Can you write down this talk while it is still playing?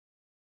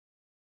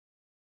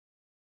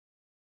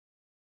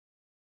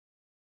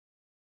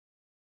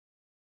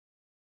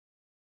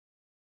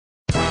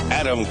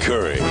Adam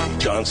Curry,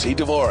 John C.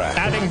 Dvorak.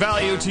 Adding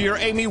value to your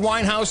Amy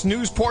Winehouse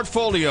news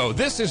portfolio.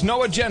 This is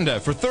No Agenda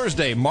for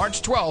Thursday,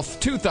 March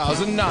 12th,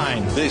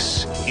 2009.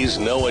 This is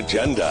No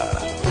Agenda.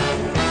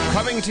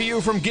 Coming to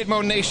you from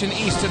Gitmo Nation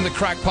East in the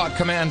Crackpot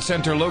Command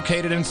Center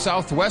located in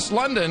southwest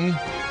London,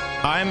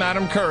 I'm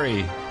Adam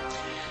Curry.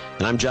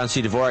 And I'm John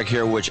C. Dvorak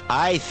here, which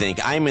I think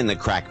I'm in the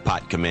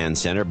Crackpot Command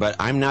Center, but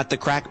I'm not the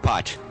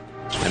Crackpot.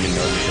 I'm in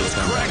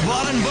Northern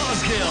Crackpot and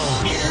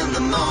Buzzkill in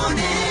the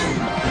morning.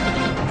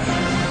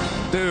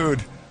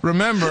 Dude,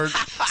 remember,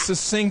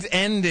 succinct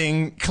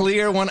ending,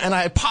 clear one, and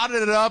I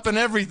potted it up and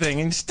everything,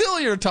 and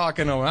still you're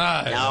talking over.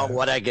 No,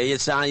 what I get,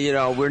 it sound,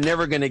 we're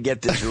never going to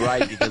get this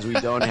right because we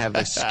don't have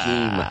a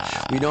scheme.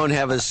 We don't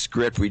have a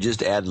script. We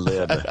just ad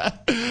lib.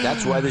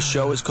 That's why the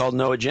show is called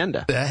No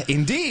Agenda.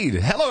 Indeed.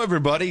 Hello,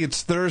 everybody.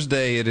 It's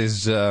Thursday. It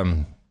is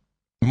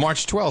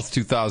March 12th,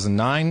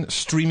 2009,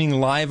 streaming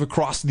live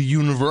across the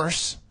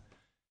universe,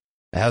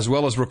 as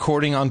well as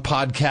recording on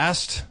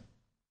podcast.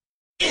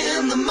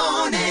 In the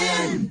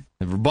morning.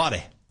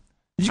 Everybody.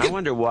 I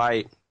wonder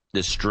why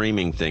the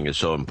streaming thing is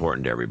so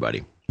important to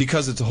everybody.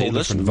 Because it's a whole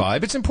different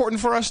vibe. It's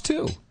important for us,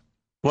 too.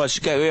 Well, it's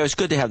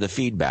good to have the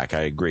feedback,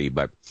 I agree,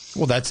 but...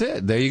 Well, that's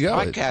it. There you go.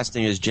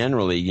 Podcasting is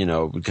generally,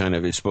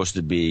 it's supposed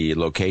to be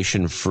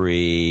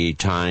location-free,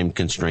 time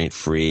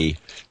constraint-free,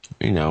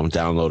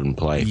 download and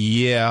play.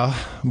 Yeah,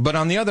 but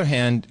on the other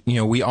hand,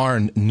 we are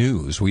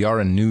news. We are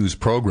a news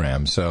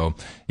program, so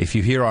if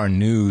you hear our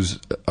news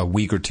a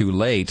week or two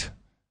late...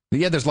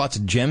 Yeah, there's lots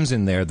of gems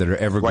in there that are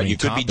evergreen. Well, you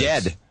could be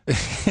dead.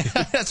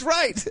 That's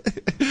right.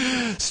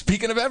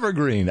 Speaking of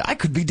evergreen, I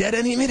could be dead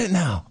any minute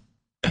now.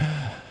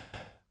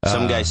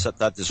 Some guys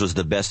thought this was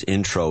the best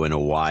intro in a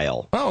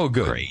while. Oh,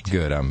 good. Great.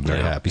 Good. I'm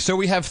very happy. So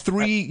we have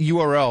 3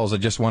 URLs I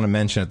just want to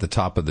mention at the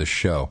top of the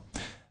show.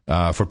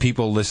 For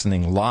people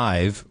listening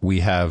live, we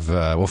have,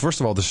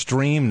 first of all, the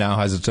stream now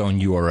has its own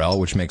URL,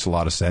 which makes a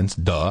lot of sense.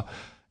 Duh.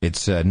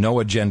 It's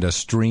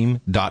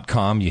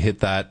noagendastream.com. You hit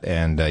that,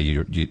 and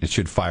it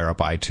should fire up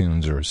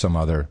iTunes or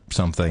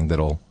something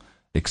that'll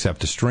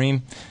accept a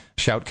stream,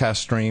 Shoutcast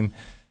stream.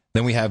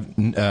 Then we have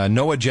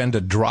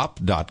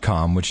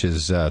noagendadrop.com, which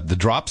is the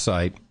drop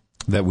site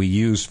that we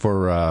use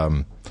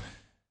for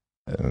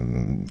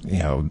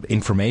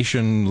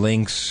information,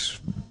 links,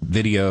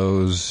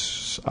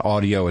 videos,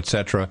 audio,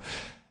 etc.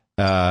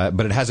 But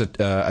it has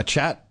a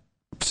chat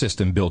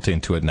system built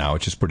into it now,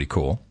 which is pretty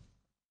cool.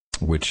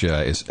 Which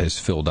is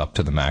filled up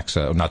to the max,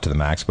 not to the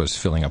max, but is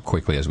filling up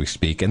quickly as we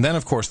speak. And then,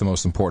 of course, the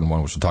most important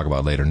one, which we'll talk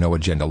about later,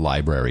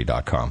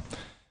 noagendalibrary.com.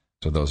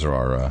 So those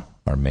are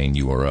our main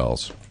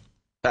URLs.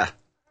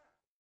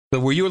 So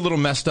were you a little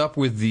messed up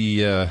with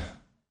the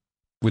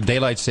with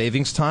daylight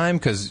savings time?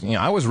 Because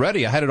I was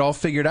ready. I had it all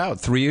figured out.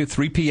 3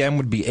 p.m.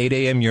 would be 8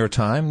 a.m. your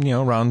time.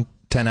 Around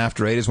 10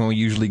 after 8 is when we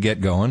usually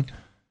get going.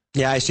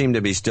 Yeah, I seem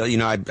to be still.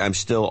 I'm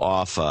still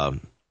off a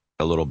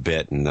little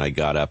bit, and I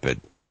got up at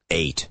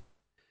 8.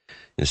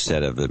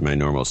 Instead of my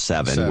normal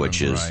 7,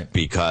 which is right.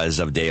 Because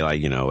of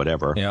daylight,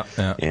 whatever. Yeah.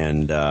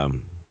 And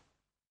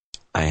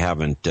I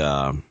haven't.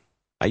 I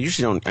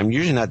usually don't. I'm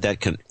usually not that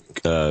kind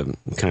of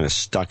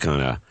stuck on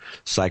a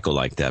cycle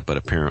like that. But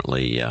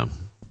apparently, I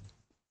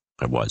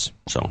was.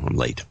 So I'm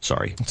late.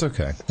 Sorry. It's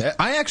okay.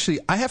 I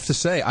have to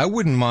say, I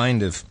wouldn't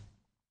mind if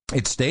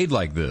it stayed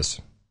like this.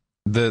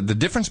 The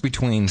difference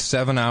between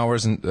 7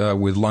 hours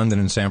with London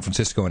and San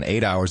Francisco and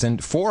 8 hours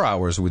and 4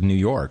 hours with New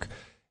York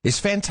is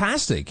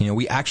fantastic.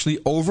 We actually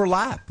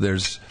overlap.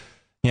 There's,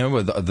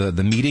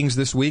 the meetings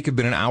this week have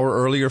been an hour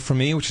earlier for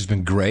me, which has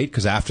been great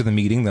because after the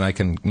meeting, then I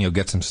can,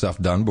 get some stuff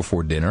done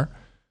before dinner.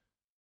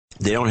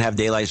 They don't have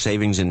daylight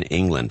savings in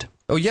England.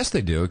 Oh, yes,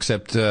 they do.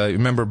 Except,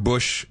 remember,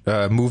 Bush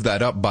moved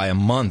that up by a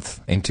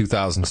month in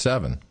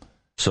 2007.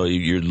 So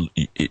you're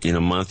in a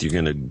month, you're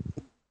going to...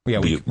 Yeah,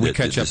 we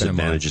catch up in a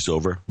month. Disadvantage is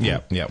over? Yeah,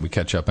 we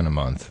catch up in a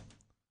month.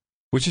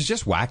 Which is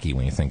just wacky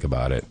when you think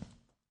about it.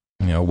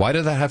 Why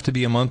did that have to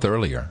be a month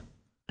earlier?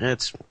 Who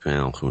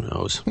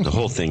knows? The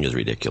whole thing is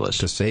ridiculous.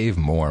 To save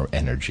more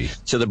energy.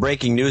 So the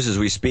breaking news as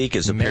we speak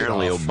is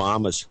apparently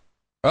Obama's...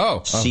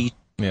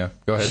 Yeah,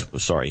 go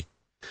ahead. Sorry.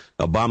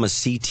 Obama's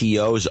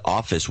CTO's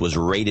office was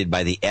raided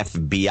by the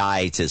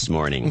FBI this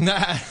morning.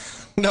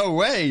 No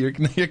way.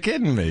 You're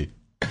kidding me.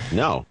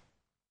 No.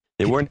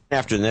 They weren't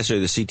after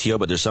necessarily the CTO,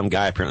 but there's some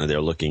guy apparently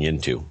they're looking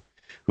into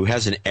who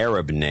has an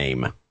Arab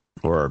name.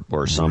 Or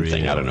something.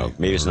 Really? I don't know.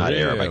 Maybe it's not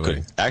Arab. I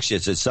could actually.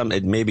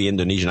 It may be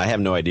Indonesian. I have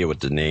no idea what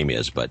the name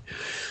is, but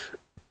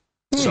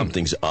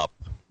something's up.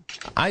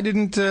 I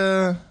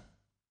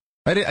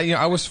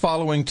was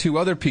following 2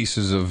 other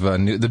pieces of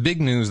the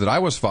big news that I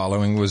was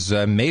following was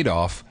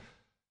Madoff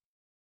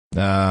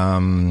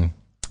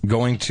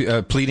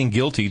pleading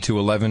guilty to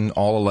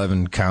all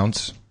 11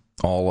 counts,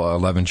 all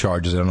 11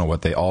 charges. I don't know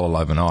what all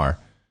 11 are,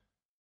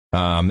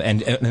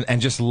 and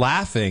just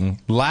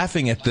laughing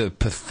at the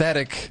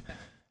pathetic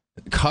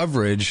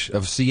coverage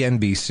of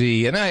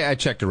CNBC, and I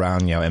checked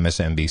around,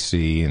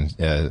 MSNBC and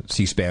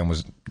C-SPAN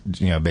was,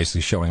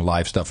 basically showing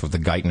live stuff of the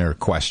Geithner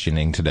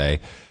questioning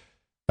today.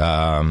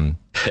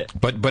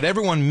 But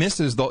everyone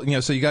misses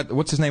so you got,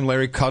 what's his name,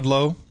 Larry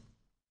Kudlow,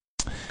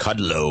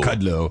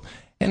 Kudlow.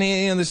 And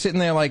they're sitting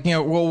there like,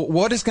 well,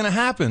 what is going to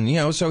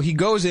happen? So he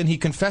goes in, he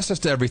confesses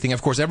to everything.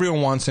 Of course,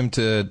 everyone wants him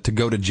to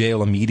go to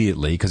jail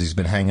immediately because he's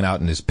been hanging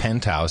out in his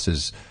penthouse,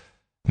 his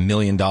 $1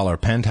 million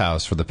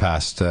penthouse for the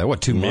past,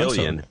 2 months?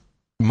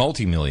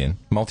 Multi-million,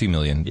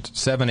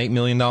 $7-8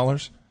 million.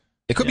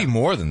 It could be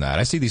more than that.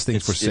 I see these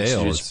things for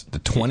sale. It's the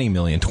 $20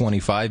 million,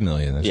 $25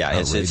 million.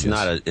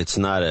 It's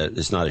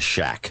not a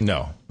shack.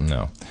 No.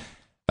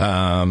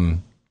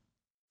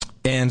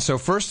 And so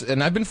first,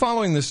 and I've been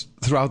following this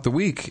throughout the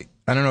week.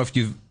 I don't know if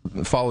you've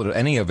followed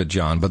any of it,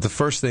 John, but the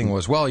first thing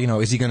was, well,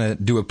 is he going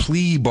to do a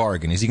plea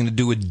bargain? Is he going to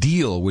do a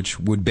deal, which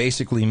would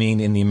basically mean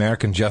in the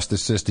American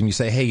justice system, you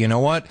say, hey, you know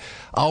what?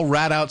 I'll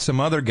rat out some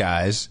other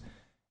guys,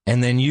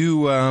 and then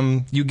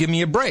you give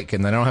me a break,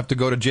 and then I don't have to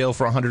go to jail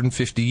for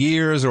 150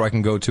 years, or I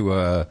can go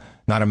to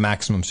not a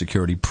maximum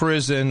security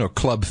prison or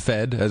Club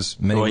Fed, as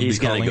many would be calling it. Well, he's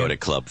going to go to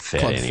Club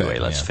Fed anyway,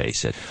 let's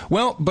face it.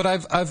 Well, but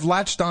I've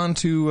latched on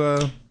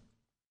to,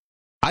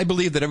 I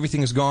believe that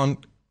everything has gone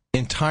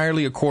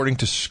entirely according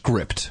to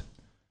script.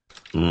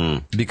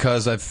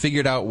 Because I've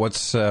figured out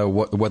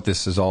what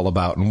this is all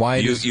about and why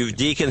you've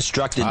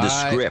deconstructed the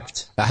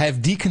script. I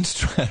have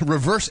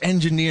reverse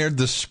engineered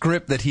the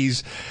script that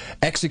he's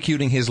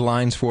executing his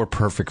lines for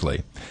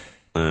perfectly.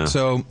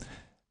 So,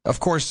 of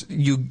course,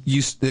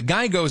 the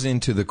guy goes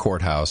into the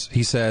courthouse.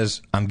 He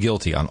says, "I'm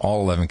guilty on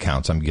all 11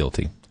 counts. I'm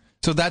guilty."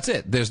 So that's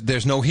it.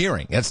 There's no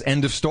hearing. That's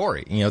end of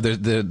story.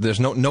 There's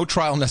no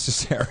trial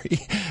necessary.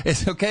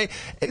 It's okay.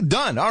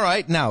 Done. All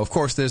right. Now, of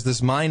course, there's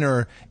this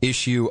minor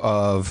issue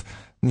of,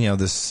 the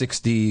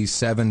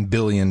 $67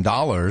 billion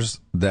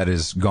that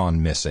has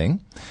gone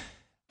missing.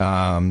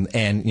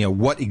 And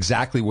what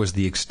exactly was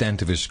the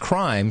extent of his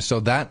crime? So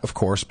that, of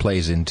course,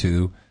 plays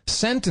into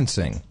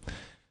sentencing.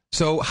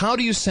 So how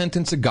do you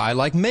sentence a guy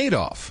like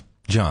Madoff,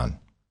 John?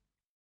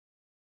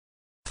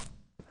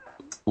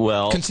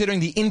 Well, considering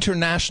the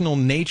international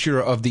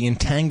nature of the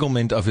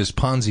entanglement of his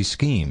Ponzi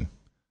scheme.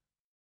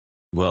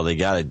 Well, they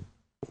got to.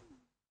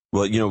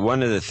 Well,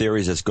 one of the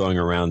theories that's going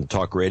around the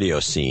talk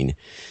radio scene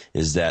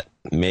is that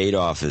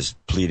Madoff is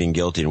pleading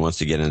guilty and wants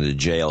to get into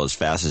jail as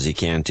fast as he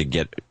can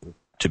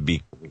to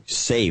be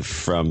safe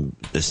from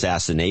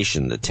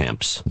assassination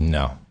attempts.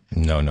 No.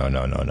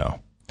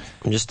 I'm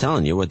just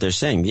telling you what they're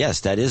saying.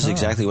 Yes, that is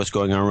exactly what's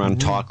going on around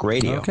talk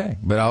radio. Okay,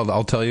 but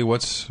I'll tell you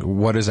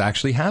what is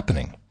actually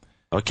happening.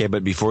 Okay,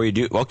 but before you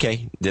do,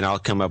 then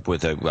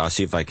I'll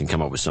see if I can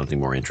come up with something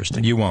more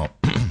interesting. You won't.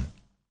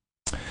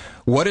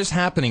 What is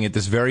happening at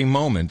this very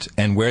moment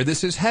and where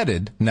this is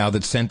headed, now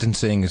that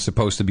sentencing is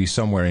supposed to be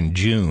somewhere in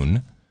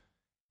June,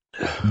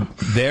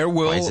 there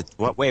will...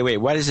 Wait,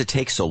 why does it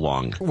take so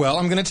long? Well,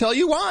 I'm going to tell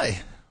you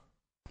why.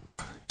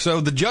 So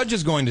the judge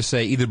is going to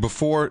say either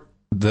before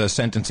the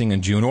sentencing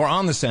in June or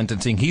on the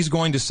sentencing, he's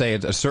going to say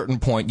at a certain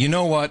point, you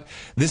know what,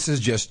 this is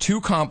just too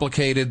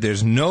complicated.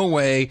 There's no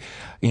way,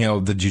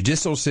 the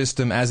judicial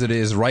system as it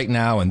is right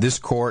now in this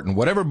court and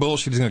whatever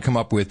bullshit he's going to come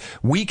up with,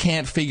 we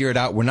can't figure it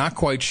out. We're not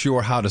quite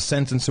sure how to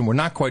sentence him. We're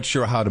not quite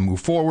sure how to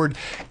move forward.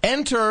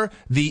 Enter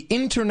the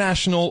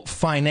International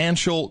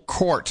Financial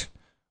Court,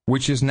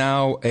 which is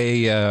now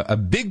a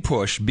big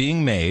push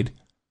being made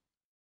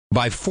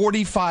by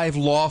 45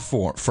 law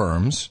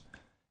firms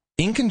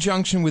in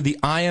conjunction with the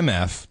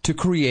IMF to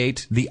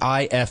create the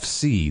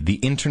IFC, the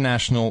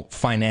International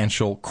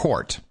Financial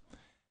Court.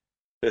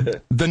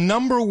 The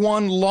number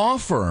one law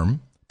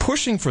firm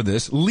pushing for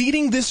this,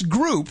 leading this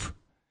group,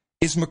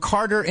 is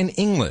McCarter and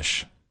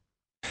English.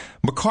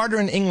 McCarter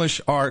and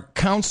English are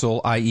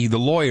counsel, i.e. the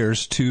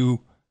lawyers, to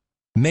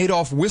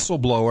Madoff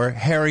whistleblower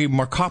Harry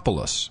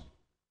Markopolos.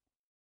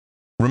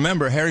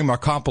 Remember, Harry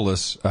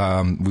Markopolos,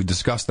 we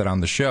discussed that on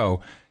the show,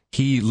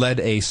 he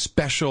led a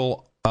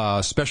special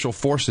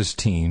forces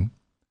team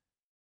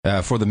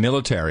for the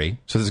military.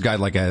 So this guy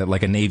like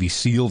a Navy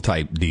SEAL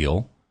type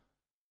deal.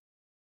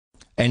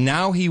 And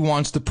now he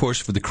wants to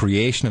push for the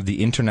creation of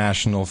the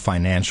International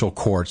Financial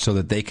Court so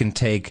that they can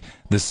take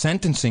the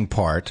sentencing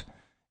part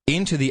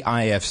into the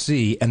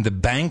IFC, and the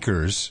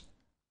bankers,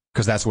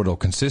 because that's what it'll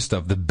consist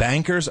of, the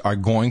bankers are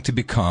going to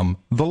become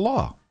the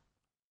law.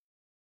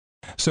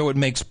 So it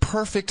makes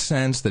perfect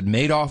sense that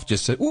Madoff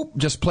just said,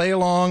 just play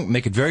along,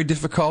 make it very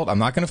difficult. I'm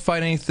not going to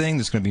fight anything.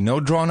 There's going to be no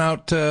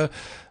drawn-out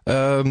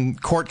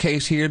court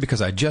case here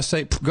because I just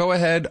say, go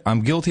ahead,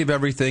 I'm guilty of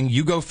everything.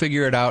 You go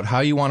figure it out,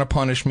 how you want to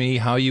punish me,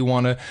 how you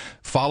want to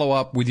follow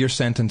up with your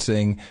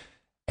sentencing.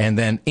 And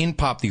then in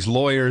pop these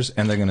lawyers,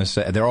 and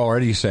they're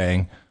already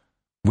saying,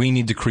 we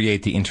need to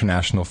create the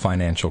International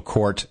Financial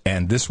Court,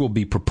 and this will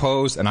be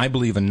proposed and I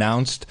believe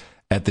announced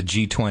at the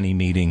G20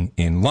 meeting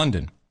in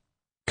London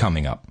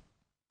coming up.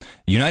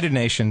 United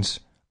Nations,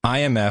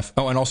 IMF,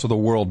 and also the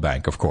World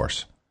Bank, of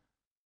course.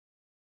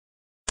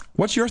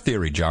 What's your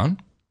theory, John?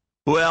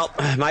 Well,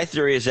 my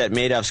theory is that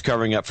Madoff's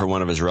covering up for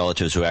one of his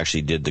relatives who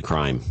actually did the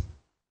crime.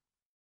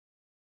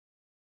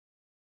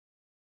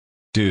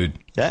 Dude.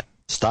 Yeah,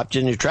 stopped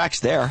you in your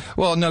tracks there.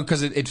 Well, no,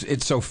 because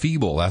it's so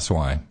feeble, that's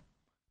why.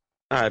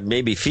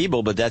 Maybe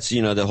feeble, but that's,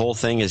 the whole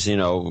thing is,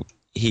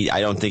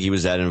 I don't think he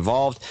was that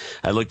involved.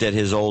 I looked at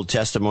his old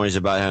testimonies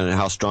about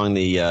how strong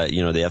the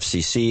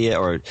FCC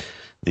or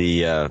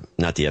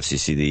not the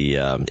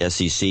FCC, the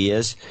SEC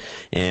is.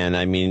 And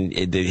I mean,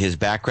 his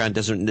background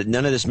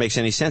none of this makes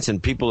any sense.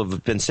 And people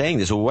have been saying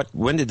this. Well,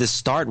 when did this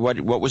start?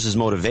 What was his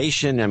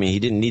motivation? I mean, he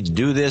didn't need to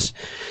do this.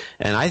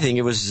 And I think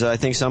it was,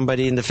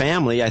 somebody in the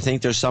family. I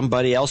think there's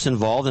somebody else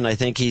involved. And I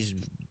think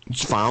he's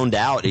found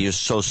out. He was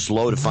so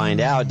slow to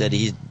find out that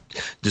he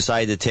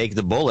decided to take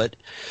the bullet,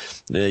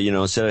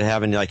 instead of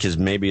having like his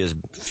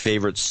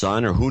favorite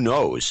son or who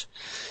knows.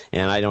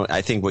 And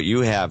I think what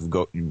you have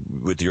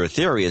with your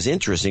theory is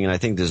interesting, and I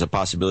think there's a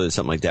possibility that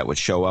something like that would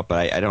show up.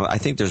 But I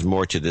think there's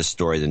more to this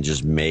story than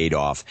just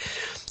Madoff.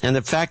 And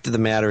the fact of the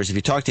matter is, if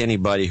you talk to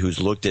anybody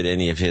who's looked at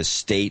any of his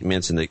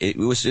statements, and it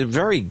was a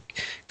very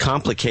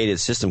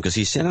complicated system because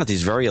he sent out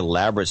these very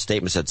elaborate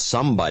statements that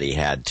somebody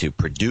had to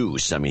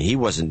produce. I mean, he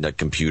wasn't a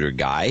computer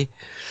guy.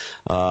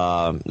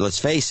 Let's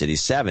face it,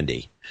 he's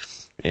 70.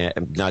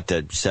 Not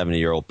that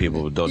 70-year-old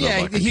people don't know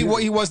about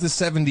computers. He was the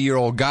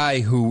 70-year-old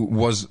guy who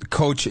was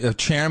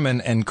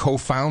chairman and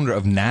co-founder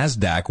of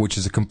NASDAQ, which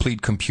is a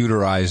complete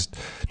computerized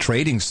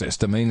trading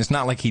system. I mean, it's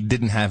not like he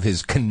didn't have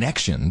his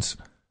connections.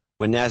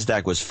 When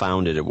NASDAQ was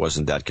founded, it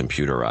wasn't that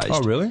computerized.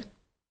 Oh, really?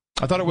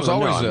 I thought it was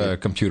always a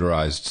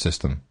computerized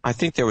system. I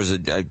think there was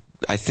great.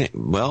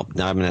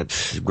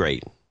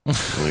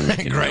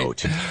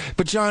 Great.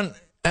 But, John,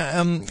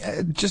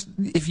 just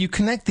if you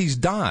connect these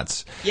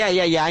dots. Yeah.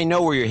 I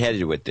know where you're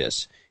headed with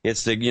this.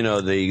 It's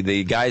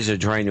the guys are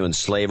trying to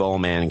enslave all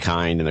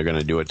mankind, and they're going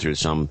to do it through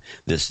through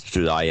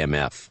the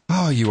IMF.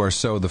 Oh, you are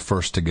so the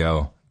first to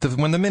go.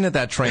 When the minute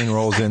that train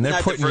rolls in,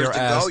 they're putting your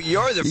ass.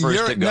 You're the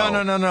first to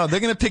go. No. They're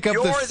going to pick up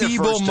the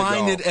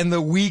feeble-minded and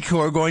the weak who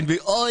are going to be,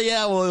 oh,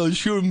 yeah, well,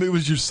 sure, it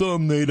was your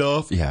son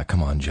Madoff. Yeah,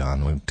 come on,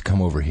 John.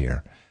 Come over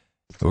here.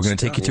 We're going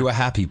to take you to a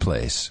happy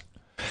place.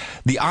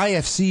 The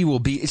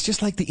IFC it's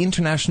just like the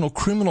International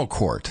Criminal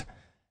Court.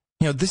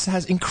 This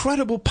has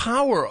incredible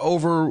power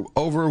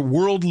over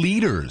world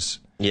leaders.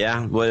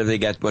 Yeah, what have they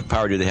got? What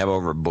power do they have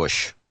over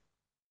Bush?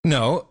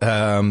 No,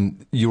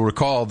 you'll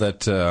recall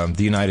that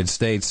the United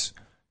States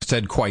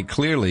said quite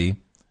clearly,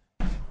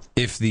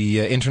 if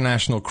the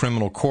International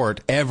Criminal Court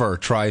ever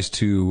tries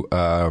to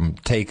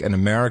take an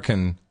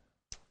American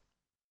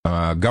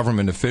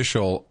government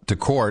official to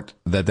court,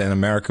 that then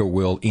America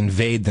will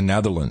invade the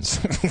Netherlands,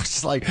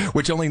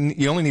 you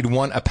only need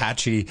one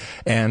Apache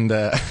and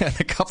a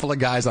couple of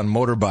guys on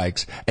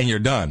motorbikes, and you're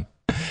done.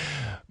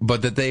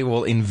 But that they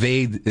will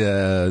invade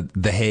The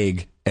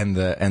Hague and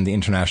the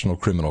International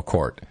Criminal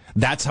Court.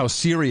 That's how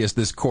serious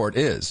this court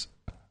is.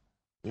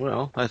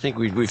 Well, I think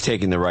we've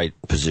taken the right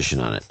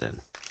position on it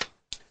then.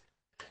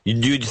 Do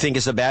you think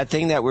it's a bad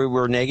thing that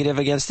we're negative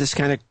against this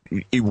kind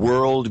of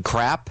world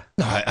crap?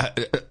 No,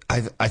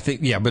 I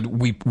think, yeah, but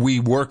we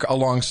work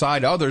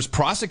alongside others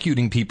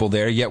prosecuting people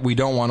there, yet we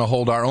don't want to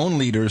hold our own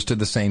leaders to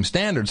the same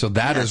standard. So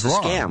that is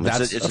wrong. Scam.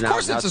 Of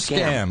course it's a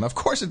scam. Of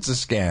course it's a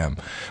scam.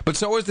 But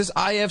so is this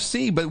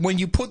IFC. But when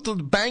you put the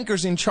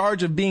bankers in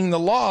charge of being the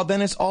law,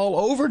 then it's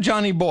all over,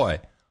 Johnny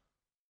boy.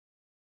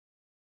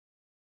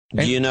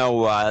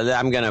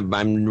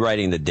 I'm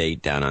writing the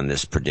date down on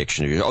this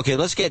prediction. Okay,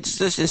 let's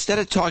instead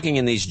of talking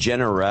in these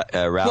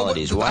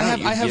generalities,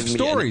 I have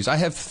stories. I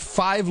have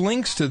 5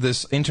 links to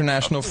this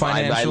international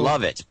financial. I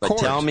love it. But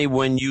tell me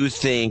when you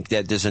think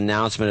that this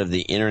announcement of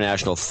the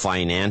International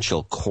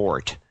Financial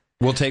Court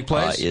will take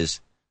place.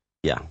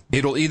 Yeah.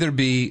 It'll either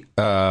be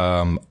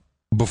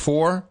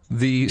before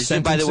the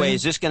sentencing. By the way,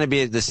 is this going to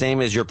be the same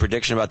as your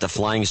prediction about the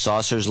flying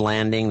saucers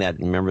landing?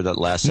 Remember that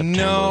last September?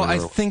 No, I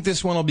think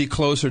this one will be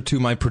closer to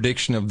my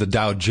prediction of the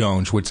Dow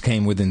Jones, which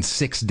came within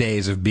 6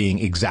 days of being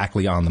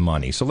exactly on the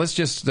money. So let's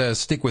just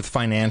stick with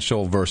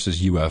financial versus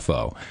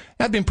UFO.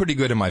 I've been pretty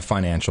good in my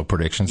financial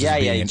predictions.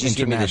 Yeah. Just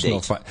give me the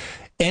date.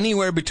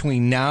 Anywhere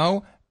between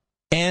now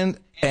and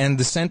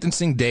the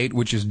sentencing date,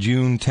 which is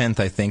June 10th,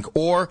 I think,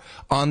 or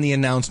on the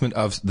announcement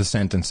of the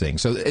sentencing.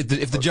 So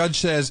if the judge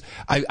says,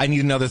 I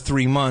need another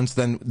 3 months,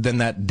 then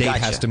that date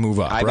has to move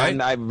up, right?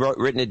 I've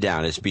written it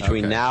down. It's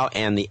between now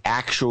and the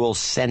actual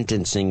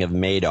sentencing of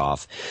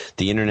Madoff.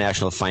 The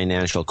International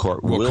Financial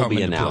Court will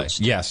be announced.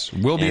 Play. Yes,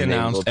 will be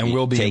announced and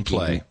will be in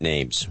play.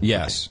 Names.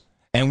 Yes.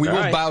 And we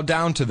will bow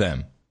down to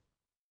them.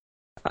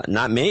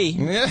 Not me.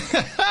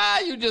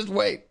 You just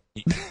wait.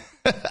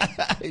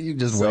 You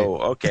just wait.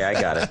 Okay, I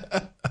got it.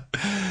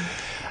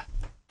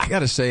 I got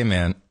to say,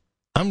 man,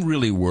 I'm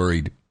really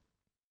worried.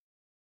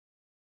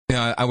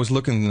 I was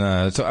looking,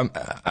 so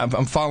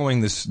I'm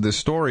following this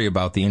story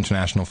about the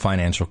International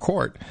Financial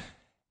Court,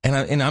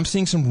 and I'm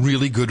seeing some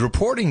really good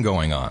reporting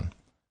going on.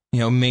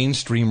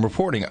 Mainstream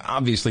reporting.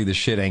 Obviously, the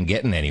shit ain't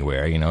getting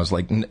anywhere. It's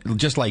like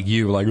just like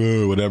you, like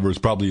whatever. It's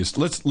probably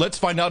let's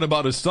find out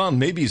about his son.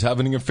 Maybe he's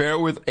having an affair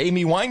with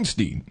Amy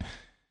Weinstein.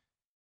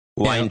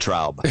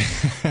 Weintraub.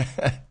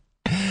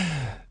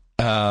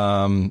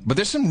 But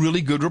there's some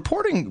really good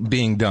reporting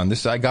being done.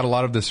 I got a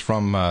lot of this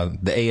from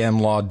the AM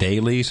Law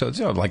Daily, so it's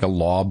like a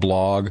law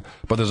blog.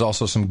 But there's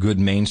also some good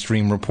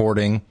mainstream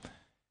reporting.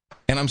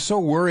 And I'm so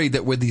worried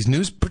that with these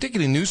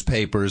particularly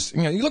newspapers,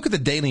 you look at the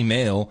Daily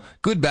Mail,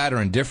 good, bad,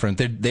 or indifferent,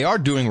 they are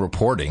doing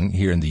reporting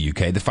here in the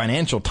UK. The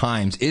Financial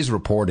Times is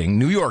reporting.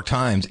 New York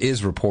Times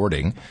is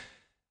reporting.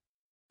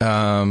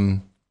 But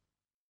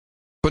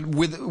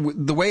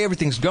with the way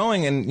everything's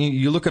going, and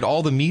you look at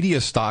all the media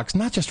stocks,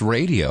 not just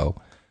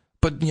radio,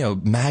 but,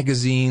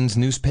 magazines,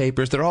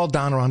 newspapers, they're all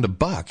down around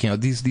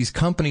 $1. These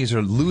companies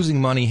are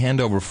losing money hand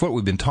over foot.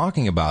 We've been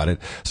talking about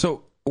it.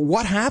 So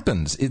what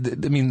happens?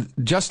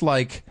 Just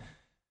like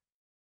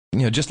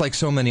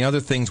so many other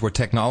things where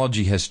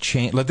technology has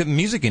changed, like the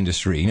music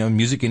industry,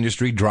 music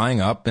industry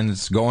drying up and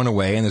it's going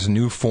away, and there's a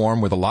new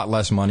form with a lot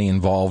less money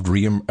involved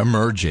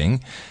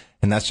re-emerging.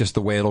 And that's just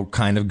the way it'll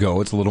kind of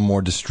go. It's a little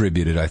more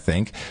distributed, I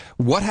think.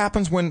 What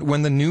happens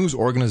when the news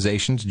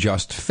organizations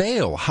just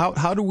fail?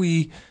 How do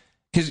we,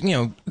 because,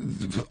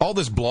 all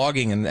this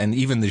blogging and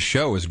even this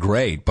show is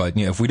great, but,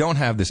 if we don't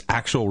have this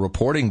actual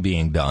reporting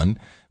being done,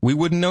 we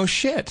wouldn't know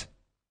shit.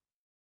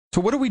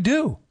 So what do we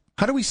do?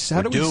 How do we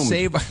save?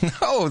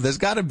 No, there's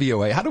got to be a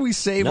way. How do we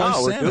save our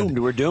sanity?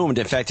 No, we're doomed.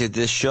 In fact,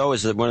 this show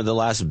is one of the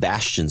last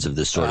bastions of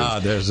this sort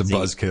of there's a thing.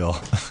 Buzzkill.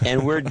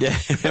 And we're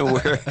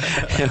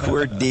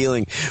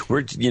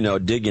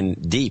digging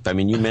deep. I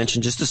mean, you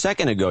mentioned just a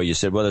second ago, you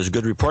said, well, there's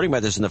good reporting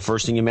about this, and the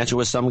first thing you mentioned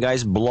was some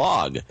guy's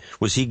blog.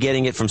 Was he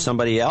getting it from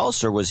somebody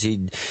else, or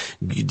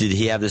did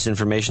he have this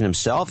information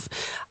himself?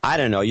 I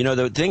don't know.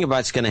 The thing about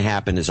what's going to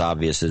happen is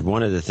obvious. Is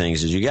one of the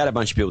things is you got a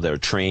bunch of people that are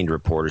trained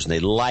reporters, and they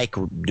like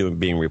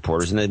being reporters.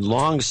 And they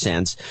long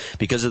since,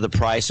 because of the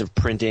price of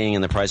printing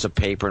and the price of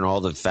paper and all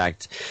the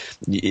fact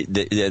of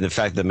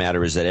the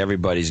matter is that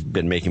everybody's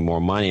been making more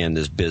money in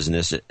this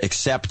business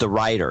except the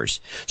writers.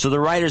 So the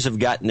writers have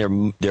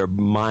gotten their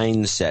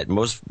mindset.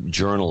 Most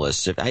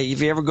journalists,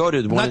 if you ever go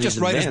to one not of just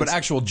these writers, events, but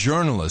actual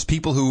journalists,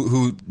 people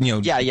who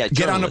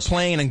get on a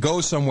plane and go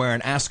somewhere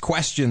and ask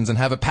questions and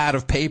have a pad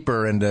of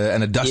paper and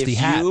a dusty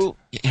hat.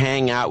 If you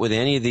hang out with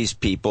any of these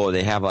people,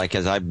 they have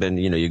as I've been,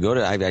 you go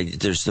to,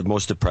 there's the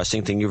most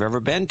depressing thing you've ever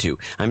been to.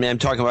 I mean, I'm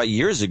talking about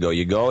years ago.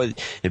 You go,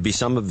 it'd be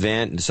some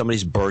event,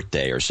 somebody's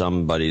birthday or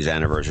somebody's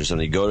anniversary or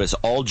something. You go to, it's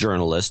all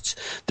journalists.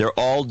 They're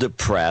all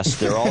depressed.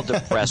 They're all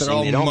depressing. They're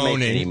all they don't moaning.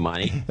 make any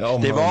money.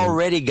 They've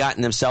already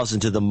gotten themselves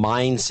into the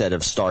mindset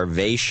of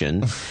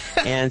starvation.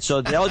 And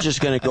so they're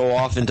just going to go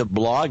off into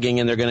blogging,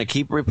 and they're going to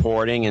keep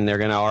reporting, and they're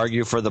going to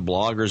argue for the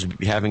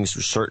bloggers having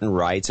certain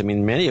rights. I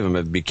mean, many of them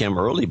have become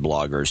early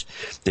bloggers.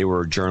 They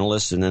were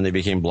journalists, and then they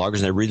became bloggers,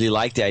 and they really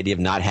liked the idea of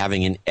not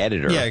having an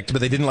editor. Yeah,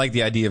 but they didn't like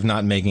the idea of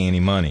not making any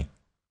money.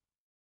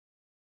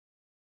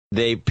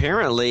 They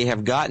apparently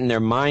have gotten their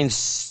minds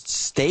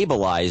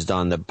stabilized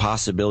on the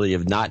possibility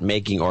of not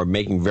making or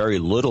making very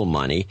little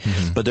money,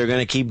 but they're going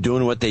to keep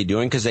doing what they're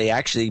doing because they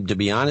actually, to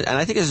be honest, and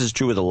I think this is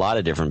true with a lot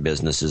of different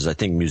businesses. I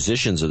think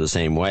musicians are the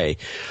same way.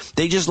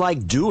 They just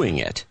like doing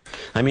it.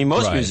 I mean,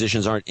 most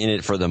musicians aren't in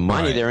it for the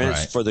money. They're in it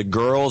for the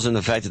girls and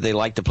the fact that they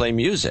like to play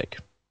music.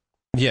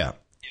 Yeah.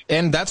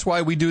 And that's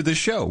why we do this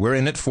show. We're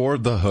in it for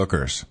the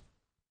hookers.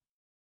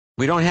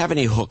 We don't have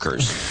any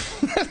hookers.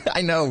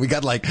 I know. We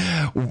got like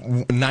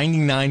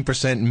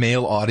 99%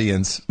 male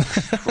audience.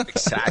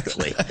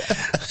 Exactly.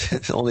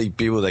 Only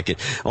people that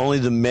only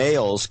the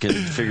males can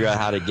figure out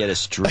how to get a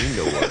stream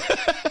to work.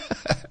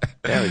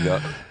 There we go.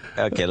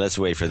 Okay, let's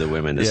wait for the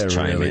women to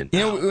chime in.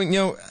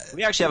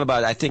 We actually have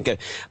about, I think,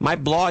 my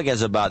blog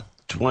has about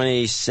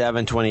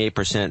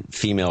 28%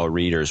 female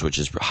readers, which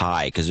is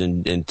high, because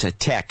in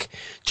tech,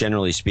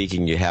 generally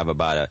speaking, you have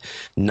about a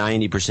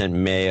 90%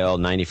 male,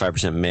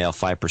 95% male,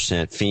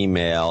 5%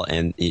 female,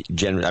 and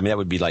generally, I mean, that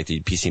would be like the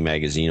PC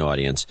Magazine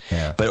audience.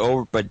 Yeah.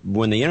 But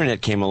when the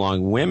internet came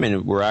along,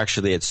 women were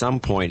actually at some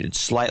point, it's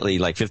slightly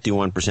like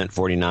 51%,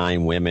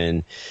 49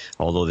 women,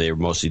 although they were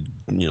mostly,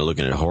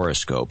 looking at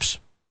horoscopes.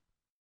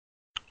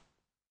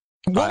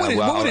 What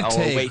would it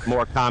take? I'll wait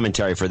more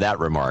commentary for that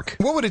remark.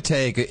 What would it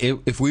take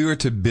if we were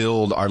to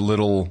build a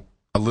little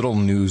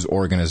news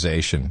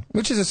organization,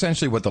 which is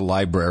essentially what the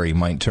library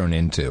might turn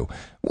into?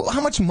 Well,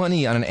 how much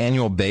money on an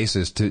annual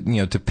basis to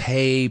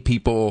pay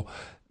people?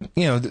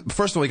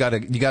 First of all,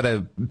 you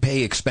gotta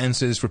pay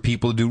expenses for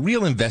people to do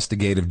real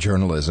investigative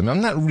journalism.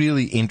 I'm not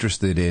really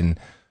interested in.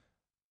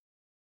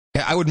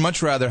 I would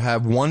much rather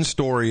have one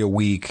story a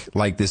week,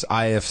 like this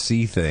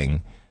IFC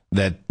thing,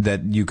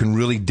 that you can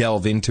really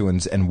delve into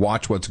and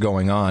watch what's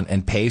going on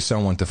and pay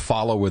someone to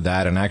follow with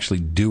that and actually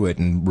do it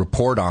and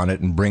report on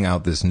it and bring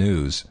out this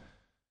news.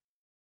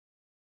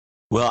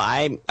 Well,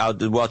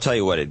 I'll tell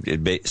you what,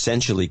 it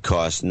essentially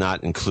costs,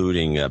 not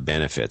including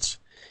benefits.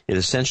 It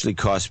essentially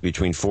costs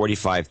between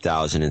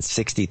 $45,000 and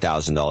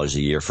 $60,000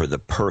 a year for the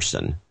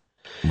person.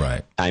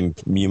 Right.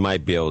 You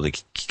might be able to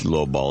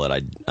lowball it.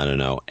 I don't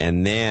know.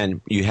 And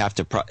then you have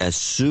to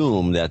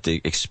assume that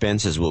the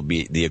expenses will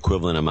be the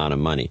equivalent amount of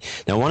money.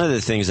 Now, one of the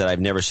things that I've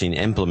never seen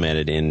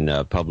implemented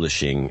in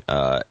publishing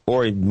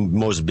or in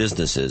most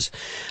businesses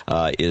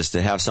is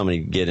to have somebody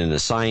get an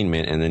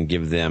assignment and then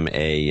give them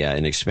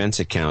an expense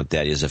account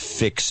that is a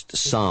fixed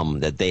sum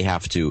that they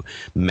have to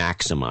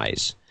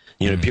maximize.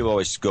 You know, people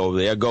always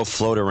go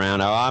float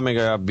around. Oh, I'm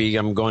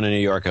going to New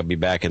York. I'll be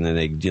back, and then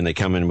they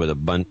come in with a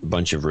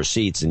bunch of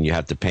receipts, and you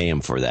have to pay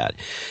them for that,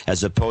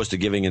 as opposed to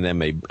giving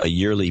them a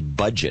yearly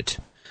budget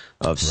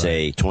of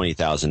say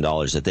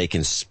 $20,000 that they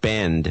can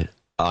spend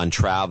on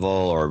travel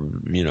or,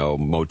 you know,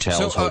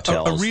 motels,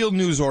 hotels. A real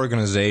news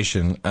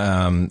organization,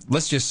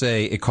 let's just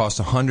say it costs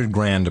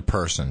 $100,000 a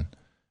person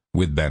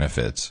with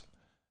benefits.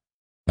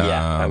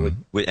 Yeah,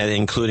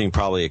 including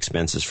probably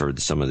expenses for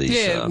some of these.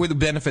 Yeah, with the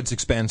benefits,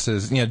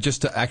 expenses, you know,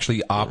 just to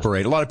actually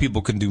operate. A lot of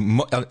people can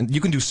do. You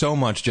can do so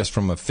much just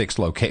from a fixed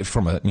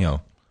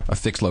a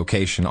fixed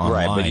location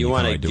online. Right, but you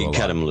want to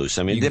cut them loose.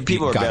 I mean,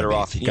 people are better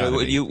off.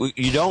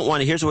 You don't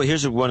want to.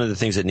 Here's one of the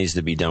things that needs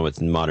to be done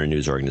with modern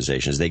news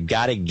organizations. They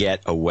got to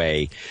get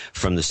away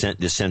from the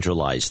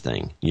decentralized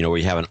thing. You know, where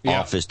you have an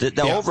office.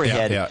 The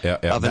overhead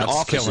of an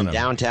office in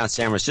downtown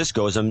San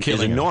Francisco is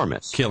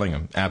enormous. Killing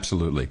them,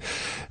 absolutely.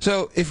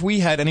 So if we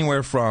had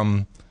anywhere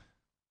from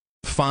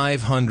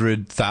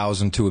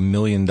 $500,000 to $1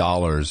 million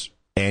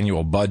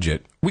annual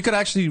budget, we could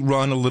actually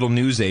run a little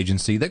news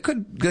agency that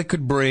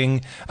could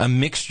bring a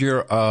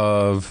mixture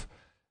of,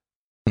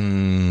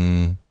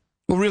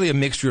 really a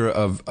mixture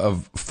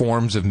of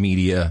forms of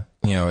media,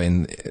 you know,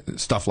 in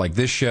stuff like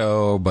this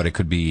show, but it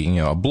could be, you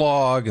know, a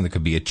blog, and it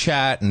could be a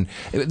chat, and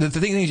the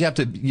thing is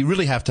you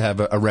really have to have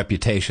a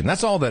reputation.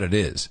 That's all that it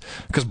is,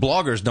 because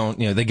bloggers don't,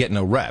 you know, they get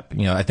no rep.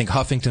 You know, I think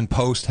Huffington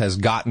Post has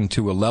gotten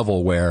to a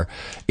level where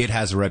it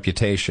has a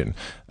reputation.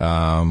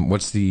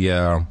 What's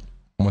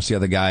the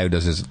other guy who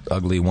does his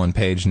ugly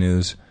one-page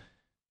news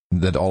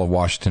that all of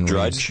Washington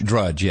reads?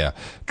 Drudge, yeah.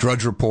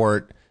 Drudge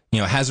Report, you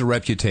know, has a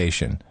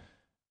reputation.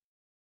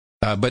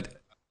 But,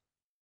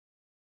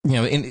 you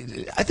know,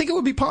 I think it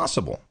would be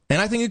possible.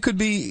 And I think it could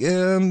be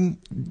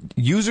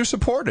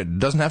user-supported. It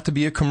doesn't have to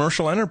be a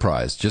commercial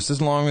enterprise, just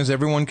as long as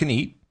everyone can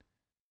eat.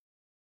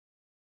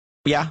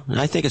 Yeah,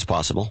 I think it's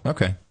possible.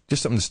 Okay.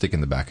 Just something to stick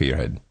in the back of your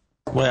head.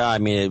 Well, I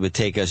mean, it would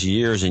take us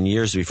years and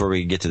years before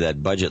we could get to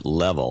that budget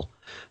level.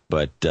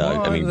 But,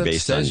 I mean,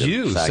 based on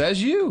the fact...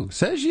 Says you.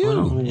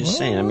 Well, I'm just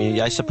saying. I mean,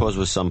 I suppose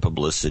with some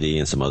publicity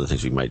and some other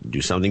things we might do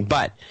something,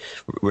 but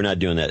we're not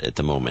doing that at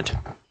the moment.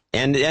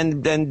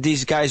 And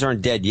these guys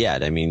aren't dead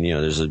yet. I mean, you know,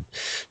 there's New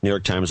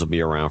York Times will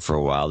be around for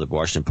a while. The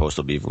Washington Post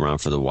will be around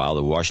for a while.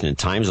 The Washington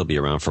Times will be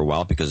around for a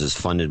while because it's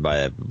funded by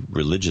a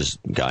religious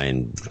guy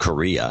in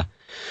Korea.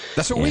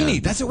 That's what we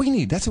need.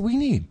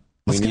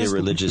 We need a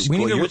religious guy.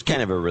 You're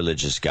kind of a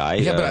religious guy.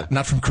 Yeah, but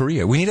not from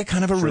Korea. We need a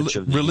kind of a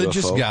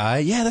religious guy.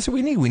 Yeah, that's what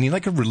we need. We need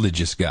like a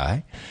religious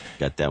guy.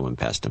 Got that one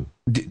past him.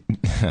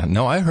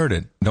 No, I heard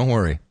it. Don't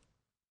worry.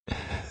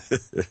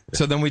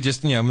 So then we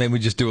just, you know, maybe we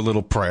just do a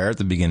little prayer at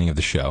the beginning of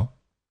the show.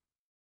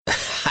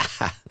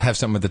 Have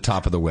something at the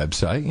top of the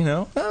website, you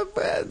know.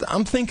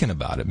 I'm thinking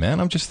about it,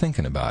 man. I'm just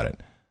thinking about it.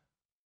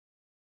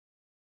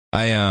 All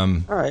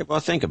right,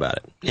 well, think about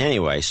it.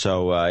 Anyway,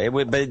 so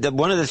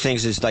one of the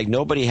things is like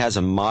nobody has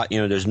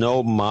there's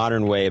no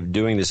modern way of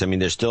doing this. I mean,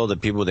 there's still the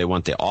people, they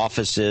want the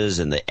offices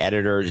and the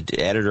editor after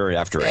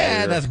editor.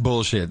 Yeah, that's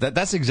bullshit.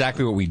 That's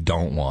exactly what we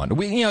don't want.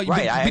 Between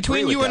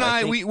you and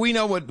I, we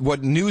know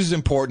what news is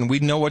important. We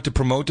know what to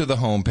promote to the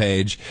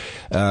homepage.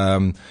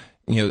 You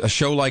know, a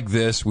show like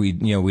this,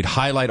 we'd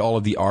highlight all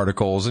of the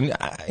articles, and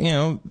you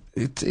know,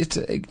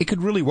 it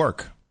could really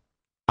work.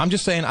 I'm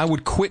just saying, I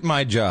would quit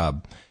my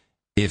job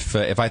if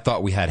I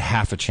thought we had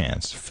half a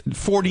chance,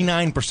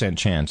 49%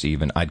 chance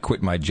even. I'd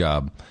quit my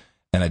job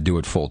and I'd do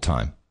it full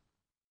time.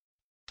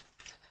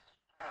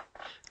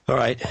 All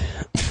right.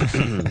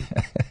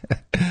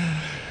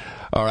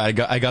 All right.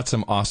 I got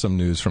some awesome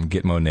news from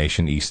Gitmo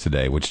Nation East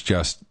today, which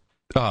just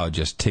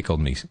tickled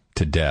me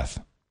to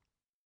death.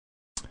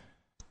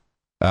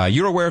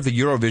 You're aware of the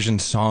Eurovision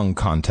Song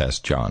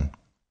Contest, John?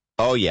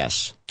 Oh,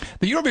 yes.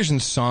 The Eurovision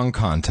Song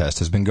Contest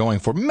has been going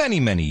for many,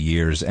 many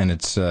years, and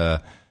it's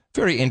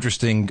very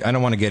interesting. I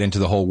don't want to get into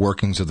the whole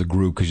workings of the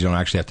group because you don't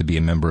actually have to be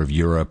a member of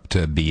Europe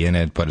to be in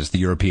it, but it's the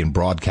European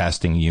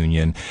Broadcasting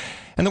Union.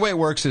 And the way it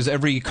works is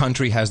every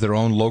country has their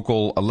own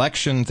local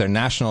elections, their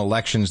national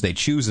elections. They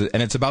choose it,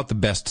 and it's about the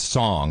best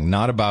song,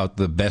 not about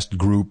the best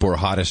group or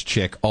hottest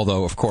chick,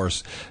 although, of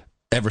course,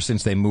 ever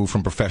since they moved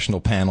from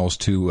professional panels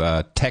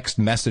to text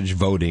message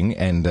voting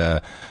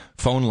and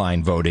phone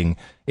line voting,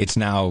 it's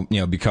now,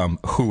 you know, become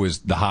who is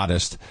the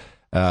hottest.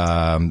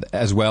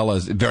 As well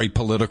as very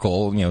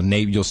political, you know,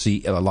 you'll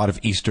see a lot of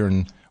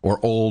Eastern or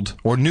old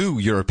or new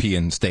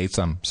European states,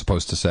 I'm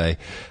supposed to say,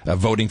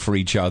 voting for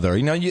each other.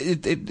 You know,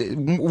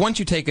 once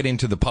you take it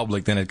into the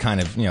public, then it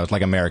kind of, you know, it's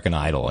like American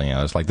Idol. You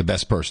know, it's like the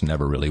best person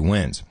never really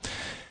wins.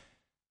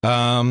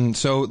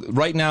 So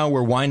right now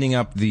we're winding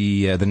up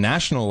the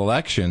national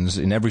elections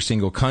in every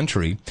single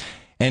country,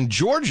 and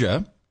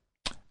Georgia.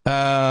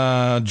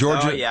 Oh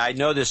yeah, I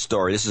know this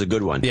story. This is a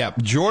good one. Yeah,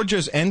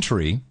 Georgia's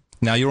entry.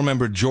 Now, you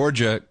remember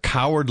Georgia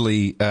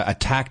cowardly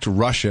attacked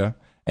Russia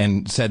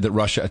and said that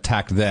Russia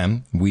attacked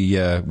them. We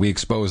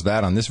exposed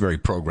that on this very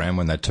program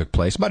when that took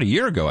place, about a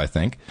year ago, I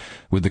think,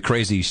 with the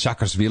crazy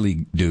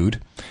Saakashvili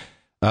dude.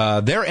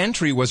 Their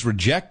entry was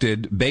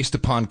rejected based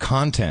upon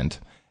content.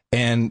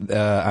 And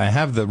I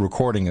have the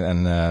recording,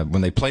 and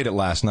when they played it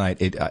last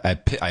night,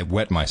 I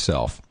wet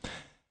myself.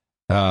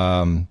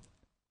 The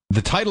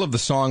title of the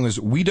song is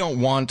 "We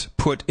Don't Want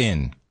Put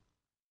In,"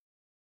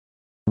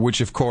 which,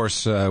 of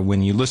course,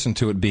 when you listen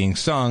to it being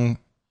sung,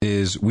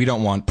 is "We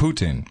Don't Want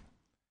Putin."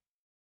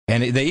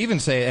 And they even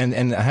say,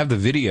 and I have the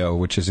video,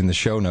 which is in the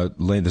show note.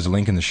 There's a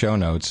link in the show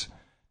notes.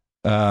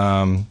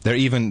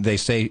 They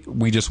say,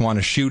 "We just want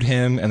to shoot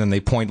him," and then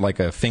they point like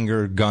a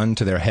finger gun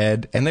to their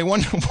head, and they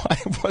wonder why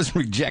it was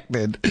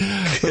rejected.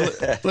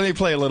 Let me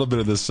play a little bit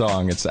of this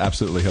song. It's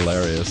absolutely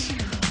hilarious.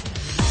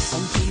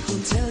 Some people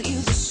tell you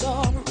the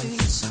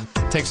stories.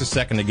 Takes a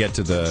second to get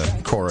to the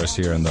chorus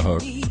here and the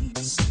hook.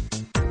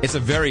 It's a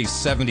very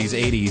 70s,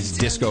 80s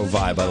disco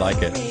vibe. I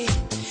like it.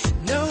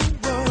 No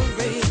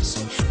worries.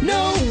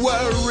 No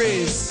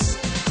worries.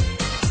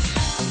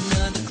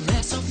 Another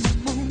glass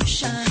of my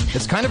moonshine.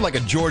 It's kind of like a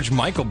George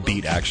Michael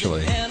beat,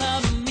 actually. I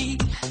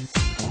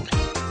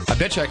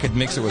bet you I could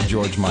mix it with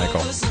George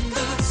Michael. All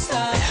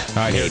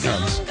right, here it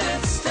comes.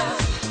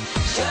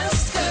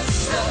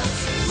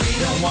 We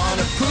don't want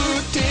to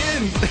put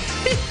in.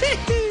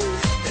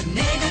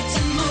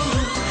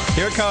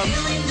 Here it comes.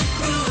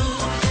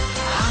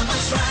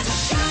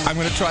 I'm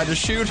going to try to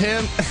shoot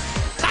him.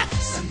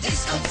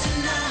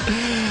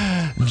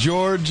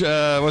 George,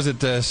 was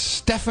it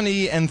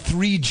Stephanie and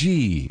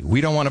 3G?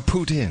 We don't want to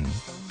put in.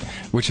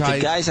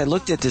 Guys, I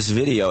looked at this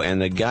video,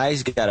 and the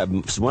guy's got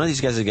one of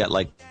these guys has got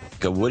like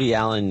a Woody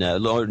Allen,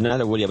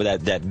 another Woody,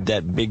 but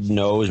that big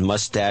nose,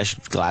 mustache,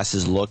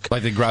 glasses look.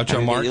 Like the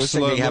Groucho Marx. It looks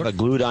like they have a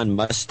glued-on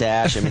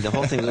mustache. I mean, the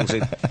whole thing looks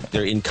like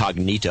they're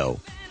incognito.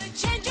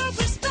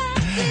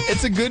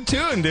 It's a good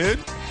tune, dude.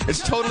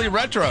 It's totally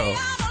retro.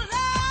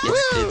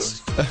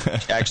 It's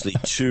actually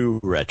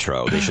too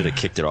retro. They should have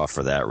kicked it off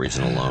for that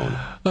reason alone.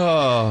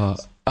 Oh,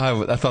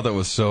 I thought that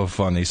was so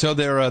funny. So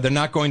they're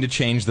not going to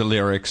change the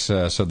lyrics,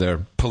 so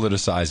they're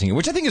politicizing it,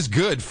 which I think is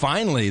good.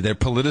 Finally, they're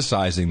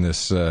politicizing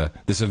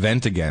this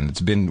event again.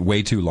 It's been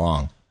way too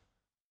long.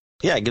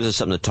 Yeah, it gives us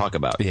something to talk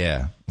about.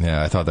 Yeah.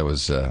 I thought that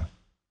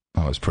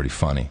was pretty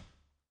funny.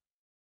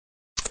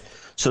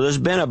 So there's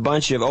been a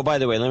bunch of... Oh, by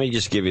the way, let me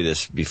just give you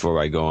this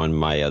before I go on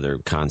my other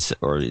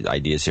concept or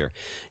ideas here.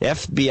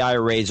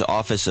 FBI raids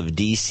office of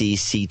D.C.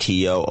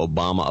 CTO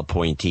Obama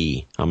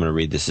appointee. I'm going to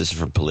read this. This is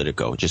from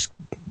Politico. Just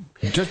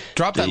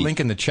drop that link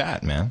in the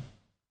chat, man.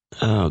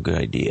 Oh, good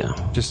idea.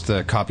 Just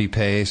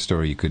copy-paste,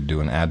 or you could do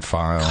an ad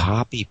file.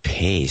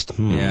 Copy-paste.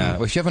 Yeah.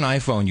 Well, if you have an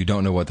iPhone, you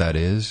don't know what that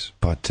is,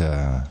 but...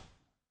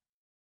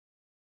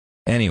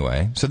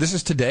 Anyway, so this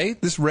is today,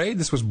 this raid?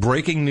 This was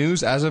breaking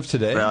news as of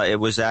today? Well, it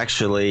was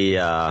actually...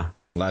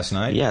 last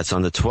night? Yeah, it's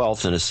on the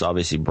 12th, and it's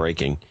obviously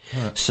breaking.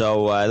 Right.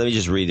 So let me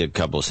just read a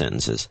couple of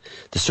sentences.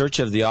 The search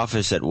of the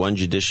office at one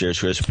judiciary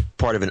was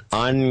part of an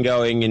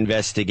ongoing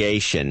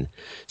investigation.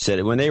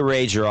 Said when they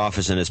raid your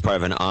office and it's part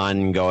of an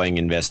ongoing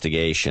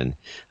investigation,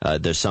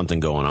 there's something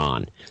going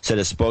on. Said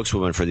a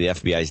spokeswoman for the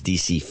FBI's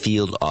D.C.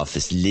 field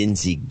office,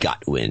 Lindsay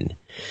Gotwin.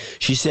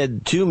 She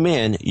said 2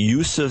 men,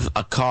 Yusuf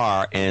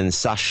Akar and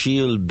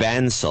Sashil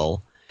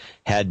Bansal,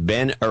 had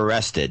been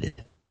arrested.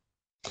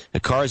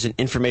 Akar is an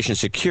information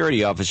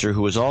security officer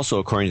who was also,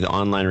 according to the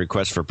online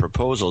request for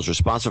proposals,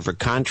 responsible for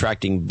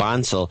contracting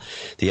Bansal,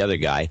 the other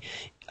guy.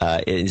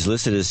 Is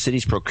listed as the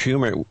city's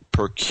procurement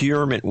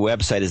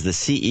website as the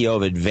CEO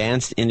of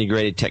Advanced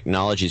Integrated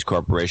Technologies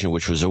Corporation,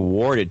 which was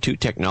awarded 2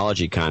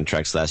 technology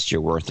contracts last year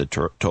worth a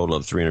total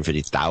of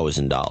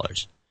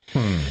 $350,000.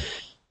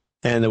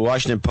 And the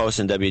Washington Post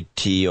and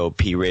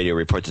WTOP radio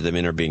report that the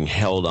men are being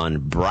held on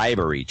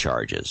bribery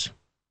charges.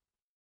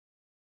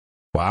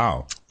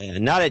 Wow.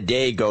 And not a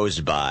day goes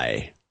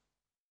by.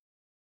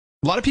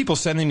 A lot of people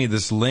sending me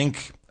this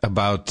link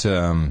about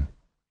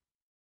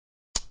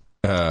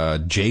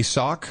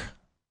JSOC.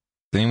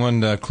 Did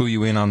anyone clue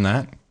you in on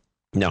that?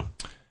 No.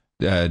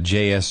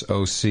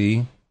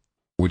 JSOC,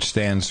 which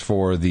stands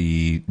for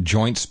the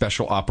Joint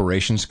Special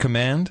Operations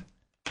Command.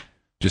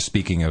 Just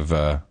speaking of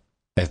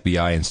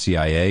FBI and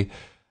CIA.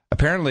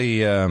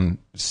 Apparently,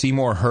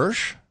 Seymour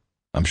Hersh,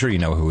 I'm sure you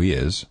know who he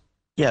is.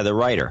 Yeah, the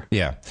writer.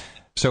 Yeah.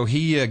 So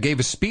he gave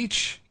a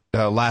speech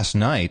last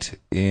night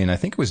in, I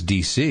think it was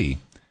D.C.,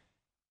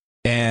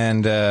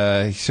 and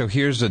so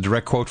here's a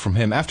direct quote from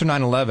him. After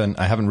 9/11,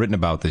 I haven't written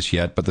about this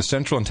yet, but the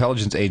Central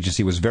Intelligence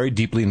Agency was very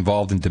deeply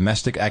involved in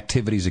domestic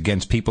activities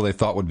against people they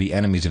thought would be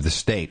enemies of the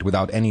state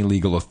without any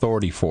legal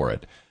authority for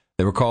it.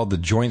 They were called the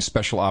Joint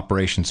Special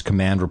Operations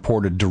Command,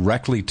 reported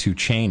directly to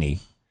Cheney,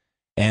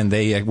 and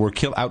they were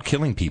out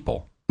killing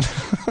people.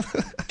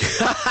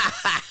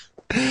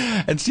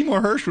 And Seymour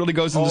Hersh really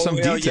goes into some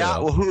detail. Yeah,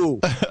 well, who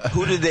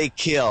did they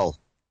kill?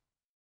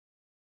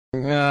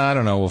 I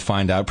don't know. We'll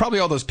find out. Probably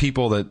all those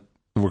people that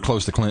were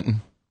close to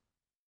Clinton.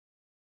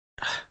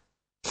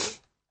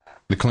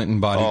 The Clinton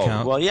body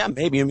count? Well, yeah,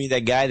 maybe. You mean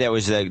that guy that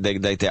was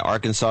the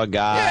Arkansas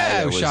guy?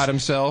 Yeah, who shot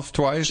himself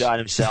twice.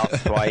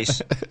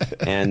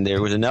 And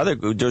there was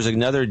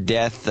another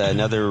death, there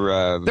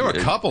were a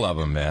couple of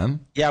them,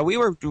 man. Yeah, we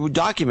were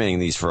documenting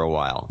these for a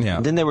while. Yeah.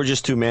 And then there were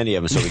just too many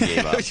of them, so we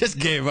gave up. We just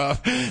gave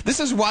up. This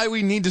is why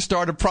we need to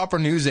start a proper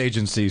news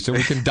agency, so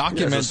we can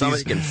document so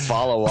somebody can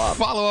follow up.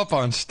 Follow up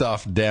on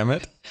stuff, damn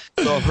it.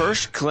 So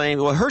Hirsch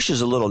claimed, Hirsch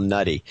is a little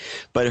nutty,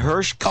 but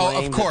Hirsch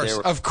claimed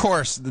of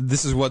course.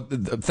 This is what,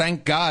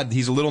 thank God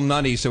he's a little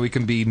nutty so he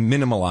can be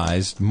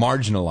minimalized,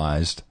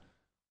 marginalized.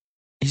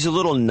 He's a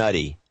little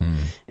nutty.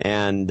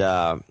 And,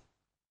 but,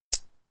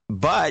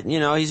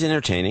 he's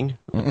entertaining.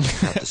 I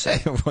have to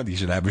say. Well, he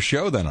should have a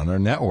show then on our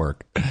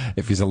network.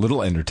 If he's a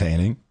little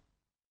entertaining,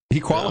 he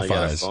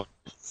qualifies.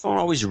 Phone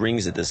always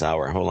rings at this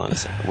hour. Hold on a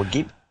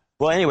second.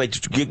 Anyway,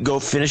 go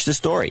finish the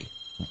story.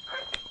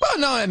 Well,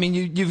 no, I mean,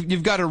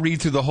 you've got to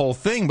read through the whole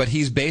thing, but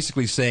he's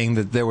basically saying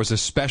that there was a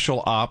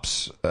special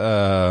ops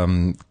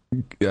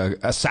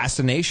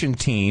assassination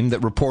team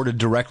that reported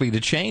directly to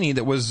Cheney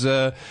that was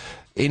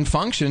in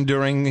function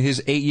during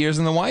his 8 years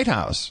in the White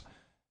House.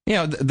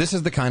 This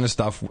is the kind of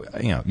stuff,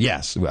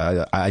 yes,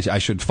 I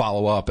should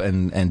follow up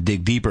and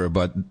dig deeper,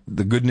 but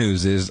the good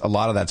news is a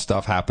lot of that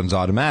stuff happens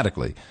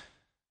automatically.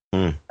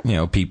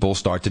 People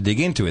start to dig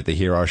into it. They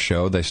hear our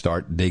show, they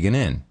start digging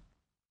in.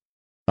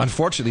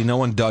 Unfortunately, no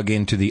one dug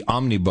into the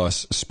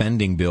omnibus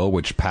spending bill,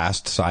 which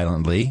passed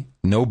silently.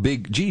 No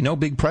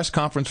big press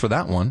conference for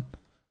that one.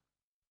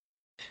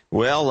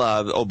 Well,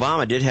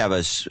 Obama did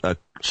have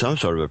some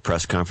sort of a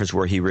press conference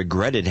where he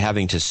regretted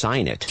having to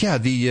sign it. Yeah,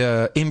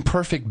 the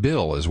imperfect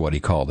bill is what he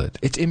called it.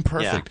 It's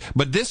imperfect,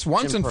 but this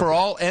once and for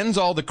all ends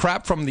all the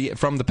crap from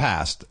the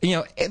past.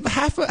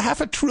 Half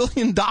 $1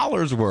 trillion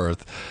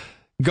worth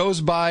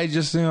goes by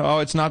just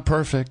it's not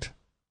perfect.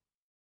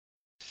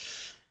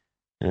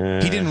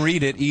 He didn't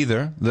read it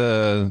either.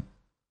 The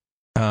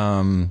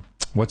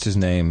what's his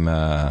name?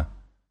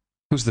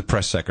 Who's the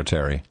press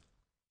secretary?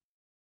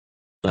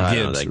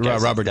 Gibbs,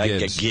 Robert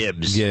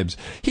Gibbs. Gibbs.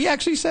 He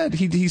actually said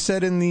he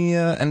said in the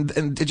and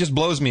it just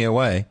blows me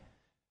away.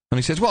 And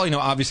he says, well,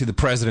 obviously the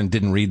president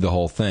didn't read the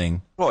whole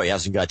thing. Well, he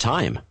hasn't got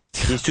time.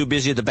 He's too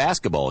busy at the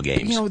basketball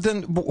games.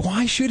 Then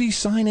why should he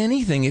sign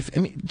anything?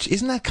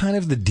 Isn't that kind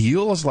of the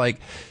deal? It's like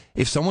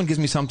if someone gives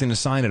me something to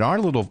sign at our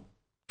little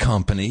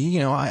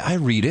company, I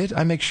read it.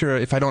 I make sure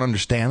if I don't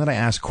understand it, I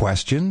ask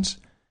questions.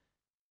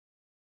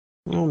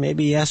 Well,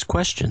 maybe he asked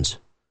questions.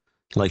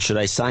 Like, should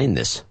I sign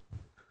this?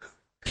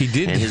 He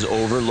did. And his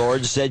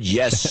overlord said,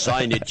 yes,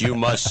 sign it. You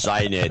must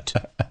sign it.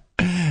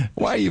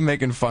 Why are you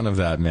making fun of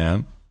that,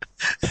 man?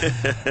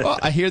 Well,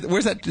 I hear,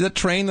 where's that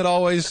train that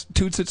always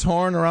toots its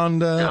horn around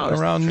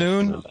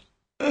noon?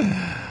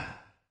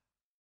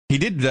 He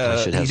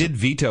did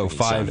veto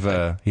five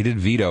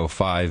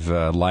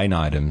line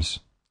items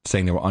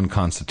saying they were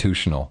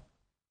unconstitutional.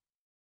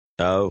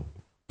 Oh.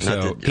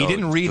 So he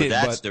didn't read it,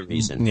 that's but the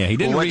reason. Yeah, he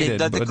didn't read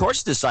it. The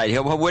courts decide.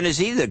 When is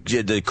he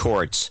the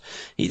courts?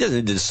 He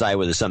doesn't decide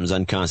whether something's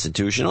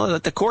unconstitutional.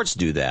 Let the courts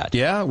do that.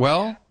 Yeah,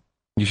 well,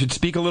 you should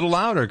speak a little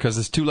louder because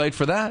it's too late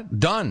for that.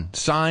 Done,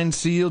 signed,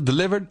 sealed,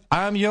 delivered.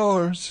 I'm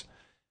yours.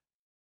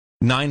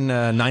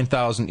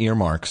 9,000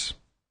 earmarks.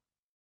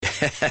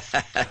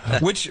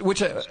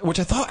 which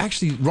I thought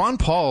actually Ron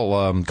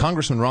Paul,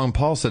 Congressman Ron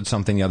Paul said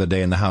something the other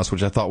day in the House,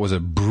 which I thought was a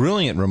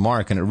brilliant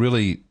remark, and it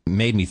really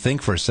made me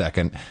think for a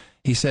second.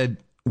 He said,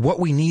 what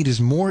we need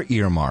is more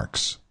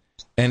earmarks.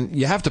 And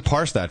you have to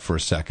parse that for a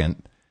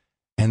second.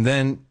 And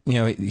then,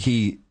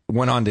 he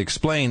went on to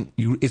explain,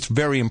 it's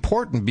very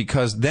important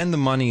because then the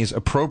money is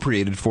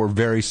appropriated for a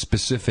very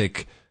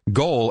specific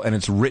goal and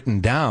it's written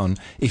down.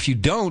 If you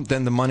don't,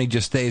 then the money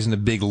just stays in a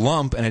big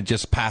lump and it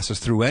just passes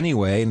through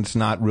anyway, and it's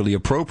not really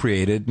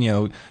appropriated.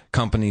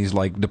 Companies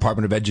like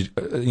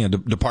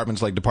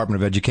departments like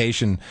Department of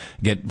Education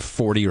get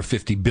 40 or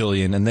 50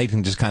 billion, and they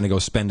can just kind of go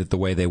spend it the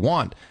way they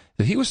want.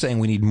 So he was saying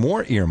we need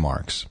more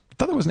earmarks. I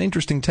thought that was an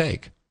interesting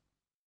take.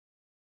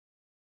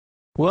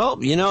 Well,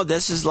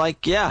 this is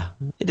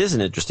it is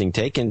an interesting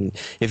take, and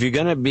if you're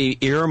going to be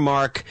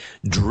earmark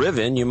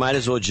driven, you might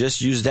as well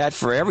just use that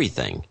for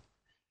everything.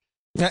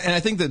 And I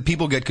think that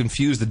people get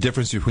confused the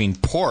difference between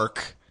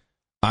pork,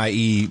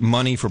 i.e.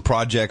 money for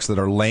projects that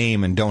are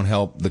lame and don't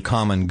help the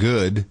common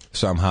good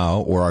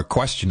somehow or are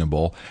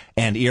questionable,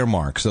 and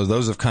earmarks. So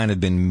those have kind of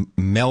been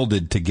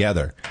melded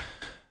together.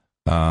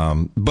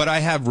 But I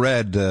have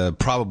read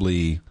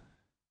probably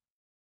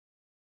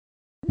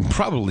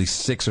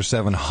 600 or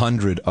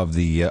 700 of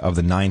the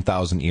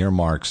 9,000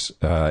 earmarks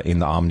in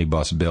the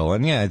omnibus bill,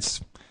 and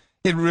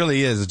it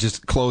really is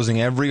just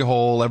closing every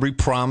hole, every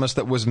promise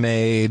that was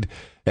made,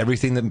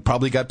 everything that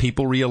probably got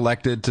people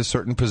reelected to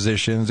certain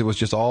positions. It was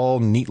just all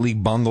neatly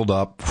bundled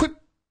up,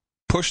 whoop,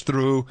 pushed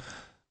through.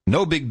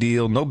 No big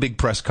deal, no big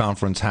press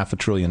conference,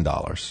 $500 billion.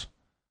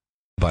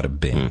 Bada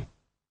bing.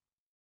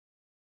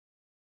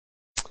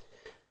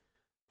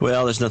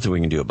 Well, there's nothing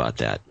we can do about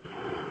that.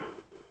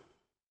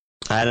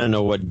 I don't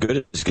know what good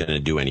it's going to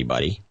do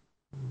anybody.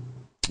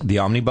 The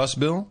omnibus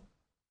bill?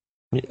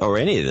 or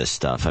any of this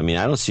stuff. I mean,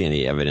 I don't see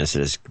any evidence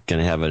that it's going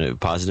to have a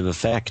positive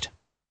effect.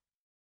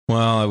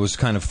 Well, it was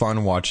kind of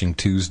fun watching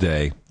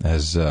Tuesday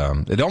as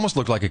it almost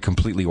looked like a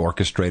completely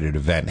orchestrated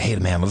event. Hey,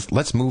 man,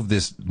 let's move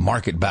this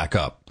market back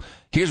up.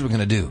 Here's what we're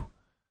going to do.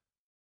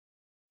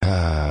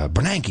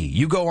 Bernanke,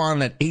 you go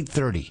on at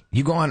 8:30.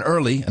 You go on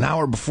early, an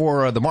hour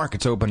before the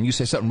market's open, and you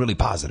say something really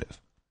positive.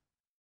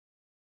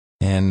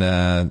 And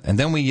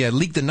then we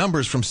leak the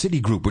numbers from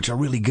Citigroup, which are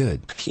really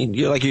good.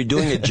 You're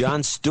doing a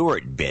Jon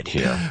Stewart bit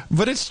here.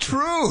 But it's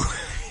true.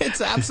 It's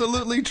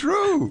absolutely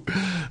true.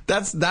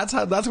 That's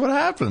what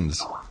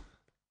happens.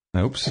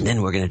 Oops. And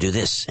then we're going to do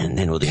this, and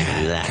then we'll do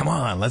that. Come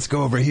on, let's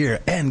go over here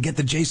and get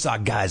the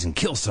JSOC guys and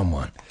kill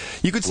someone.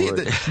 You could see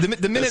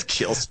the minute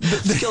kill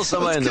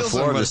someone in the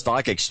floor of the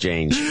stock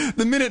exchange.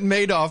 The minute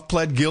Madoff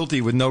pled guilty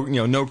with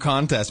no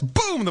contest,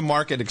 boom, the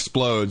market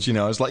explodes.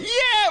 It's like,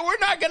 yeah, we're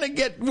not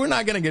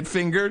gonna get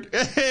fingered.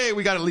 Hey,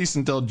 we got at least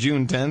until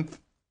June 10th.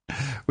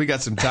 We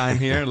got some time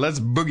here. Let's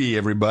boogie,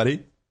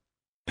 everybody.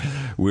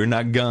 We're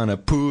not gonna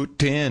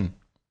put in.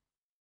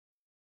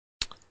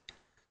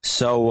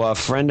 So a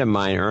friend of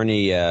mine,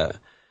 Ernie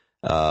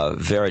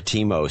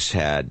Veritimos,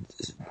 had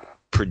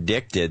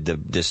predicted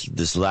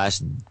this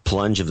last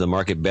plunge of the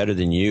market better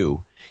than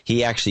you.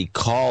 He actually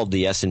called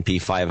the S&P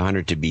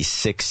 500 to be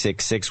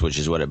 666, which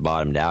is what it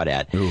bottomed out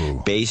at,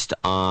 based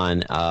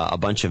on a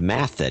bunch of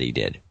math that he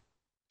did.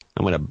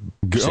 I'm going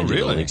to send you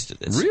the links to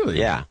this. Really?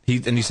 Yeah.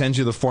 He sends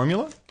you the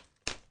formula?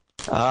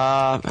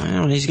 I don't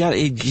know.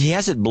 He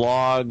has it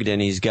blogged,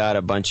 and he's got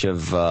a bunch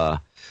of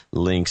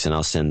links, and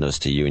I'll send those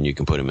to you, and you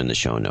can put them in the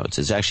show notes.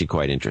 It's actually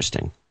quite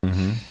interesting.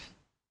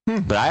 Mm-hmm.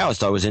 But I always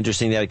thought it was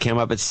interesting that it came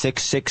up at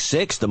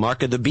 666, the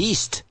mark of the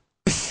beast.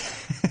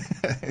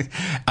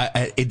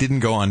 It didn't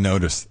go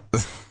unnoticed.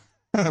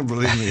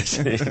 Believe me.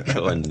 It didn't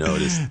go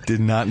unnoticed. Did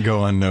not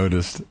go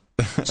unnoticed.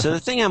 So the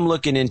thing I'm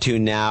looking into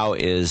now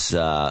is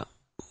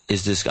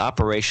this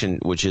operation,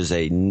 which is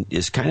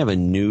kind of a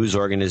news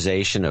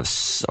organization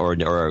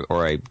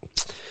or a.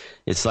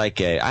 It's like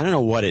I don't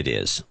know what it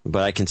is,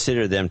 but I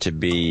consider them to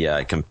be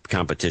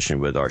competition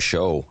with our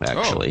show,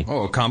 actually.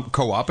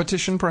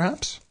 Co-opetition,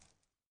 perhaps?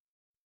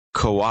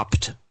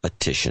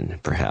 Co-opetition,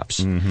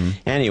 perhaps. Mm-hmm.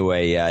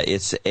 Anyway,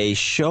 it's a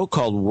show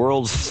called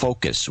World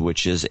Focus,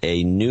 which is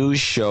a news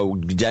show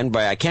done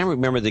by, I can't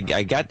remember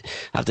I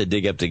have to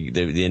dig up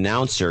the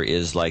announcer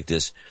is like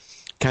this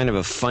kind of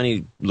a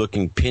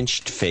funny-looking,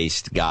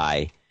 pinched-faced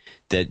guy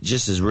that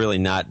just is really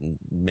not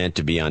meant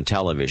to be on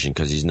television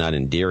because he's not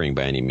endearing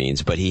by any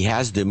means, but he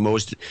has the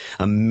most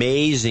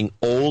amazing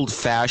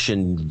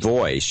old-fashioned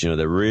voice,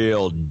 the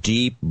real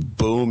deep,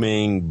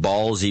 booming,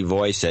 ballsy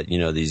voice that,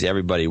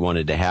 everybody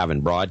wanted to have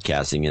in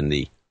broadcasting in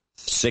the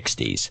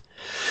 60s.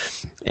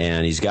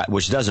 And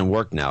which doesn't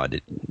work now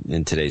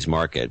in today's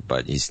market,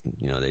 but it's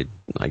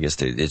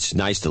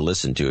nice to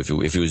listen to.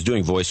 If he was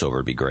doing voiceover,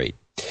 it'd be great.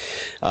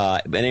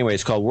 But anyway,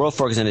 it's called World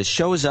Focus, and it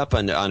shows up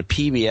on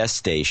PBS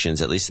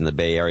stations, at least in the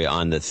Bay Area,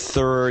 on the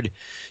third.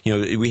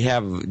 We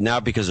have now,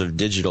 because of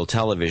digital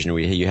television,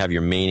 you have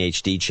your main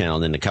HD channel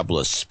and then a couple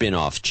of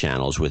spin-off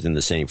channels within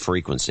the same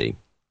frequency.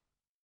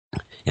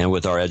 And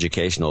with our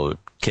educational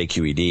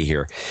KQED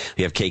here,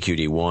 we have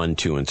KQED 1,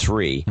 2, and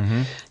 3.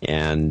 Mm-hmm.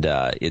 And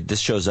this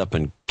shows up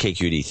in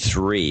KQED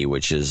 3,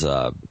 which is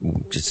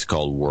it's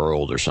called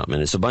World or something.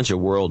 And it's a bunch of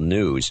world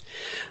news.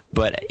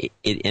 But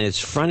it's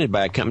fronted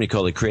by a company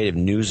called the Creative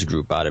News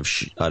Group out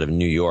of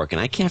New York.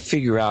 And I can't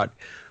figure out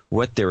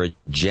what their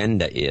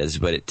agenda is,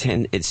 but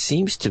it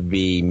seems to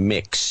be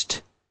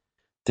mixed.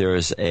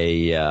 There's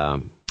they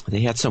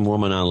had some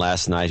woman on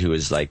last night who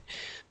was like,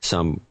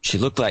 she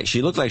looked like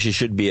she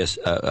should be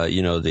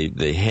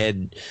the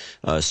head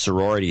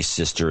sorority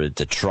sister at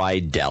the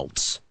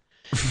Tri-Delts,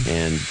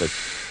 but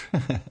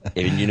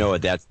you know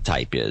what that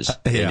type is.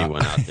 Yeah.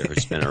 Anyone out there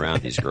who's been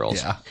around these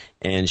girls. Yeah.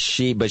 And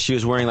she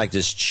was wearing like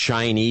this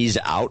Chinese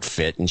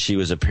outfit, and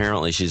she's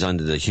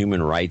under the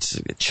human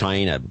rights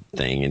China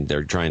thing, and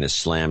they're trying to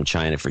slam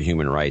China for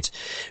human rights,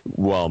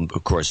 while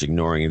of course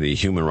ignoring the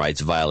human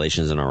rights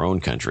violations in our own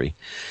country,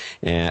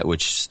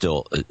 which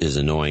still is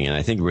annoying, and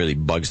I think really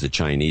bugs the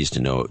Chinese to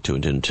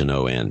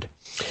no end.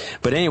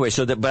 But anyway,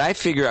 but I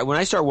figure when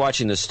I start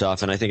watching this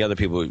stuff, and I think other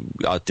people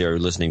out there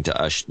listening to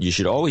us, you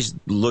should always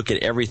look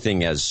at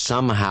everything as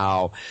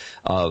somehow,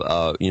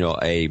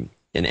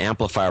 an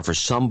amplifier for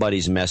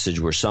somebody's message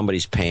where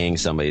somebody's paying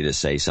somebody to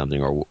say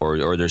something,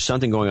 or there's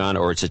something going on,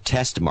 or it's a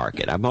test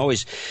market. I'm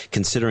always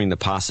considering the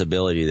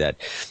possibility that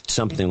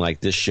something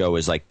like this show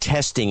is like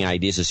testing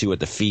ideas to see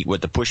what the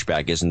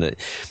pushback is, and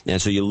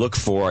so you look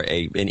for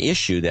an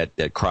issue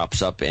that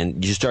crops up,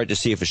 and you start to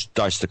see if it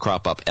starts to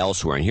crop up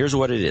elsewhere. And here's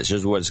what it is.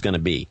 Here's what it's going to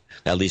be,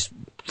 at least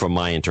from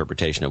my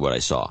interpretation of what I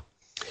saw.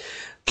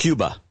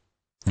 Cuba.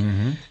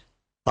 Mm-hmm.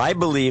 I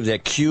believe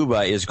that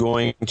Cuba is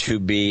going to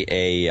be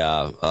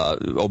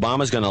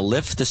Obama's going to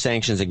lift the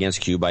sanctions against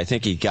Cuba. I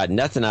think he got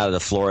nothing out of the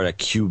Florida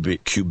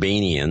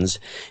Cubanians,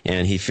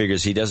 and he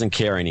figures he doesn't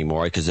care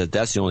anymore because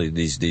that's the only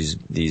these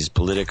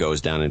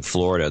politicos down in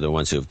Florida, the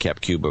ones who have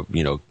kept Cuba,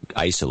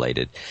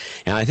 isolated.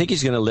 And I think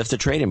he's going to lift the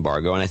trade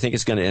embargo, and I think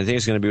it's going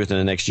to be within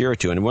the next year or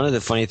two. And one of the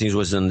funny things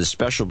was in the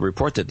special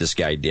report that this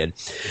guy did,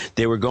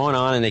 they were going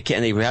on and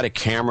they had a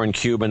camera in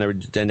Cuba,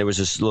 and there was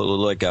this little,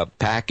 like a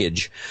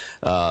package,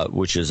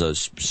 which is a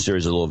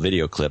series of little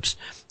video clips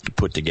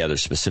put together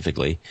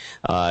specifically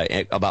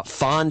about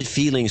fond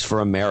feelings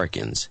for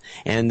Americans,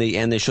 and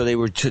they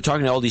were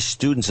talking to all these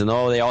students, and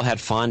they all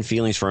had fond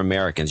feelings for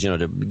Americans,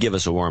 to give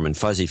us a warm and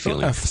fuzzy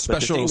feeling, a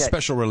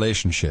special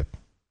relationship.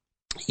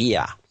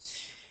 Yeah,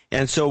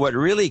 and so what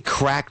really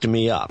cracked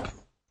me up.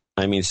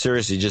 I mean,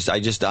 seriously,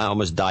 I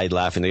almost died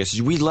laughing. They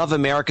said, we love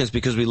Americans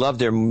because we love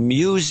their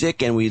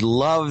music and we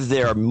love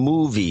their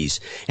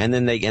movies. And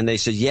then they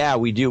said, yeah,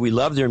 we do. We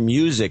love their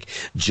music.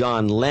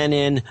 John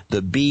Lennon,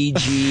 the Bee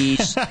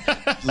Gees.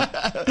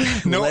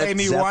 No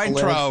Amy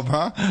Weintraub,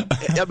 huh?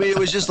 I mean, it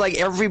was just like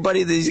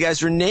everybody these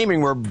guys were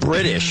naming were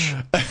British.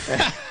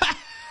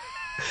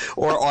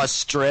 Or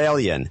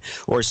Australian,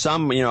 or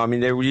some, they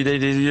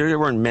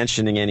weren't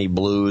mentioning any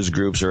blues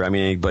groups or,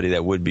 anybody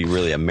that would be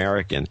really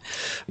American,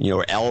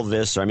 or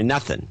Elvis, or,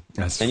 nothing.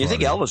 That's and funny. You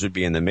think Elvis would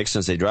be in the mix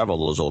since they drive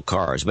all those old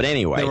cars. But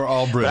anyway. They were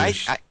all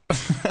British.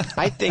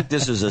 I think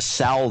this is a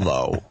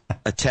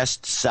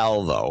test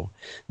salvo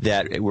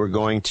that we're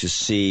going to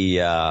see,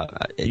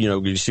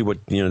 you see what,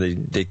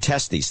 they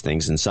test these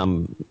things in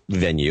some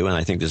venue, and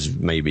I think this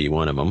may be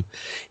one of them.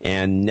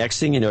 And next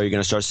thing you know, you're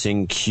going to start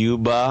seeing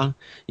Cuba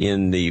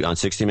on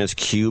 60 Minutes,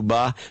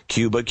 Cuba.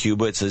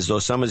 It's as though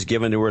someone's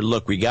given the word,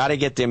 look, we got to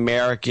get the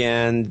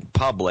American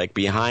public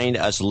behind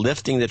us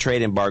lifting the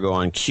trade embargo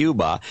on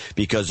Cuba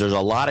because there's a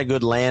lot of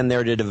good land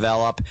there to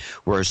develop.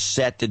 We're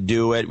set to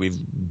do it. We've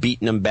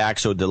beaten them back,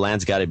 so the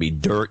land's got to be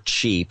dirt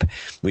cheap.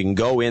 We can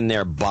go in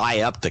there,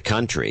 buy up the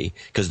country,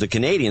 because the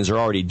Canadians are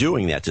already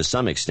doing that to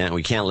some extent.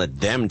 We can't let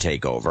them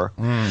take over.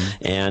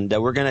 And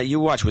we're going to,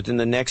 you watch, within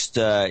the next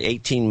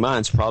 18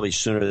 months, probably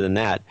sooner than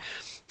that,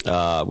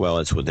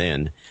 it's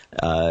within,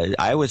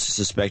 I would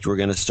suspect we're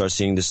going to start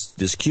seeing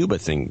this Cuba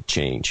thing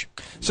change.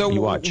 So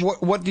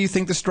what do you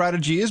think the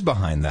strategy is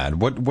behind that?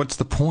 What's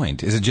the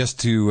point? Is it just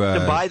to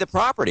buy the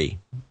property?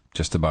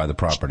 Just to buy the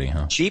property,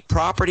 huh? Cheap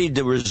property,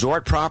 the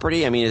resort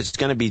property. It's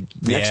going to be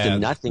next to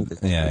nothing.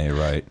 Yeah, you're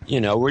right.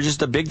 We're just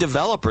the big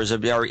developers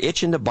are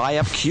itching to buy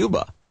up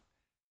Cuba.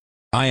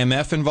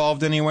 IMF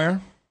involved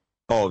anywhere?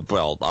 Oh,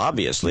 well,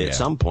 obviously, at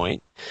some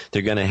point,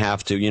 they're going to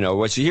have to,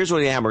 here's what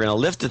they have. We're going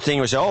to lift the thing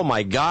and say, oh,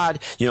 my God,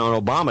 and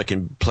Obama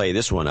can play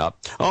this one up.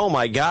 Oh,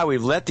 my God,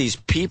 we've let these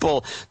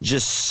people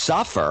just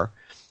suffer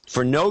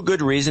for no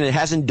good reason. It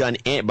hasn't done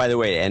any, by the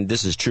way, and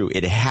this is true,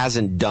 it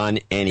hasn't done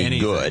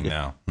anything good.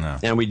 No.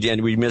 And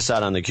we miss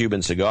out on the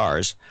Cuban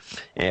cigars.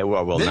 And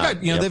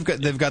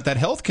they've got that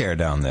health care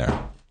down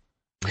there.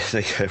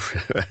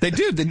 They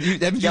do.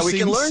 We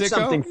can learn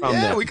something from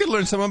them. Yeah, we could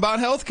learn something about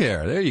health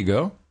care. There you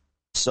go.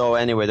 So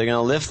anyway, they're going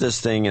to lift this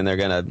thing, and they're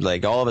going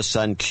to, all of a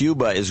sudden,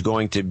 Cuba is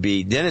going to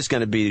be, then we're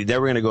going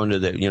to go into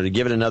the, to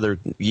give it another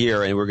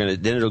year, and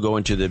then it'll go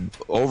into the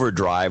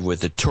overdrive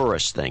with the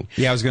tourist thing.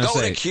 Yeah, I was going to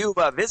say. Go to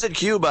Cuba, visit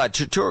Cuba,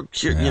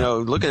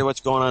 look at what's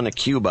going on in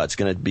Cuba. It's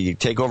going to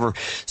take over.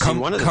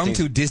 Come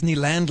to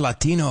Disneyland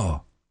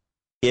Latino.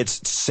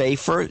 It's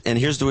safer, and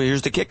here's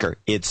the kicker.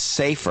 It's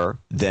safer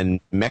than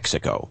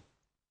Mexico.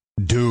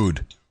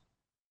 Dude,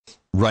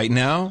 right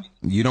now,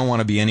 you don't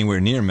want to be anywhere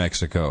near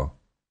Mexico.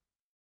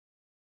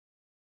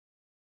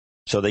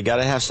 So they got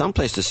to have some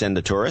place to send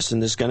the tourists,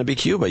 and this is going to be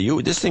Cuba.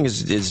 This thing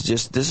is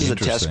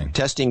a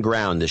testing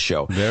ground. This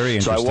show. Very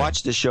interesting. So I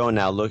watched the show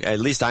now. Look, at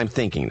least I'm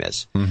thinking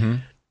this. Mm-hmm.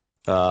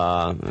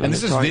 And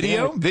this is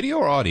video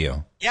or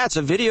audio? Yeah, it's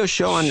a video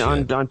show on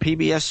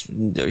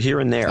PBS here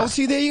and there. Oh,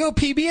 see, there you go,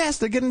 PBS.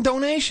 They're getting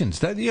donations.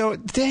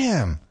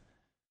 Damn.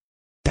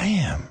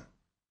 We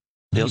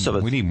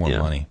need more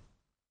money.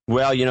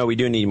 Well, we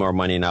do need more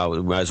money now.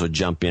 We might as well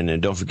jump in.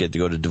 And don't forget to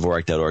go to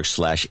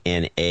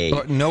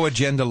Dvorak.org/NA.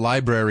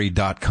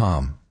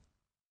 NoAgendaLibrary.com.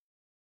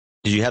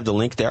 Did you have the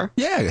link there?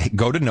 Yeah,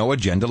 go to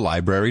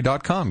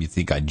NoAgendaLibrary.com. You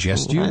think I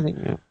jest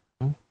you?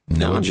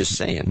 No, I'm just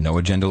saying.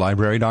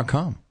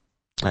 NoAgendaLibrary.com.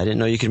 I didn't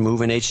know you could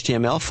move an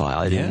HTML file.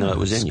 I didn't know it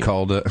was in you. It's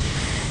called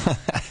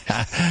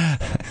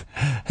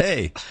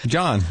Hey,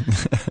 John.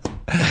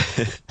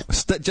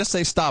 Just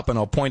say stop and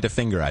I'll point a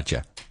finger at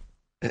you.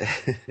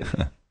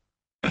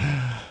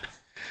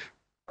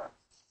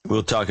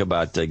 We'll talk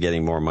about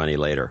getting more money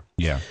later.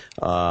 Yeah.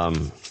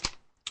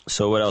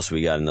 So what else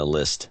we got in the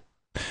list?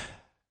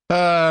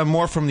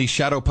 More from the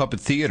Shadow Puppet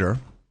Theater.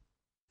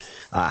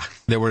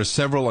 There were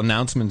several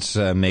announcements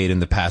made in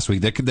the past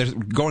week. They're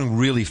going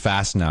really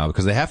fast now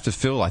because they have to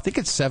fill, I think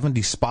it's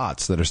 70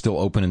 spots that are still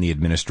open in the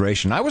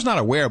administration. I was not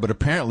aware, but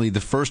apparently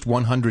the first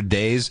 100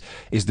 days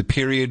is the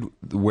period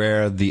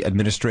where the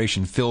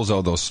administration fills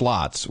all those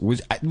slots,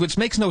 which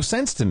makes no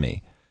sense to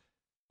me.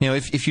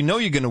 If you know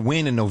you're going to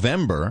win in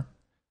November,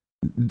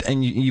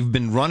 and you've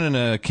been running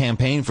a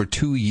campaign for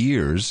 2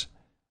 years.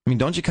 I mean,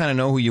 don't you kind of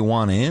know who you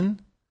want in?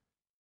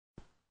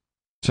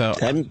 So,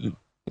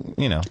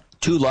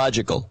 too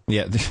logical.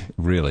 Yeah,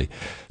 really.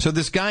 So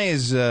this guy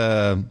is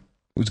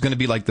was going to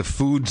be like the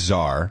food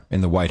czar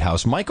in the White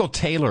House. Michael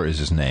Taylor is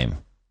his name.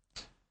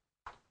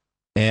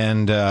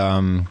 And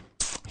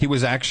he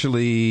was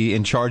actually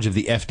in charge of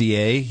the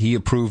FDA. He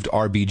approved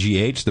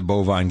RBGH, the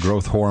bovine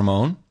growth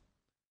hormone,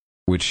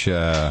 which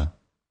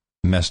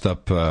messed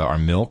up our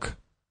milk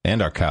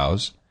and our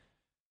cows.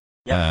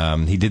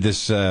 Yep. He did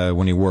this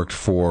when he worked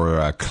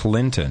for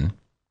Clinton.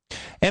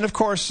 And, of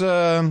course,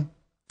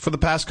 for the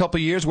past couple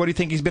of years, where do you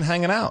think he's been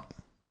hanging out?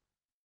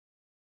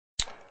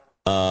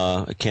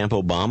 Camp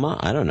Obama?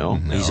 I don't know.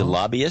 No. He's a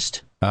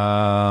lobbyist?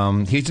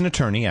 He's an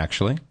attorney,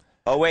 actually.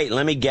 Oh, wait,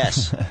 let me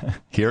guess.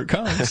 Here it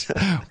comes.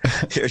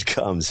 Here it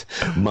comes.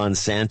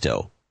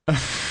 Monsanto.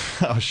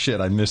 Oh, shit,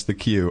 I missed the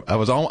cue. I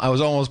was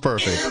almost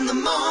perfect. In the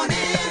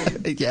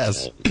morning.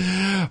 Yes.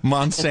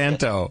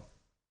 Monsanto.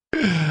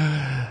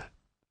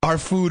 Our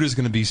food is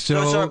going to be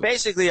so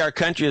basically our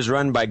country is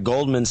run by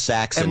Goldman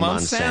Sachs and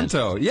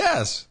Monsanto.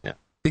 Yes. Yeah.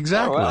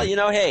 Exactly. Oh,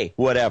 well, hey,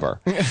 whatever.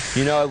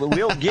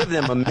 We'll give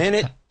them a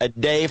minute a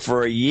day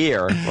for a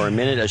year, or a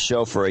minute a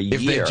show for a year.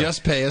 If they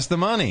just pay us the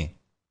money.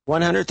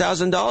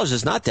 $100,000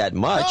 is not that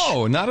much.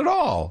 No, not at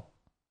all.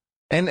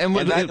 And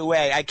by the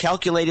way, I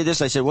calculated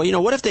this. I said,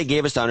 well, what if they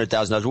gave us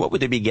 $100,000? What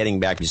would they be getting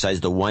back besides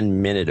the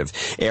 1 minute of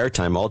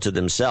airtime all to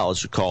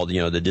themselves, called, the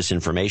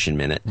disinformation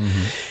minute?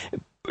 Mm-hmm.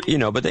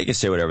 But they can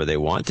say whatever they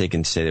want. They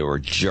can say they were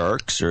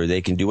jerks, or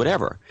they can do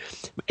whatever.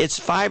 It's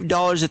 $5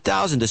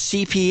 1,000. The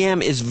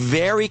CPM is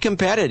very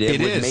competitive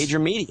with major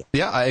media.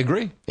 Yeah, I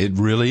agree. It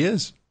really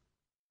is.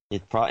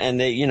 And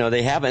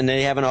they have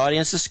an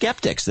audience of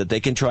skeptics that they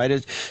can try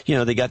to,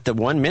 they got the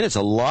 1 minute. It's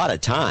a lot of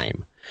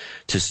time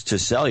to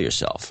sell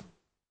yourself.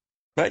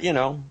 But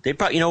they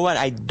probably, what?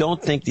 I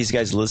don't think these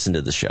guys listen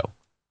to the show.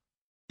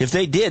 If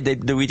they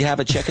did, we'd have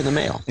a check in the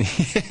mail.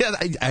 Yeah,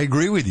 I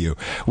agree with you.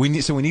 We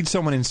need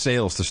someone in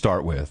sales to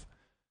start with.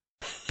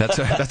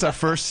 That's our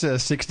first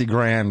 60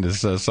 grand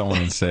is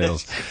someone in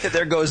sales.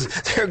 There goes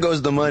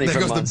the money.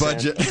 There goes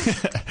Monsanto.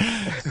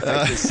 The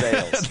budget.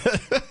 Sales.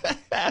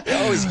 You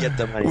always get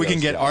the money. We can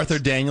get Arthur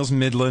Daniels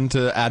Midland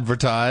to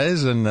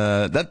advertise, and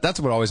that's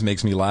what always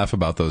makes me laugh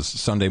about those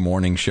Sunday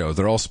morning shows.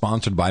 They're all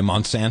sponsored by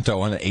Monsanto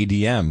on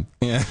ADM.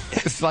 Yeah,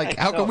 it's like,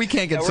 how come we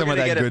can't get some of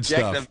that good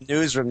stuff?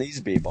 News from these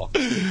people.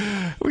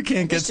 We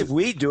can't get. If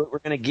we do it, we're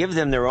going to give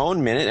them their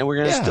own minute, and we're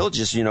going to still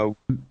just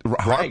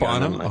harp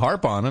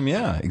on them.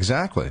 Yeah,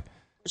 exactly.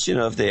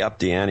 If they up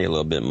the ante a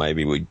little bit,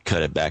 maybe we'd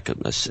cut it back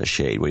a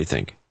shade. What do you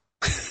think?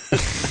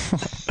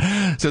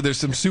 So there's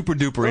some super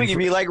duper. We can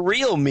be like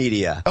real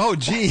media. Oh,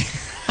 gee.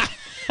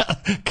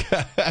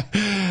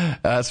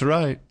 That's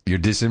right. Your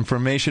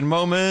disinformation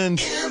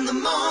moment. In the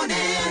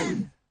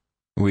morning.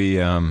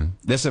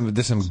 There's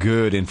some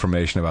good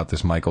information about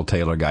this Michael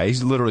Taylor guy.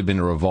 He's literally been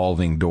a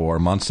revolving door.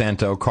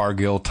 Monsanto,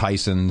 Cargill,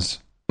 Tyson's.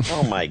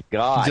 Oh my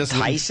God!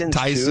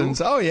 Tyson's.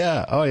 Too? Oh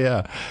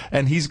yeah.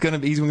 And he's gonna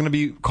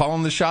be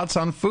calling the shots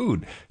on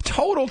food.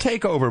 Total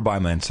takeover by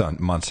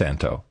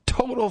Monsanto.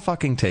 Total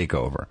fucking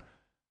takeover.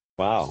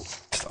 Wow.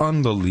 It's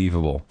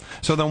unbelievable.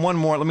 So then one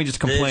more. Let me just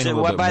complain a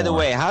little bit more. By the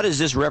way, how does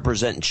this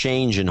represent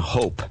change and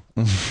hope?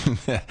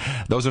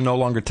 Those are no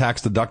longer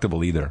tax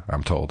deductible either,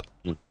 I'm told.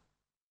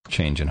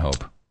 Change and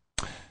hope.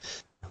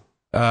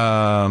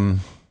 I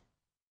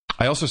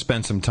also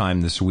spent some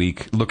time this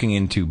week looking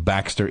into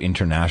Baxter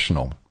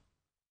International,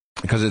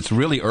 because it's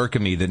really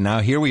irking me that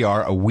now here we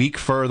are a week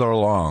further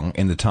along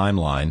in the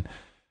timeline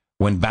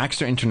when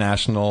Baxter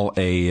International,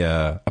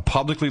 a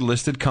publicly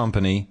listed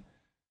company,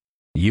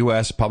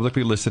 U.S.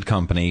 publicly listed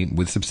company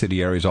with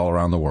subsidiaries all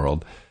around the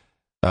world,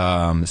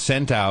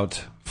 sent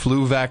out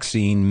flu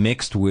vaccine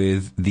mixed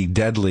with the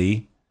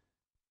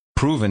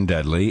proven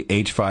deadly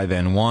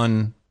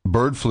H5N1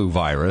 bird flu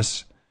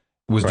virus.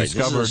 Was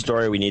discovered. This is a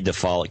story we need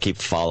to keep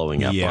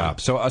following up on. Yeah,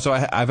 so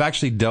I've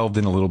actually delved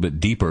in a little bit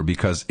deeper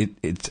because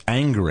it's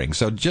angering.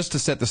 So just to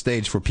set the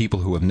stage for people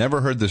who have never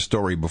heard this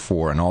story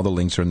before, and all the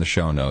links are in the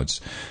show notes,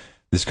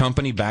 this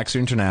company, Baxter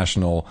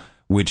International,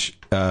 which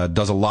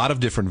does a lot of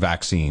different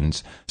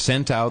vaccines,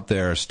 sent out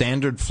their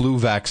standard flu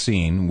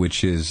vaccine,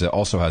 which is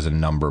also has a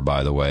number,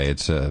 by the way.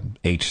 It's a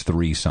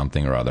H3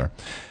 something or other.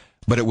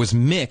 But it was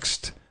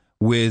mixed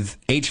with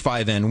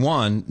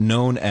H5N1,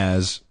 known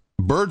as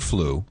bird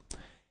flu.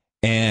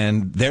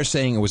 And they're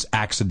saying it was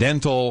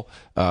accidental.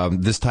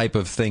 This type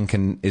of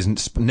thing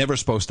is never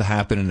supposed to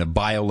happen in a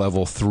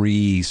biolevel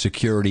 3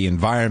 security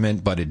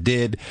environment, but it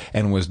did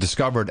and was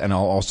discovered. And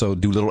I'll also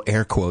do little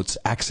air quotes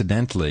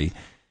accidentally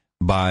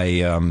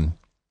by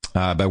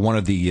one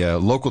of the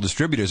local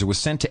distributors. It was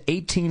sent to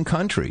 18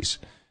 countries.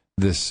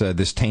 This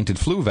tainted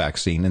flu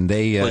vaccine, and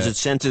they was it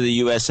sent to the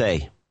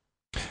USA?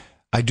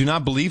 I do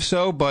not believe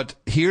so, but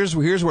here's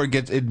where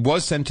it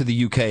was sent to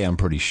the UK. I'm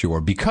pretty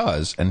sure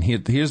because, and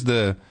here's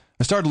the.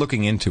 I started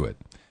looking into it.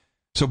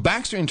 So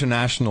Baxter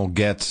International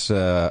gets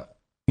a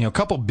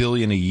couple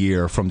billion a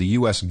year from the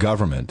U.S.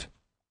 government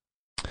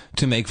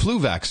to make flu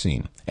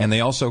vaccine. And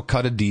they also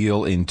cut a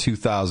deal in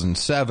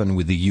 2007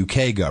 with the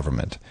UK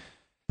government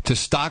to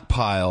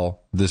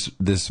stockpile this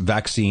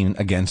vaccine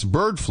against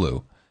bird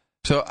flu.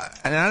 So,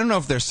 and I don't know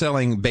if they're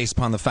selling based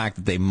upon the fact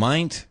that they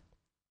might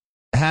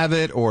have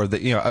it, or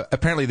that,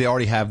 apparently they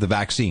already have the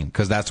vaccine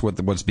because that's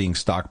what's being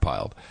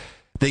stockpiled.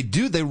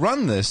 They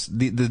run this.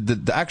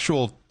 The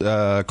actual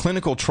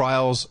clinical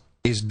trials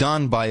is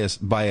done by a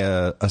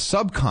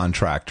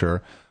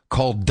subcontractor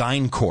called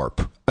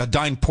Dynport,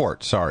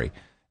 Dynport,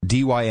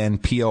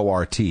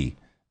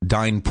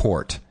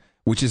 Dynport,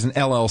 which is an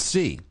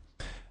LLC,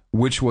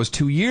 which was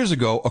 2 years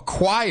ago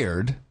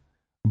acquired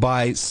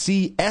by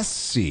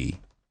CSC.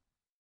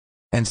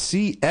 And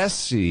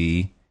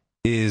CSC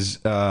is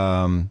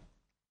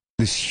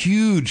this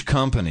huge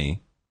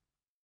company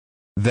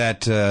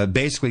that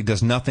basically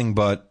does nothing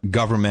but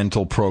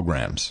governmental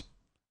programs.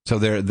 So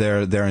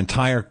their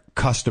entire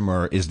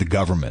customer is the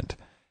government,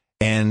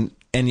 and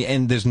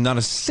there's not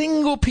a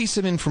single piece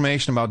of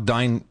information about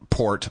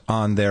Dynport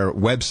on their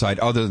website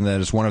other than that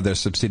it's one of their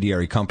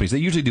subsidiary companies. They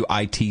usually do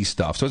IT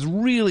stuff, so it's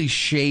really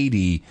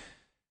shady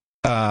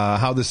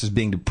how this is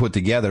being put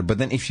together. But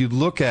then if you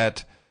look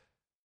at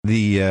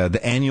the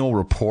annual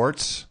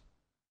reports.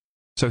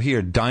 So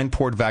here,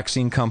 Dynport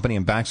Vaccine Company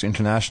and Baxter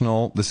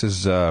International, this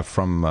is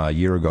from a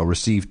year ago,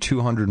 received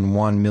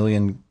 $201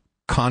 million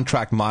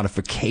contract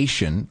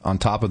modification on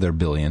top of their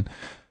billion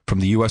from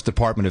the U.S.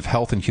 Department of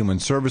Health and Human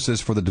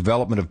Services for the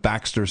development of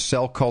Baxter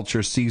cell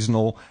culture,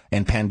 seasonal,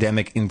 and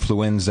pandemic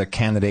influenza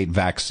candidate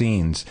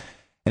vaccines.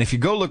 And if you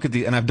go look at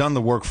and I've done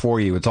the work for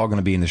you, it's all going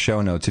to be in the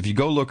show notes. If you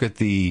go look at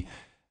the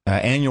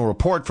annual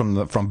report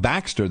from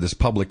Baxter, this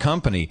public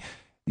company,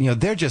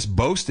 they're just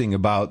boasting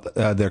about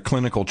their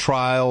clinical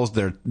trials.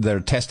 They're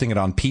testing it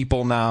on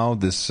people now,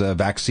 this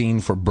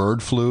vaccine for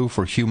bird flu,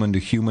 for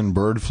human-to-human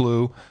bird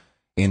flu,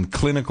 in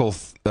clinical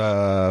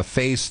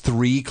phase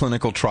 3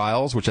 clinical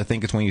trials, which I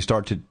think is when you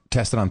start to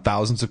test it on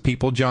thousands of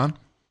people, John.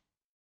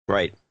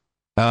 Right.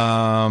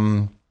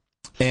 And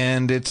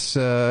it's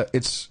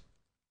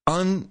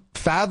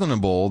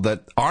unfathomable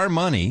that our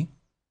money,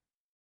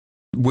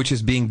 which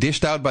is being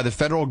dished out by the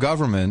federal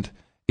government,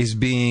 is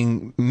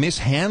being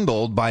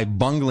mishandled by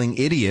bungling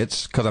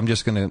idiots, because I'm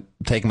just going to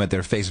take them at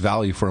their face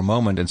value for a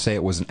moment and say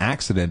it was an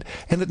accident,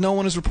 and that no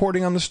one is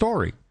reporting on the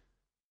story.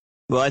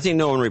 Well, I think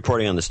no one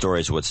reporting on the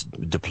story is what's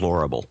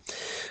deplorable.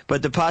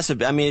 But the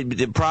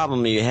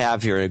problem you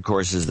have here, of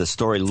course, is the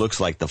story looks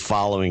like the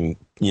following,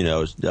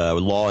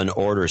 law and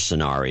order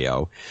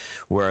scenario,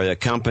 where the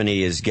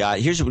company has got.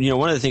 Here's,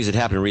 one of the things that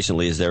happened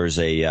recently is there was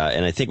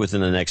and I think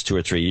within the next 2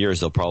 or 3 years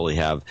they'll probably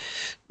have,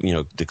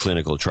 the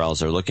clinical trials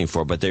they're looking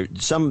for. But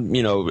some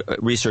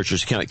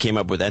researchers came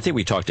up with. I think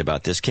we talked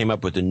about this. Came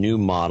up with a new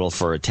model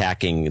for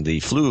attacking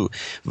the flu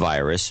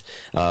virus,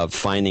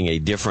 finding a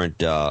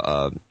different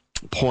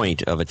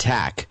point of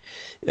attack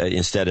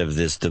instead of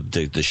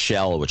the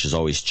shell, which is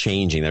always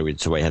changing.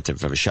 That's why you have to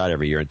have a shot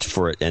every year.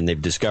 And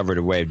they've discovered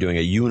a way of doing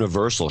a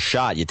universal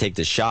shot. You take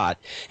the shot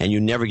and you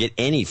never get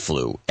any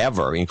flu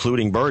ever,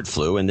 including bird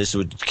flu. And this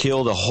would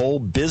kill the whole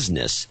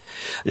business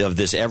of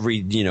this every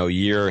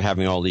year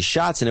having all these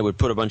shots. And it would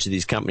put a bunch of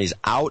these companies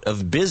out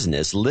of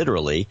business,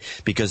 literally,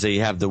 because they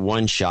have the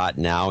one shot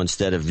now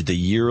instead of the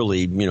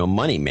yearly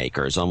money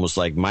makers, almost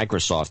like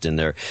Microsoft in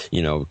their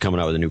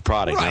coming out with a new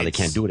product. Right. Now they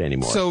can't do it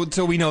anymore.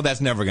 So we know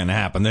that's never going to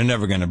happen. They're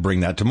never going to bring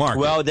that to market.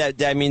 Well,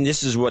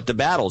 this is what the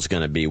battle's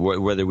going to be,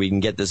 whether we can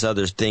get this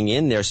other thing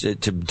in there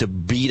to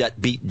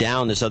beat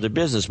down this other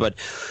business. But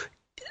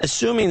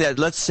assuming that,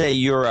 let's say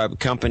you're a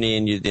company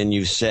and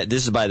you said,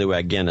 this is, by the way,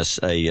 again,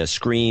 a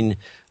screen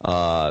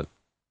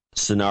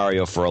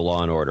scenario for a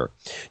Law and Order.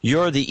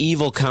 You're the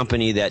evil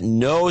company that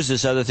knows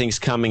this other thing's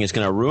coming. It's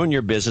going to ruin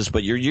your business,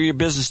 but your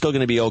business is still going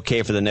to be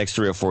okay for the next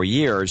 3 or 4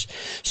 years.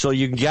 So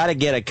you got to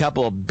get a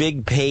couple of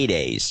big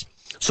paydays.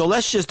 So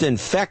let's just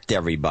infect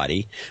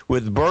everybody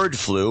with bird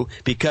flu,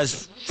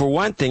 because for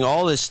one thing,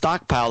 all this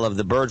stockpile of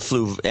the bird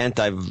flu,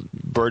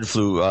 anti-bird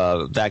flu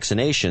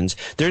vaccinations,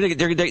 they're going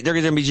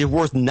to be just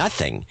worth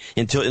nothing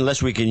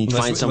unless we can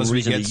find some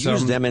reason to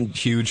use them. And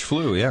huge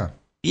flu, yeah.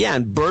 Yeah,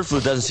 and bird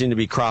flu doesn't seem to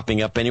be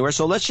cropping up anywhere.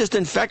 So let's just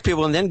infect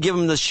people and then give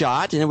them the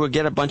shot, and then we'll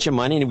get a bunch of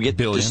money and we get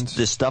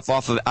this stuff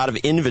out of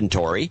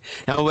inventory,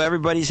 and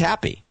everybody's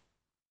happy.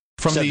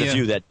 Except the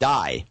few that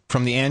die.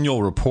 From the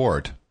annual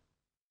report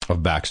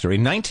of Baxter,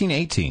 in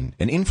 1918,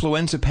 an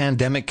influenza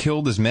pandemic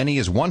killed as many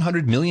as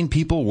 100 million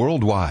people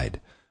worldwide.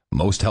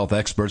 Most health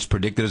experts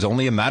predicted it's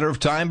only a matter of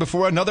time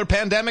before another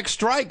pandemic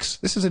strikes.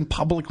 This is in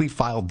publicly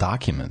filed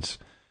documents.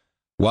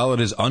 While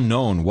it is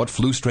unknown what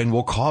flu strain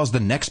will cause the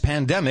next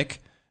pandemic,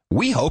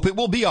 we hope it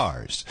will be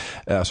ours.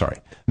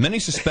 Many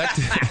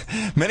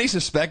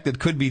suspect it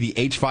could be the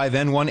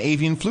H5N1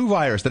 avian flu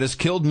virus that has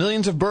killed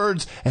millions of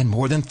birds and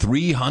more than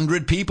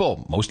 300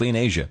 people, mostly in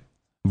Asia.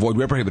 Void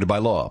where prohibited by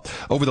law.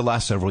 Over the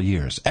last several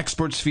years,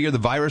 experts fear the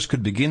virus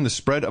could begin the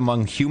spread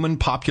among human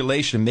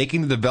population,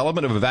 making the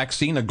development of a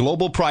vaccine a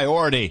global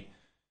priority.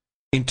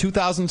 In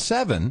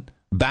 2007,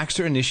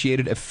 Baxter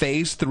initiated a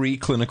phase 3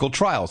 clinical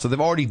trial. So they've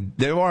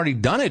already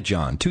done it,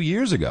 John, 2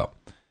 years ago.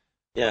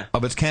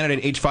 of its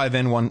candidate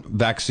H5N1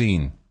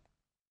 vaccine.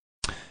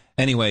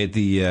 Anyway,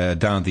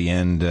 down at the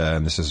end,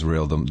 this is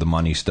real, the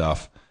money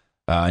stuff.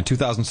 In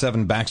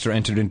 2007, Baxter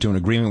entered into an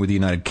agreement with the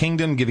United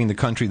Kingdom, giving the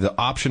country the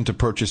option to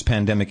purchase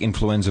pandemic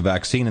influenza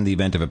vaccine in the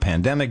event of a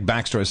pandemic.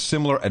 Baxter has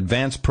similar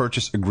advanced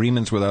purchase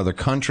agreements with other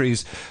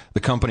countries. The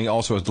company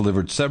also has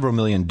delivered several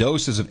million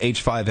doses of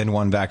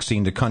H5N1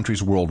 vaccine to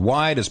countries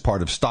worldwide as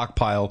part of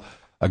stockpile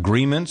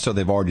agreements, so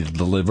they've already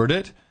delivered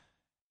it,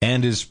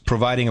 and is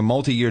providing a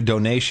multi-year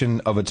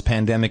donation of its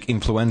pandemic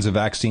influenza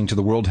vaccine to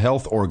the World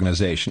Health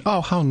Organization.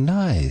 Oh, how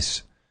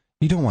nice.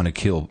 You don't want to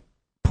kill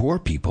poor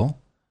people.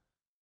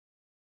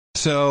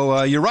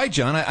 So you're right,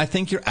 John. I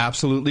think you're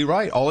absolutely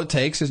right. All it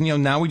takes is,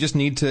 now we just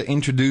need to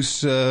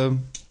introduce the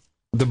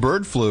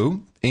bird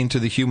flu into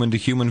the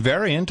human-to-human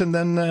variant, and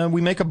then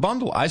we make a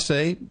bundle. I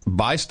say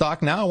buy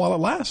stock now while it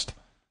lasts.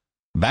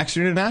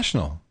 Baxter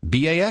International.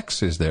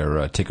 BAX is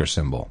their ticker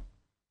symbol.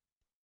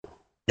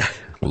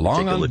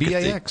 Long on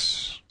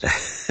BAX.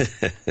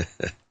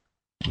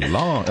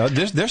 Long.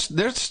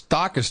 Their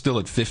stock is still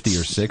at 50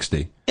 or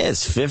 60.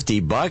 It's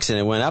 $50, and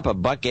it went up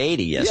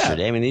 $1.80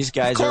 yesterday. Yeah, I mean, these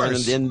guys are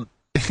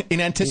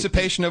in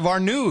anticipation of our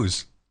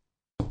news.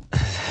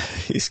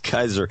 These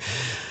guys are...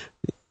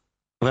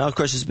 Well, of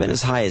course, it's been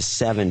as high as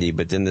 70,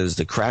 but then there's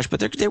the crash. But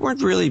they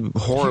weren't really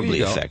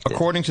horribly affected.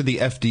 According to the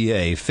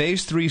FDA,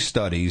 Phase 3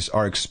 studies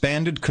are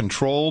expanded,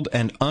 controlled,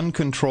 and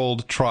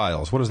uncontrolled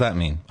trials. What does that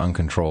mean,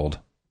 uncontrolled?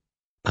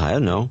 I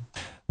don't know.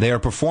 They are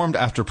performed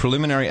after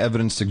preliminary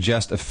evidence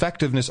suggests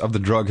effectiveness of the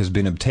drug has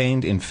been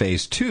obtained in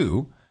Phase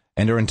 2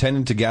 and are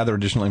intended to gather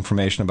additional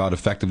information about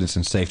effectiveness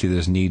and safety that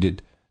is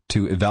needed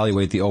to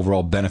evaluate the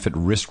overall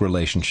benefit-risk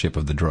relationship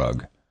of the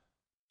drug.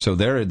 So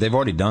they've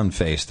already done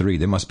Phase 3.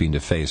 They must be into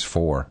Phase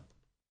 4.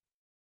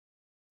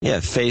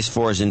 Yeah, Phase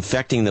 4 is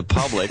infecting the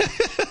public,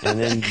 and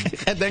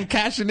then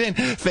cashing in.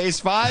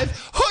 Phase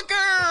 5,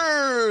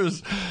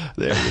 hookers!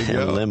 There you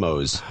go. And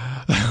limos.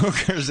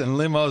 Hookers and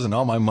limos and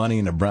all my money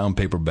in a brown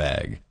paper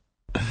bag.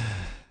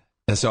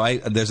 And so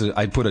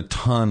I put a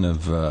ton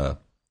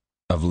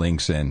of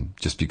links in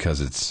just because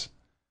it's...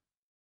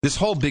 This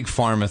whole big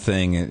pharma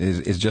thing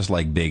is just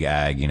like big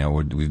ag.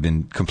 We've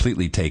been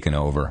completely taken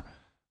over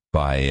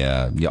by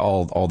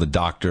all the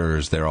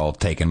doctors. They're all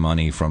taking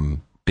money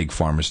from big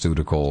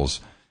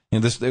pharmaceuticals.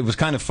 It was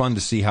kind of fun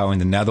to see how in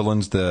the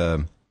Netherlands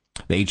the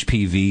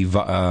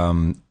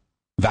HPV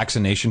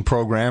vaccination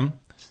program.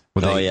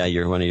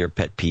 You're one of your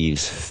pet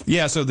peeves.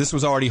 Yeah, so this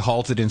was already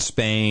halted in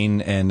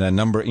Spain, and a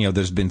number.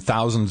 There's been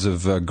thousands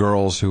of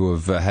girls who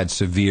have had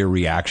severe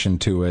reaction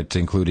to it,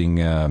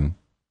 including.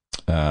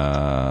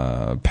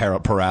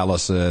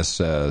 Paralysis,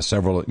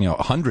 several,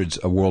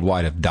 hundreds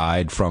worldwide have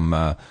died from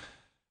the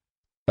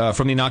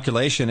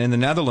inoculation. In the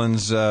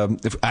Netherlands, I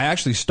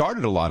actually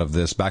started a lot of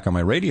this back on my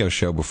radio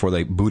show before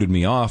they booted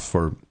me off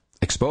for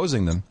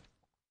exposing them.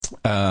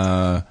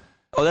 Oh,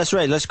 that's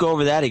right. Let's go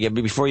over that again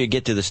before you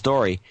get to the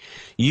story.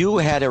 You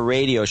had a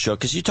radio show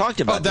because you talked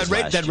about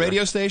that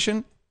radio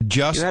station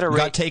just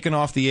got taken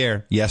off the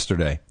air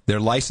yesterday. Their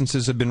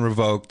licenses have been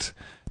revoked.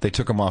 They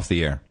took them off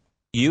the air.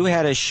 You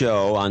had a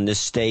show on this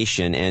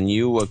station, and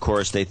you, of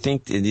course, they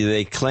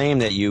claim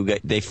that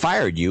they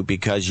fired you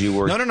because you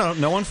were...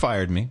 No one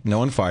fired me.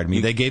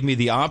 They gave me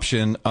the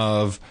option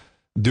of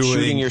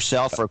shooting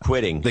yourself or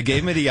quitting. They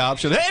gave me the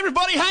option. Hey,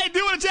 everybody, how you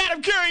doing? It's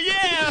Adam Curry.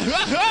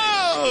 Yeah.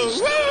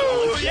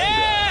 Oh, woo,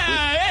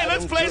 yeah. Hey,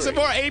 let's play some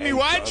more Amy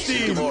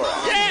Weinstein.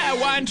 Yeah,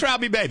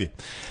 Weintraub, baby.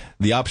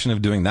 The option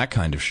of doing that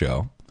kind of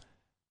show,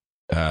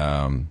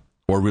 or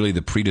really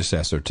the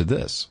predecessor to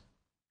this.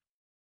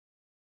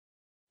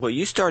 Well,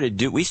 we started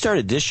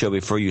this show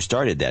before you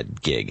started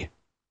that gig.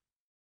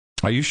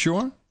 Are you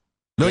sure?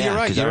 No,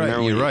 yeah,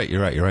 You're right.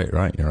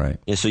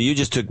 Yeah, so you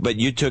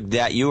took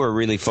that. You were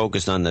really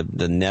focused on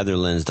the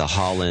Netherlands, the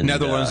Holland,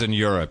 and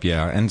Europe,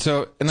 yeah. And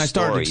I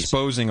started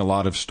exposing a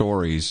lot of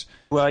stories.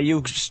 Well,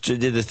 you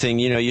did the thing.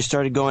 You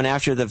started going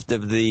after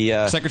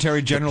the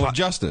Secretary General of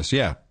Justice.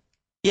 Yeah.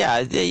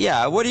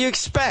 Yeah. What do you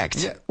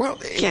expect? Yeah, well,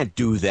 you can't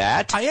do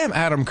that. I am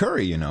Adam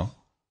Curry,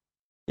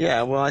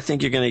 Yeah, well, I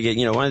think you're going to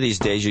get, one of these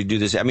days you do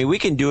this. I mean, we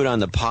can do it on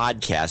the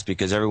podcast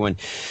because everyone,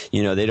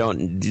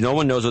 no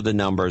one knows what the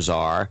numbers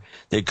are.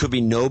 There could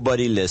be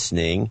nobody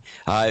listening.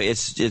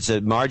 It's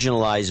a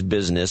marginalized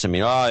business. I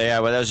mean,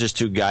 that was just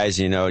two guys,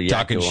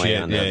 talking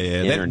shit.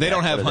 Yeah. They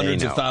don't have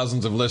hundreds of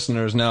thousands of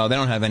listeners. No, they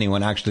don't have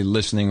anyone actually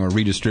listening or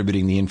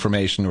redistributing the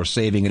information or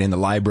saving it in the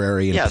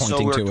library and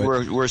pointing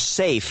to it. We're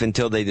safe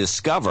until they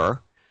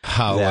discover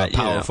how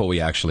powerful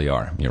we actually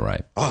are. You're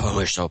right. Oh,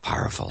 we're so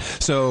powerful.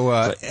 So,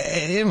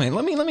 anyway,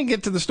 let me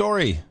get to the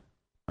story.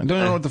 I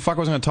don't know what the fuck I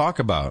was going to talk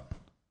about.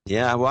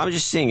 Yeah, well, I'm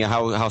just seeing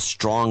how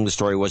strong the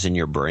story was in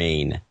your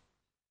brain.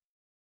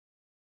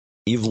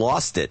 You've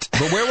lost it.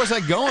 But where was I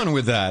going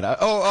with that?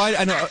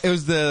 I know. It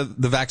was the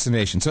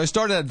vaccination. So I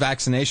started that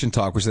vaccination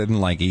talk, which I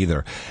didn't like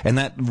either. And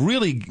that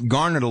really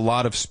garnered a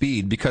lot of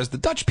speed because the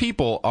Dutch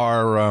people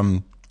are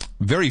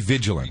very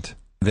vigilant.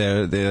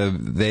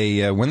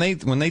 They when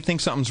they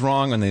think something's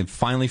wrong and they've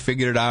finally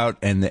figured it out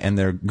and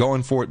they're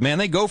going for it, man,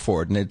 they go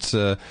for it. And it's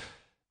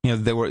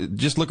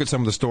just look at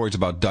some of the stories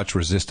about Dutch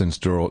resistance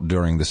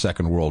during the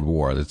Second World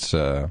War. It's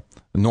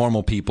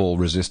normal people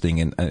resisting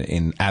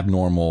in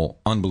abnormal,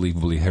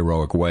 unbelievably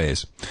heroic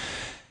ways.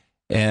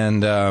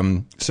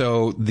 And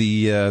so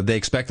they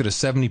expected a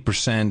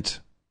 70%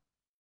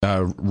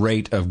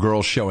 rate of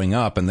girls showing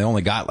up, and they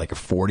only got like a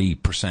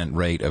 40%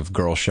 rate of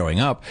girls showing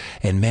up.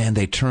 And man,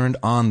 they turned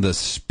on the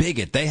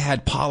spigot. They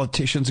had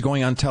politicians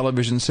going on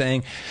television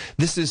saying,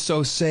 "This is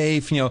so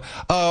safe."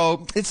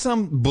 Oh, it's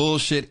some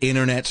bullshit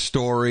internet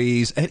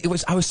stories. And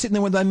I was sitting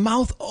there with my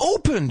mouth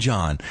open,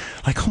 John.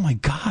 Like, oh my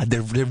God,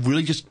 they're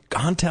really just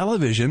on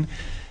television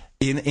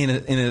in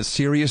a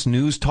serious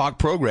news talk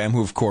program,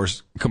 who of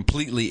course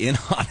completely in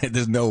on it.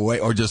 There's no way,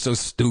 or just so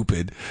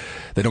stupid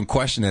they don't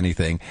question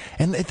anything.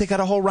 And they got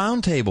a whole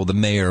round table. The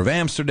mayor of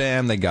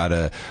Amsterdam, they got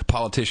a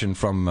politician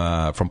from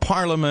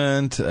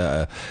Parliament.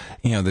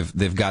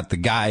 They've got the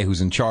guy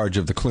who's in charge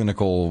of the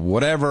clinical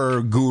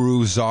whatever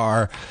guru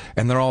czar,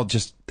 and they're all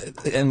just.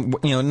 And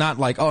not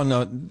like, oh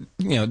no,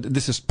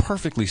 this is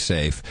perfectly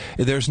safe.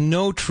 There's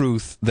no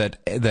truth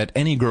that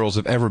any girls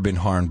have ever been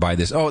harmed by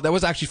this. Oh, that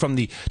was actually from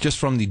the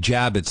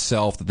jab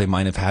itself that they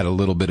might have had a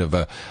little bit of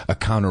a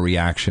counter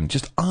reaction.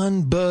 Just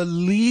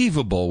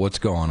unbelievable what's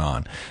going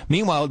on.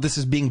 Meanwhile, this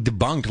is being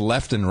debunked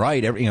left and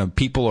right.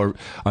 People are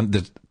on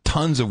the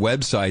tons of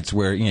websites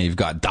where you've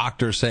got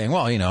doctors saying,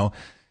 well, you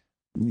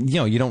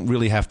don't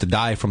really have to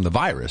die from the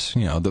virus.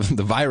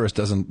 The virus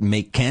doesn't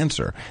make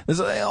cancer.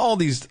 There's all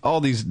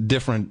these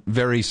different,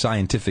 very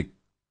scientific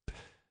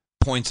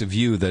points of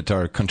view that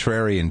are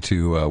contrarian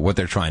to what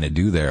they're trying to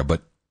do there.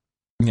 But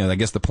I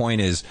guess the point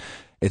is,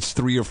 it's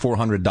 $300 or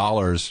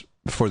 $400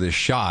 for this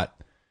shot.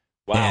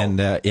 Wow. And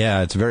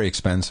it's very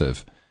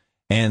expensive.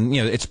 And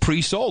it's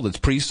pre-sold. It's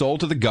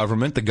pre-sold to the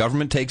government. The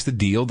government takes the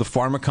deal. The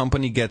pharma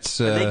company gets.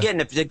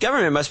 The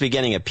government must be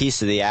getting a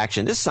piece of the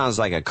action. This sounds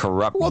like a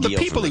corrupt deal. Well, the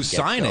people who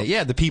sign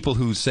it, the people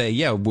who say,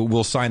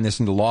 we'll sign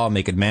this into law,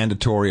 make it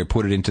mandatory, or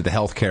put it into the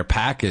healthcare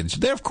package.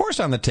 They're of course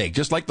on the take,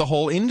 just like the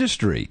whole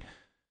industry.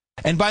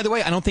 And by the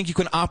way, I don't think you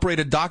can operate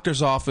a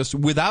doctor's office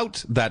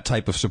without that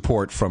type of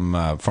support from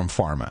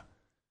pharma.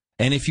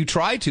 And if you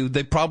try to,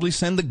 they probably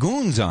send the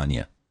goons on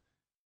you.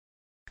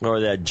 Or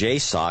that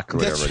JSOC, or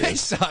whatever it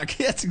is. JSOC,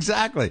 yes,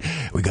 exactly.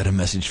 We got a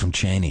message from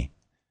Cheney.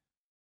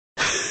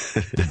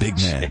 The big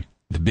man.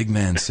 The big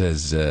man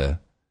says,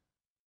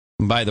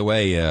 by the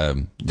way,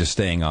 just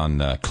staying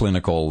on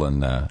clinical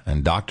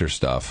and doctor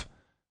stuff,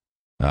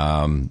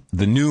 the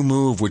new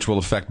move, which will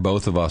affect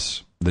both of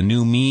us, the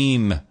new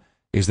meme,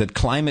 is that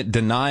climate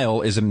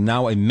denial is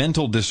now a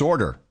mental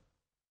disorder.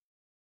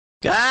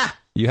 Ah!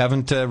 You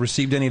haven't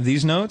received any of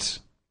these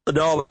notes?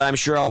 No, I'm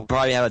sure I'll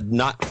probably have a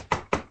knock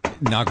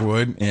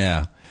wood,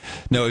 yeah.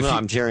 No,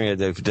 I'm hearing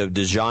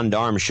the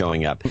gendarme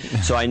showing up.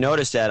 So I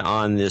noticed that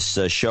on this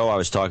show I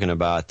was talking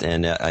about,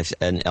 and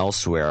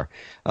elsewhere,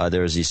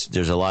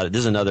 there's a lot of.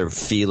 There's another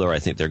feeler I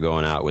think they're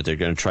going out with. They're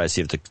going to try to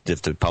see if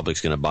the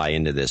public's going to buy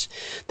into this.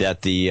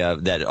 That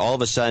that all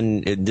of a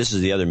sudden, this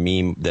is the other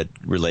meme that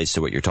relates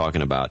to what you're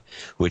talking about,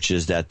 which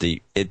is that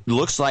it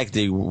looks like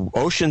the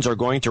oceans are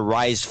going to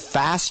rise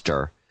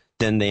faster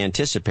than they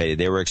anticipated.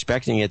 They were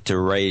expecting it to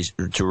rise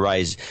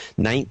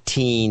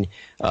 19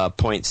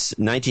 points.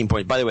 By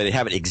the way, they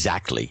have it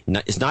exactly.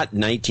 It's not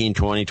 19,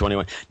 20,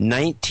 21.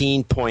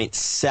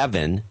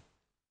 19.7.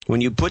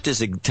 When you put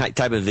this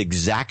type of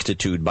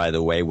exactitude, by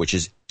the way, which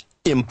is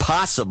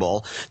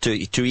impossible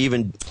to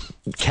even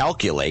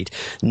calculate,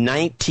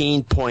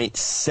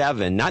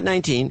 19.7, not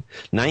 19,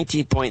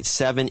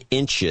 19.7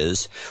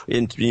 inches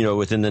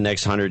within the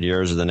next 100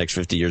 years or the next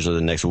 50 years or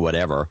the next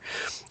whatever.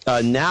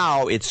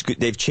 Now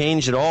they've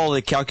changed it. All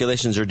the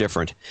calculations are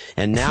different,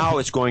 and now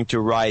it's going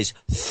to rise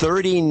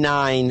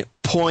 39.3.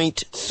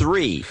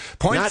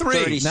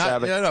 0.3,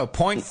 not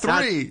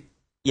 0.3.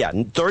 Yeah,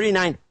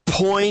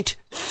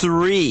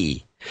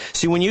 39.3.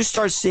 See, when you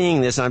start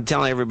seeing this, and I'm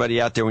telling everybody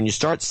out there, when you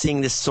start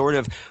seeing this sort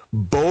of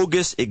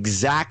bogus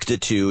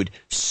exactitude,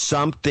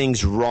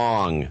 something's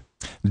wrong.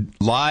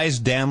 Lies,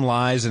 damn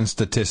lies, and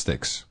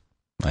statistics,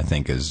 I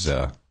think is.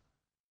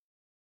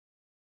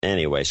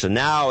 Anyway, so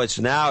now it's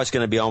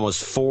going to be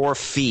almost 4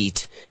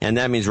 feet, and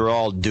that means we're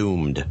all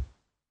doomed.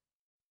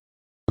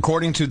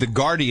 According to The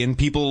Guardian,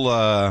 people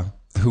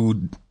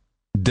who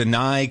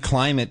deny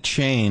climate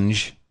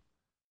change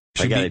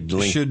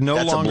should no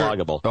that's longer.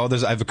 Unbloggable. Oh,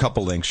 I have a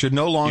couple links. Should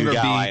no longer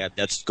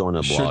that's going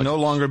to blog. Should no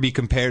longer be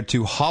compared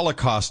to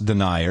Holocaust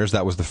deniers.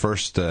 That was the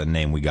first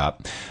name we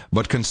got,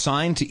 but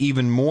consigned to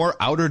even more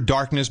outer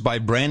darkness by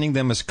branding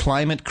them as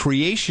climate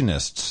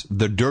creationists,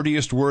 the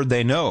dirtiest word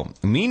they know.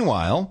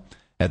 Meanwhile,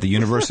 at the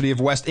University of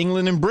West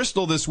England in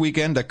Bristol this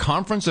weekend, a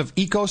conference of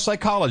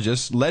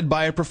eco-psychologists led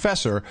by a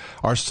professor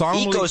are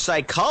solemnly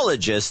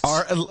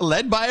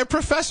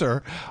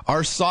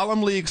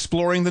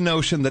exploring the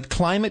notion that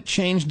climate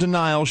change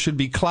denial should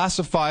be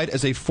classified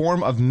as a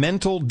form of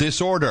mental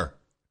disorder.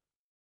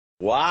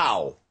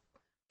 Wow.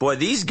 Boy,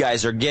 these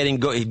guys are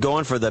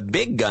going for the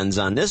big guns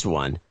on this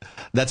one.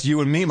 That's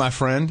you and me, my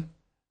friend.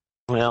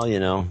 Well,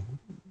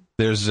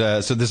 There's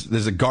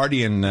a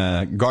Guardian.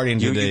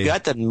 You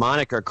got the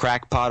moniker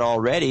Crackpot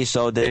already,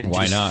 so that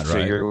why not?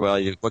 Figure,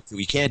 right? Well,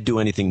 we can't do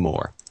anything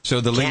more. So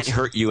the links can't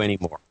hurt you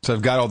anymore. So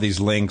I've got all these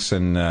links,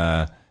 and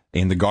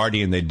in the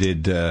Guardian they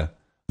did the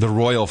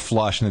royal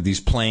flush, and these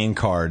playing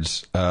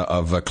cards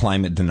of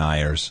climate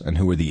deniers and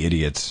who are the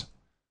idiots.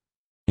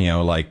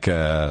 Like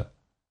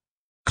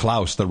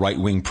Klaus, the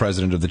right-wing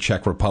president of the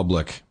Czech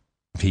Republic.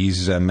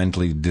 He's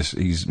mentally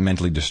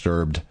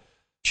disturbed.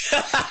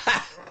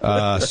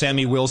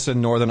 Sammy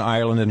Wilson, Northern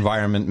Ireland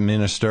Environment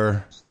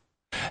Minister.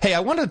 Hey, I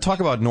wanted to talk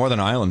about Northern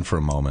Ireland for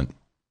a moment.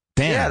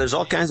 Damn. Yeah, there's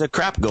all kinds of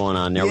crap going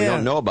on there we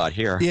don't know about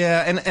here.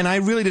 Yeah, and I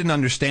really didn't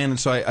understand it,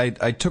 so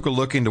I took a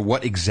look into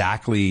what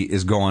exactly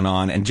is going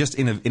on, and just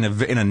in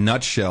a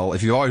nutshell,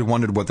 if you always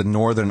wondered what the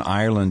Northern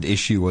Ireland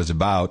issue was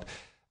about,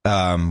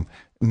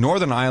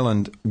 Northern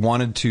Ireland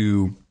wanted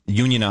to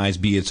unionize,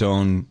 be its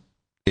own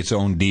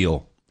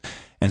deal,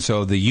 and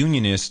so the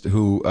unionists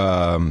who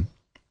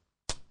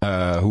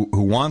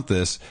want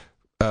this,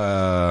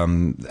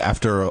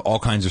 after all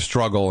kinds of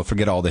struggle, I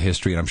forget all the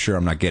history, and I'm sure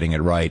I'm not getting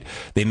it right,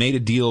 they made a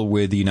deal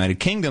with the United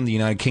Kingdom. The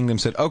United Kingdom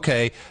said,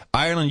 okay,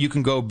 Ireland, you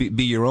can go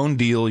be your own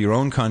deal, your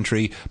own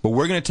country, but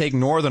we're going to take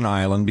Northern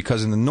Ireland,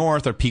 because in the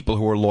north are people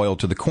who are loyal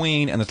to the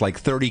Queen, and it's like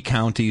 30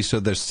 counties, so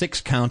there's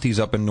 6 counties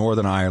up in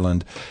Northern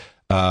Ireland,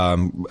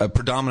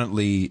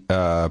 predominantly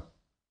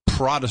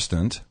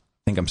Protestant,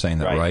 I think I'm saying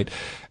that right?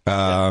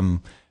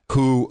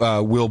 Who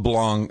will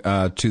belong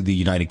to the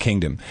United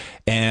Kingdom.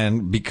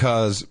 And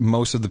because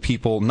most of the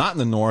people not in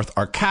the North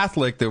are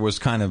Catholic, there was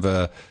kind of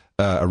a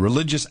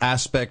religious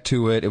aspect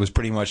to it. It was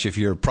pretty much, if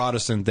you're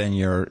Protestant, then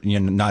you're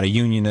not a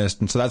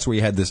unionist. And so that's where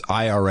you had this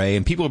IRA.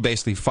 And people were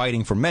basically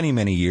fighting for many,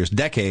 many years,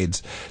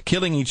 decades,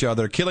 killing each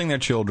other, killing their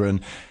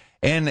children.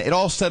 And it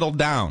all settled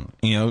down.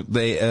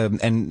 They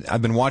and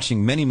I've been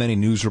watching many, many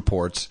news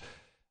reports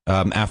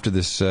after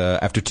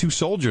 2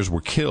 soldiers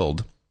were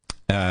killed.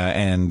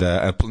 And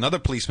another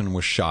policeman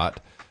was shot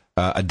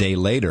a day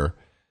later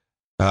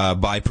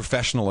by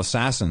professional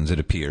assassins, it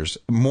appears.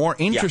 More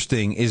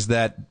interesting is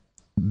that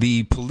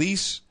the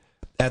police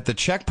at the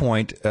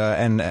checkpoint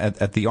and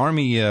at the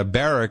army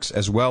barracks,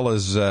 as well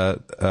as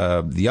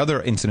the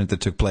other incident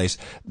that took place,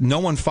 no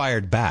one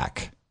fired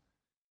back,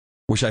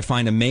 which I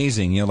find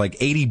amazing. Like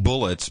 80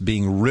 bullets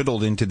being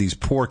riddled into these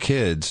poor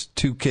kids,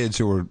 2 kids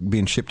who were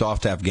being shipped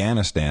off to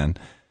Afghanistan.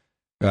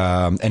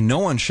 And no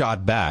one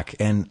shot back.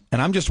 And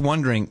I'm just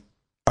wondering,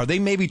 are they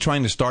maybe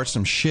trying to start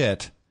some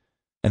shit,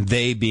 and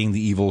they being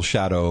the evil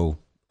shadow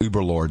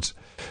Uberlords,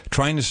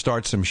 trying to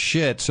start some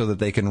shit so that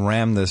they can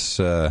ram this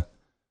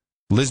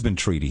Lisbon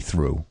Treaty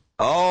through?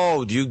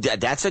 Oh,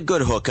 that's a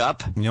good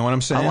hookup. You know what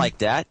I'm saying? I like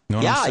that.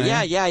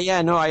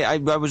 Yeah. No, I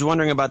was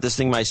wondering about this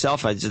thing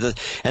myself. And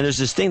there's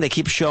this thing they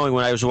keep showing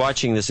when I was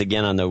watching this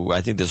again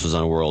I think this was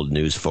on World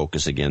News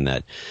Focus again,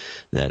 that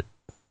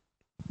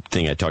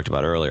thing I talked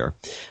about earlier.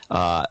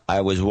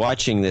 I was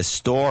watching this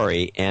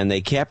story, and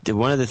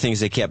one of the things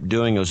they kept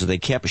doing was they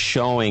kept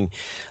showing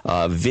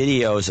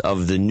videos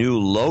of the new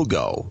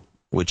logo,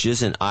 which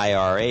isn't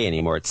IRA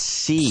anymore. It's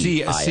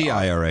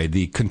CIRA,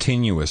 the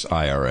continuous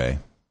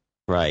IRA.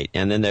 Right,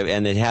 and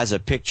then it has a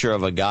picture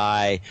of a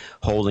guy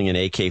holding an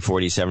AK-47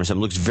 or something. It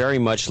looks very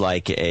much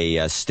like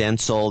a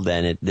stencil.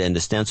 Then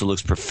the stencil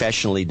looks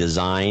professionally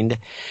designed,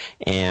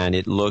 and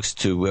it looks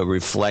to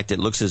reflect. It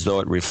looks as though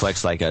it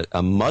reflects like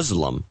a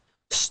Muslim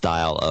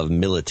style of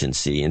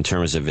militancy in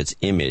terms of its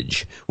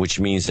image, which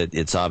means that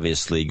it's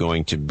obviously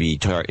going to be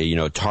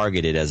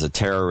targeted as a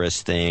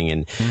terrorist thing.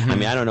 And I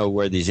mean, I don't know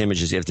where these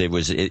images,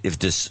 if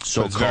this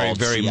so-called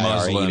very CIRA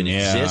Muslim, even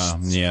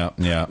exists,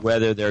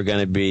 whether they're going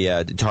to be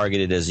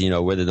targeted as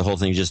whether the whole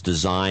thing's just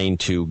designed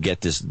to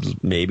get this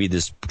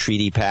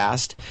treaty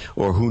passed,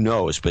 or who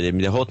knows. But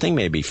the whole thing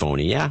may be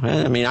phony. Yeah,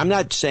 I mean, I'm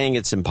not saying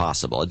it's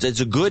impossible. It's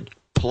a good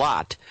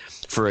plot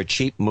for a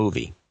cheap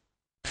movie.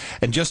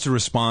 And just to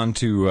respond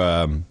to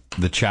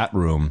the chat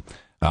room,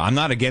 I'm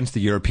not against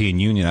the European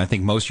Union. I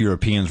think most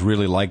Europeans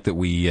really like that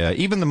we,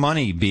 even the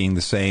money being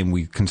the same,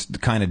 we can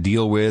kind of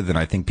deal with, and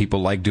I think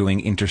people like doing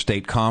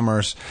interstate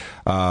commerce.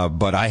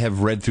 But I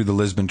have read through the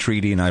Lisbon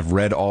Treaty, and I've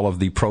read all of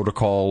the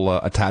protocol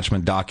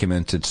attachment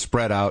documents. It's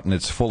spread out, and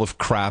it's full of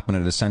crap, and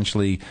it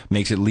essentially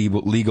makes it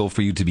legal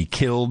for you to be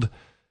killed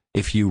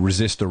if you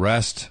resist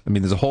arrest. I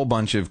mean, there's a whole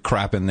bunch of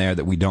crap in there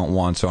that we don't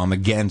want, so I'm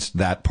against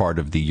that part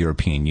of the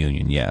European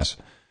Union, yes.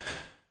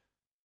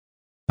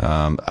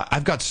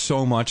 I've got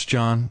so much,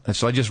 John.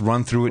 So I just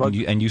run through it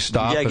and you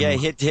stop. Yeah,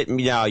 hit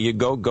me now. You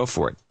go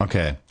for it.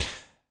 Okay.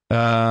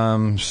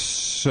 I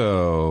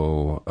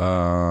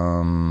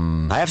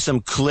have some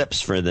clips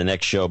for the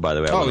next show, by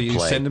the way. You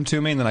send them to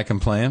me and then I can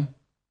play them?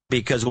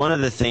 Because one of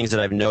the things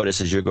that I've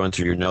noticed as you're going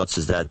through your notes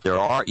is that there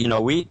are,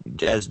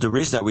 the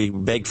reason that we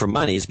beg for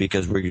money is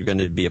because we're going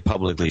to be a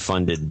publicly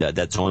funded,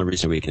 that's the only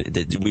reason we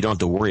don't have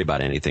to worry about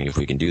anything if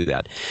we can do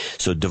that.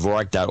 So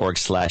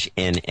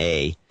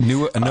Dvorak.org/NA.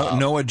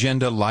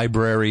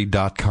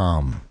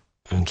 NoAgendaLibrary.com.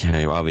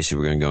 Okay, well, obviously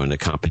we're going to go into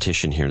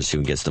competition here and see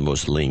who gets the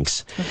most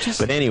links.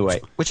 But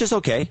anyway, which is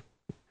okay.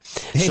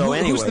 Hey, So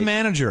anyway, who's the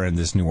manager in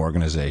this new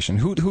organization?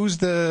 Who's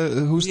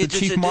the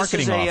chief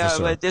marketing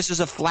officer? This is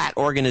a flat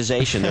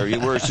organization.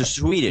 We're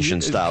Swedish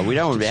in style. We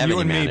don't have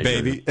any manager.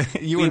 Baby.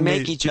 We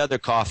make each other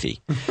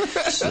coffee.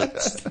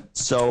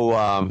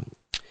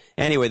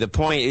 Anyway, the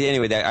point.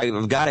 Anyway,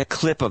 I've got a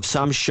clip of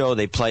some show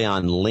they play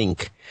on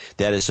Link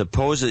that is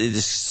supposedly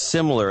is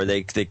similar.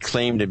 They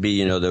claim to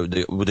be,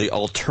 the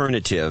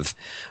alternative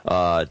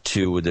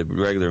to the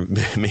regular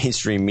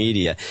mainstream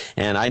media.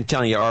 And I'm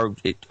telling you,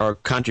 our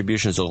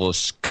contributions are a little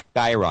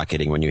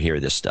skyrocketing when you hear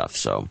this stuff.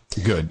 So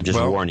good. Just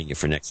warning you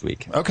for next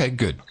week. Okay,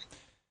 good.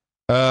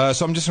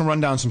 So I'm just going to run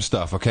down some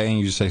stuff, okay? And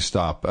you just say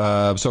stop.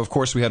 So, of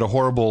course, we had a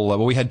horrible...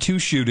 we had 2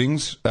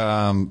 shootings.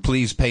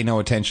 Please pay no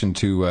attention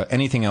to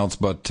anything else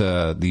but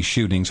these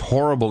shootings.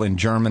 Horrible in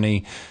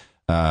Germany.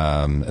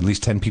 At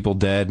least 10 people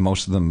dead,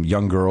 most of them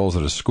young girls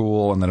at a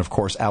school. And then, of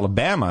course,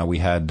 Alabama, we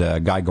had a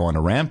guy go on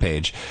a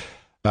rampage.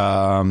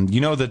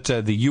 You know that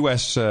the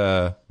U.S.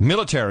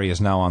 military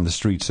is now on the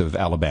streets of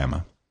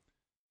Alabama?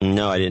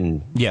 No, I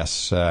didn't.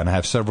 Yes, and I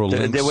have several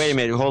links. Wait a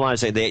minute. Hold on a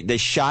second. They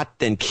shot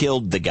and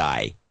killed the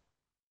guy.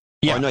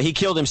 Yeah. Oh, no, he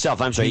killed himself.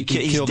 I'm sorry.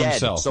 He's killed dead.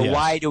 Himself, so yes.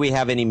 Why do we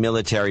have any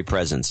military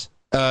presence?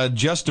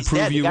 Just to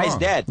prove you wrong. The guy's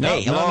dead. No,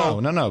 hey, hello?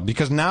 No.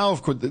 Because now,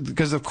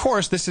 of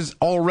course, this is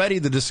already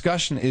the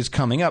discussion is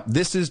coming up.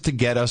 This is to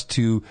get us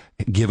to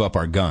give up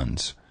our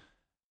guns.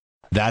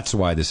 That's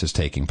why this is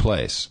taking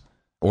place.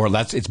 Or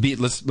let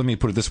me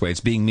put it this way: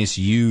 it's being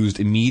misused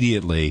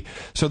immediately.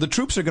 So the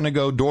troops are going to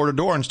go door to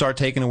door and start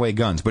taking away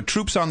guns. But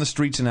troops on the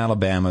streets in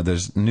Alabama,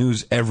 there's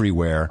news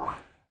everywhere.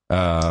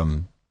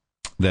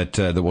 That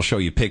will show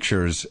you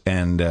pictures,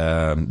 and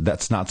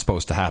that's not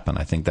supposed to happen.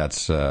 I think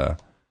that's... yeah,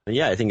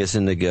 I think it's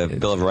in the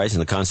Bill of Rights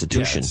and the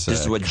Constitution. Yeah,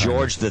 this is what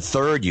George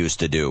III used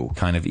to do.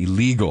 Kind of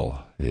illegal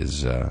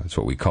is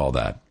what we call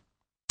that.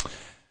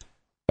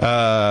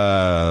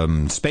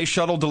 Space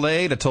shuttle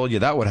delayed. I told you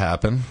that would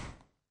happen.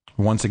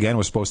 Once again,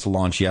 was supposed to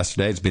launch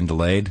yesterday. It's been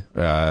delayed.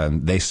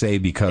 They say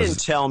because... You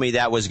didn't tell me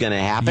that was going to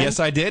happen. Yes,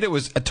 I did. It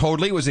was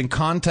in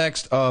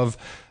context of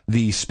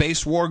the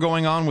space war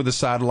going on with the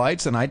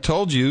satellites, and I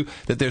told you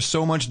that there's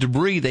so much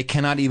debris they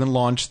cannot even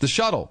launch the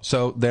shuttle.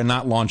 So they're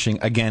not launching.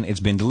 Again, it's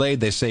been delayed,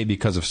 they say,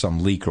 because of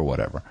some leak or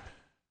whatever.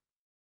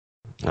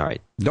 All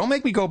right. Don't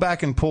make me go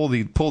back and pull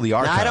the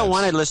archives. No, I don't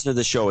want to listen to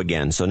the show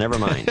again, so never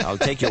mind. I'll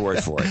take your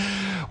word for it.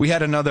 We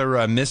had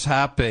another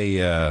mishap,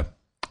 a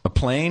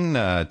plane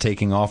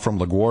taking off from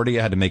LaGuardia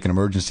had to make an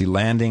emergency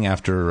landing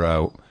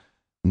after...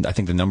 I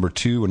think the number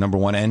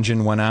 1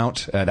 engine went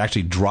out. It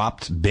actually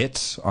dropped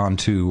bits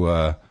onto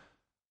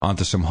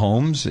some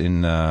homes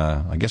in,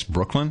 I guess,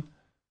 Brooklyn,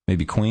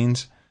 maybe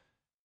Queens.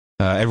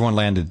 Everyone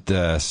landed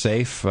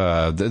safe.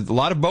 A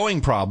lot of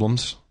Boeing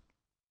problems.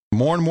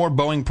 More and more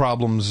Boeing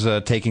problems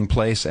taking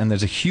place, and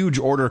there's a huge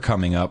order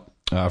coming up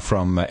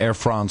from Air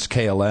France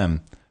KLM,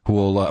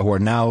 who are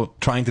now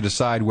trying to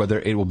decide whether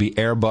it will be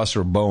Airbus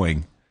or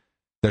Boeing.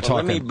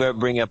 Let me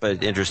bring up an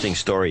interesting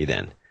story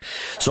then.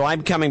 So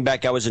I'm coming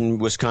back. I was in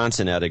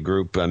Wisconsin at a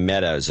group,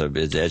 Meta, is an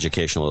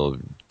educational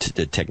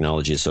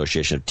technology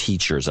association of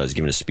teachers. I was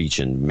giving a speech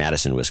in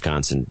Madison,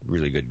 Wisconsin,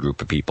 really good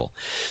group of people.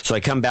 So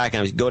I come back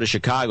and I go to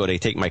Chicago to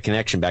take my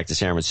connection back to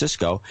San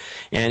Francisco,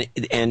 and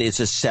it's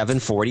a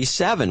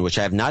 747, which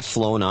I have not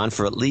flown on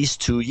for at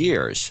least 2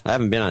 years. I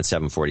haven't been on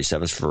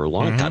 747s for a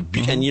long time.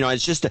 And,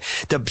 it's just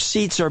the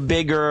seats are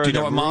bigger. Do you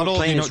know what model?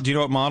 Do you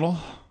know what model?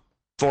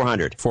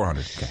 400.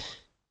 400, okay.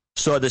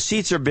 So the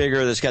seats are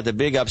bigger. It's got the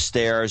big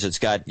upstairs. It's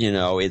got,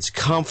 it's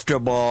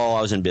comfortable. I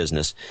was in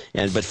business,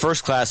 but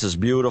first class is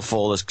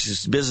beautiful.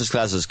 Business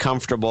class is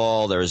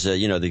comfortable. There's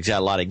they've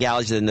got a lot of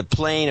galleries. And the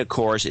plane, of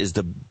course, is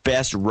the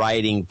best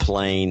riding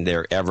plane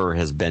there ever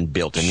has been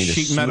built. I mean,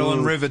 sheet metal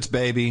and rivets,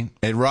 baby.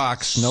 It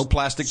rocks. No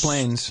plastic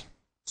planes.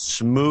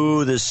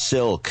 Smooth as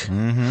silk.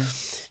 Mm-hmm.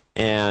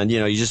 And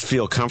you just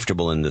feel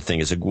comfortable in the thing.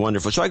 It's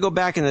wonderful. So I go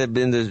back in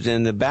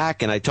the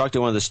back, and I talked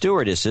to one of the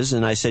stewardesses,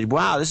 and I said,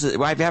 "Wow, this is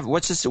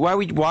what's this? Why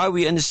are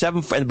we in the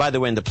 7?" And by the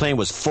way, the plane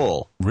was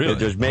full. Really?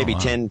 There's maybe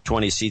 10,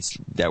 20 seats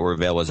that were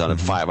available. It's on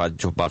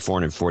about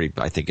 440,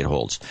 I think it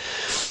holds.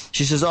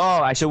 She says, "Oh,"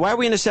 I said, "Why are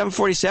we in the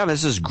 747?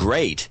 This is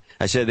great."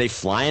 I said, "Are they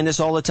flying this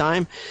all the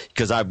time?"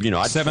 Because I'd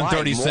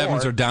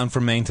 737s are down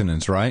for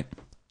maintenance, right?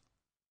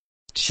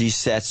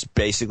 That's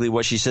basically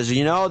what she says.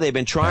 They've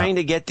been trying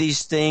to get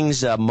these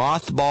things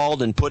mothballed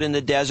and put in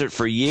the desert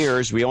for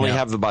years. We only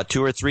have about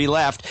 2 or 3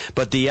 left,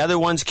 but the other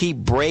ones keep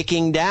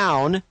breaking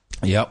down.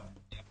 Yep.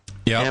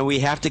 And we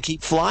have to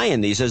keep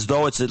flying these, as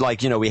though it's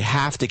like, we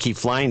have to keep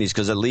flying these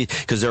because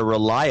they're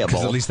reliable.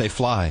 Because at least they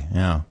fly,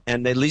 yeah.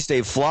 And at least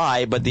they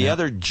fly, but the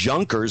other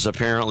junkers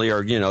apparently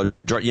are,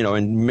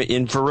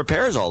 in for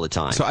repairs all the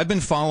time. So I've been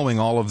following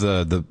all of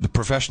the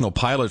professional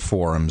pilot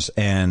forums,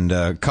 and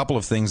a couple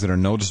of things that are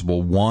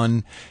noticeable.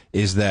 One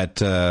is that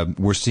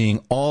we're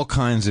seeing all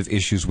kinds of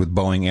issues with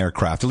Boeing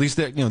aircraft. At least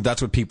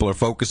that's what people are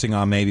focusing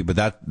on, maybe,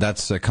 but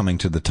that's coming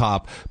to the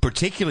top.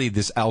 Particularly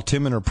this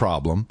altimeter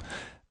problem.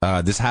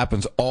 This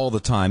happens all the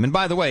time. And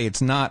by the way,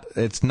 it's not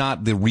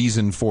the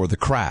reason for the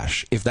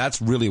crash. If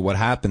that's really what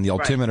happened, the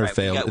altimeter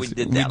failed. We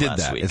did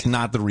that. It's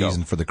not the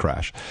reason for the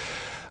crash.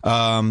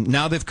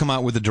 Now they've come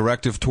out with a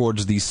directive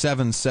towards the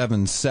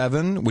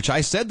 777, which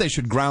I said they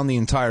should ground the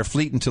entire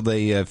fleet until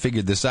they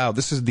figured this out.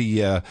 This is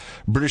the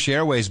British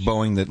Airways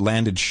Boeing that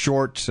landed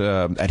short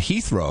at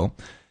Heathrow.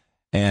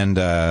 And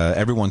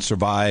everyone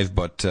survived,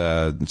 but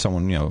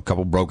someone, a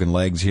couple broken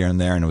legs here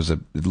and there, and it was a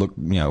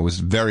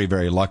very,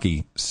 very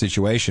lucky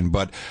situation.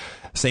 But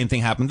same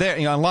thing happened there.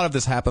 A lot of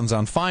this happens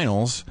on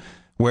finals,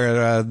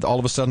 where all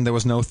of a sudden there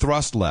was no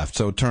thrust left.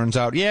 So it turns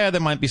out, there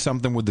might be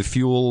something with the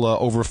fuel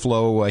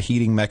overflow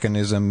heating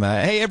mechanism.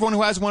 Hey, everyone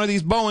who has one of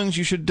these Boeings,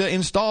 you should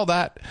install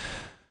that.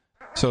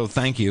 So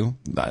thank you.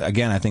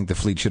 Again, I think the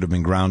fleet should have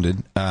been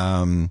grounded.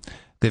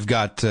 They've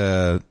got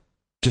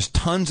just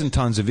tons and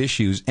tons of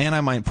issues, and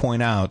I might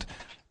point out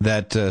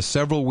that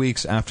several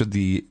weeks after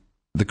the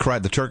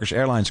Turkish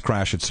Airlines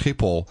crash at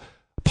Schiphol,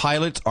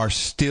 pilots are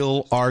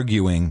still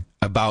arguing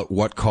about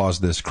what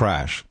caused this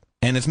crash.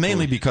 And it's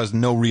mainly because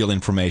no real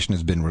information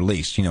has been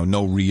released.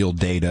 No real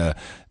data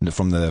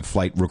from the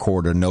flight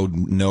recorder,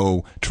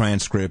 no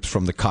transcripts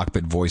from the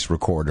cockpit voice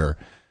recorder,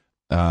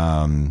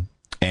 and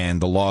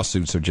the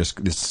lawsuits are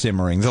just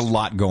simmering. There's a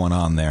lot going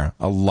on there,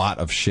 a lot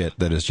of shit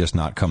that is just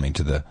not coming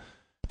to the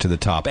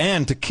top.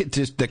 And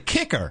the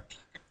kicker,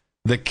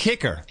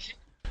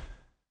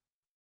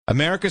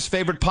 America's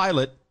favorite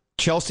pilot,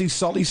 Chelsea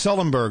Sully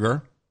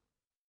Sullenberger,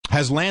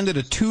 has landed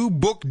a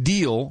 2-book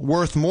deal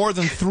worth more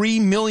than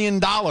 $3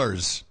 million.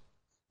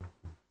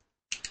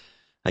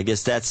 I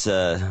guess that's,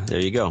 there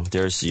you go.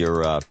 There's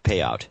your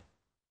payout.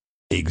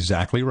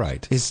 Exactly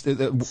right.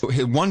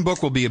 One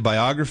book will be a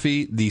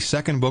biography. The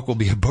second book will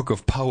be a book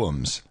of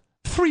poems.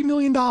 $3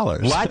 million.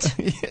 What?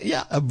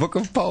 Yeah, a book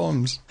of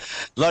poems.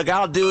 Look,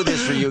 I'll do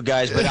this for you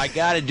guys, but I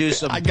got to do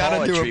some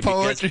poetry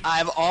because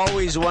I've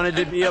always wanted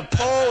to be a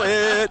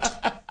poet.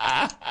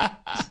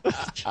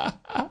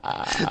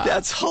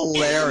 That's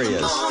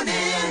hilarious.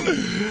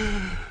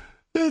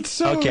 It's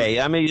so... Okay,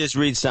 let me just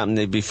read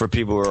something for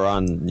people who are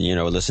on,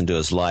 listen to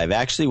us live.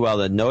 Actually, while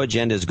the No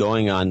Agenda is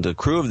going on, the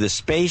crew of the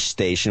space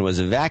station was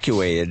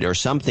evacuated or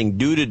something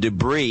due to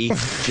debris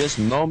just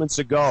moments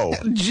ago.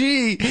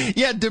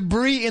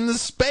 Debris in the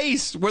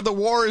space where the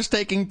war is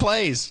taking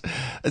place.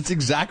 That's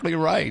exactly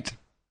right.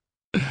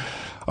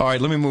 All right,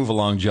 let me move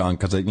along, John,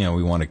 because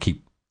we want to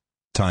keep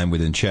time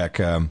within check.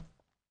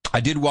 I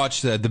did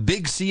watch the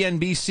big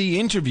CNBC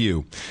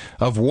interview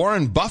of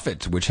Warren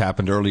Buffett, which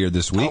happened earlier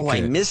this week. Oh,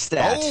 I missed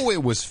that. Oh,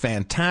 it was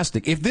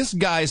fantastic. If this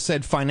guy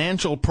said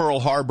financial Pearl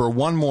Harbor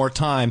one more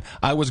time,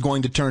 I was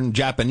going to turn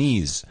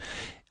Japanese.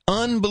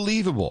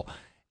 Unbelievable.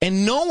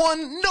 And no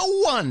one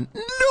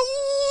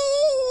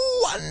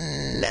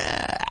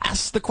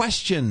asked the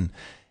question,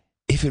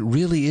 if it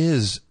really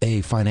is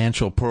a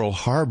financial Pearl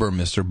Harbor,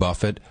 Mr.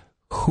 Buffett,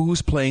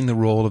 who's playing the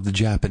role of the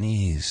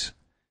Japanese?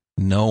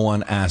 No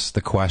one asked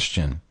the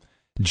question.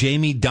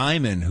 Jamie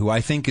Dimon, who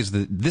I think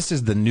this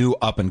is the new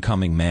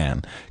up-and-coming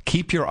man.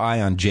 Keep your eye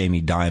on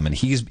Jamie Dimon.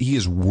 He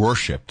is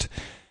worshipped.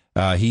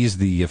 He is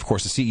of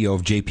course, the CEO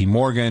of J.P.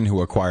 Morgan,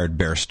 who acquired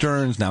Bear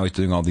Stearns. Now he's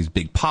doing all these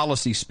big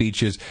policy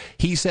speeches.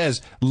 He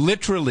says,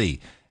 literally,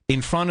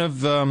 in front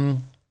of, I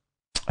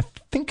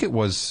think it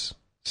was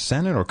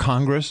Senate or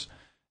Congress,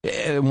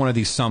 one of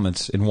these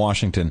summits in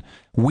Washington,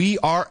 we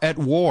are at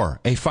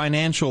war, a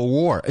financial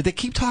war. They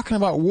keep talking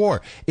about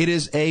war. It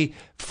is a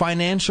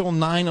financial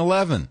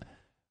 9/11.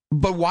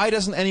 But why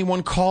doesn't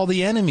anyone call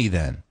the enemy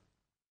then?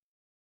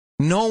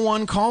 No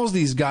one calls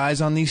these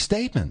guys on these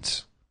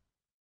statements.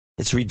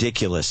 It's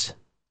ridiculous.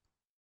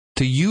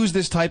 To use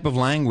this type of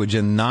language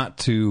and not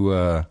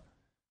to...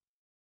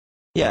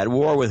 at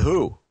war with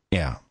who?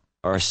 Yeah.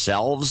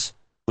 Ourselves?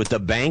 With the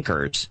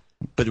bankers?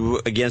 But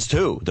against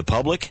who? The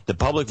public? The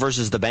public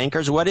versus the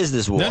bankers? What is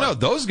this war? No,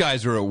 those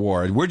guys are at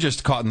war. We're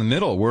just caught in the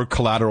middle. We're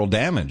collateral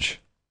damage.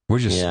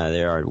 Yeah,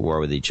 they are at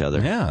war with each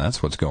other. Yeah,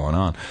 that's what's going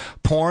on.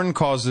 Porn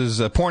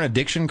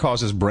addiction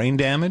causes brain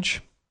damage.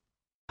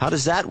 How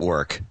does that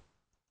work?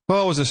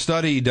 Well, it was a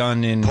study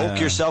done in... Poke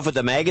yourself with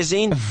the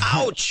magazine?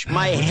 Ouch,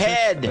 my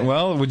head!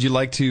 Well, would you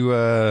like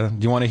to... do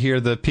you want to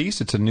hear the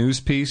piece? It's a news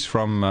piece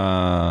from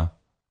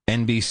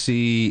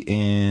NBC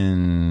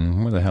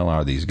in... Where the hell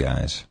are these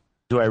guys?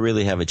 Do I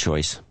really have a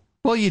choice?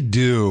 Well, you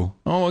do.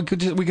 Oh, we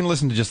can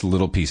listen to just a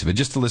little piece of it,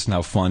 just to listen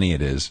how funny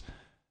it is.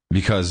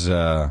 Because...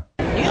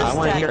 I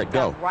want to hear it.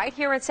 Go. Right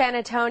here in San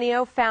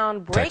Antonio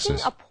found breaking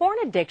Texas. a porn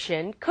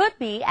addiction could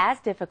be as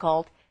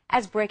difficult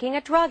as breaking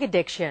a drug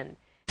addiction.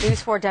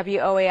 News 4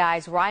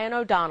 WOAI's Ryan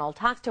O'Donnell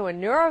talks to a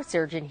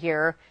neurosurgeon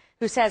here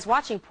who says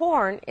watching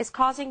porn is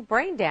causing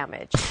brain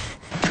damage.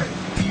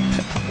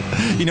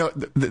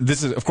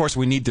 This is, of course,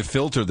 we need to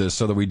filter this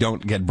so that we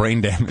don't get brain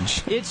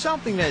damage. It's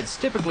something that's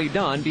typically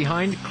done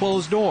behind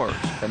closed doors.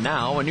 But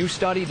now, a new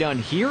study done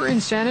here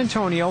in San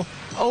Antonio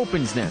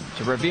opens them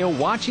to reveal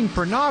watching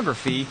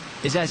pornography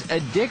is as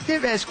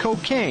addictive as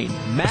cocaine,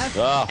 meth,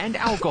 and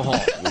alcohol.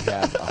 We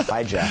have a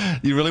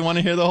hijack. You really want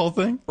to hear the whole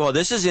thing? Well,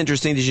 this is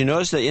interesting. Did you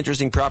notice the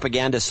interesting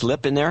propaganda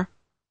slip in there?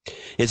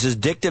 It's as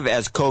addictive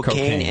as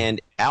cocaine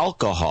and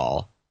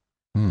alcohol.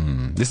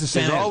 This is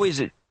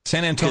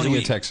San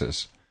Antonio,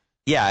 Texas.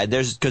 Yeah,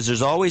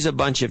 there's always a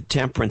bunch of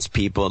temperance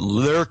people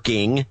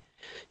lurking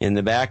in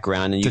the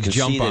background, and you can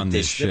see that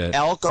there's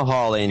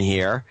alcohol in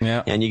here.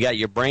 Yeah. And you got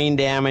your brain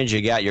damage,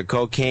 you got your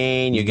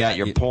cocaine, you got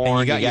your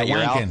porn, you got your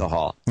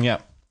alcohol. Yeah.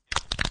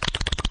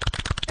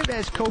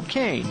 As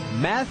cocaine,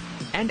 meth,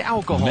 and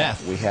alcohol.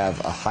 Meth. We have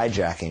a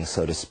hijacking,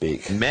 so to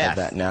speak, of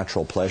that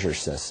natural pleasure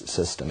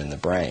system in the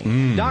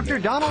brain. Dr.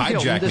 Donald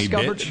Hilton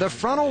discovered the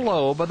frontal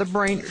lobe of the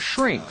brain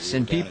shrinks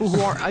in people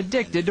who are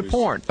addicted to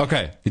porn.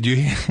 Okay, did you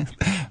hear?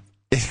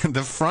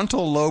 The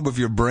frontal lobe of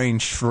your brain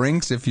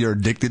shrinks if you're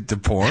addicted to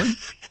porn?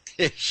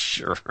 It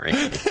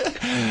shrinks.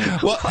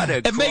 Well,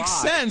 it makes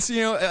sense.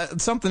 You know,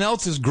 something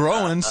else is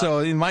growing, so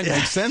it might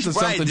make sense that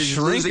something's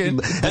shrinking.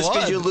 That's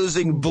because you're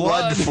losing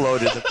blood flow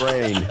to the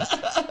brain.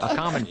 A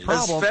common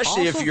problem,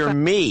 especially if you're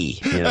me.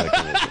 You know,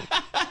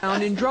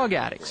 found in drug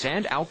addicts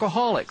and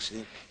alcoholics.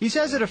 He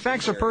says it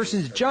affects a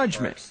person's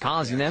judgment,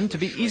 causing them to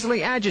be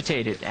easily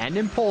agitated and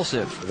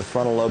impulsive. The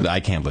frontal lobe. I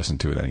can't listen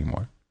to it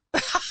anymore.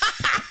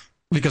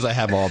 Because I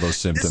have all those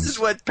symptoms. This is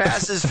what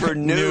passes for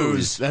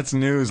news. That's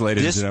news,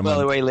 ladies and gentlemen. This,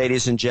 by the way,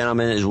 ladies and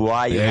gentlemen, is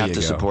why you have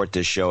to support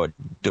this show at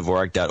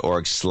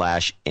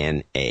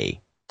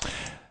Dvorak.org/NA.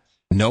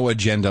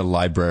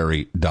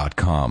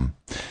 NoAgendaLibrary.com.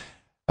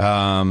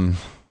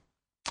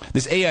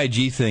 This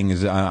AIG thing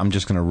is, I'm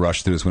just going to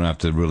rush through this. We don't have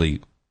to really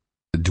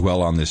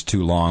dwell on this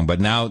too long. But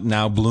now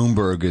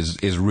Bloomberg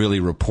is really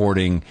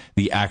reporting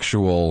the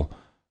actual,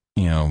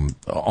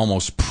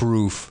 almost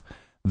proof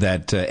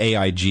that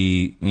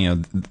AIG,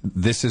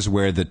 this is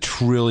where the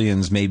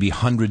trillions, maybe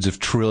hundreds of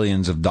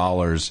trillions of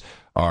dollars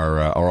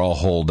are all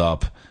holed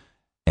up,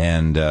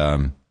 and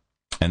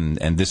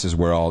this is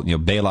where all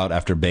bailout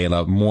after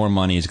bailout, more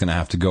money is going to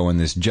have to go in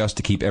this just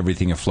to keep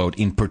everything afloat.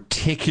 In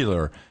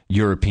particular,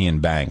 European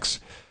banks.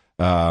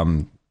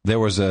 There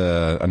was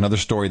another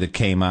story that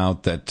came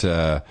out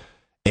that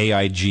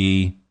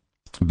AIG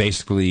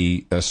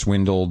basically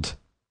swindled.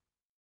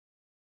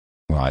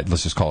 Well,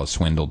 let's just call it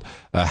swindled.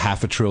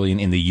 $500 billion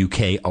in the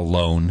UK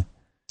alone.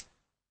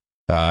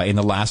 In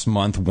the last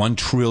month, $1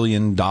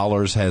 trillion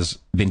has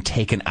been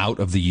taken out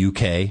of the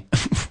UK.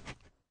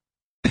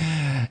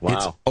 Wow.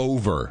 It's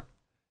over.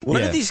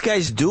 What are these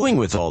guys doing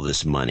with all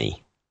this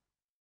money?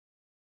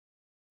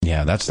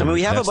 Yeah,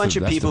 we have a bunch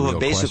of people who have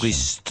basically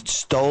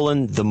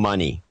stolen the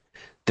money.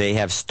 They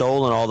have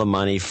stolen all the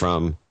money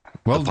from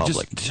the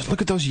public. Just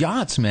look at those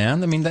yachts,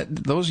 man. I mean,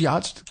 those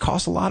yachts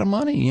cost a lot of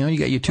money. You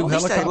got your two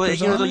helicopters.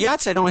 The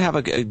yachts I don't have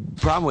a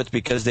problem with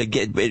because it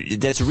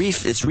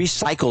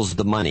recycles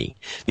the money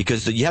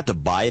because you have to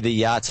buy the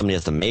yacht. Somebody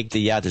has to make the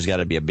yacht. There's got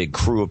to be a big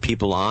crew of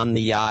people on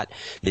the yacht.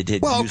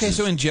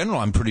 So in general,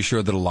 I'm pretty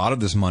sure that a lot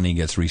of this money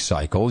gets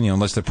recycled.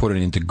 Unless they're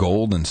putting it into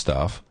gold and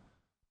stuff.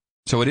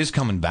 So it is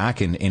coming back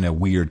in a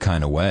weird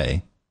kind of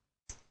way.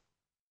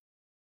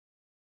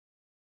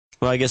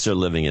 Well, I guess they're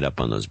living it up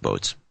on those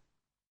boats.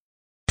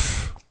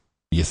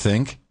 You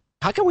think?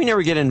 How come we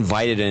never get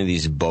invited into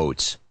these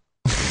boats?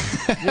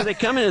 They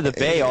come into the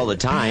bay all the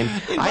time.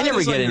 I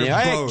never get in there.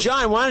 Hey,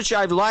 John, why don't you?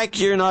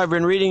 I've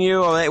been reading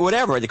you, or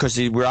whatever, because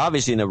we're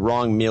obviously in the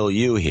wrong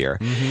milieu here.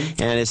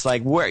 Mm-hmm. And it's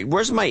like,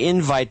 where's my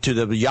invite to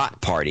the yacht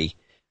party?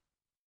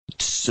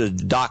 It's the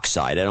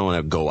dockside. I don't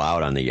want to go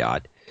out on the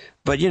yacht.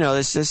 But,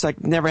 it's just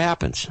like never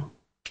happens.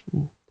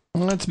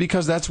 Well, that's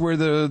because that's where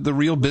the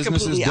real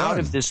business is done. Out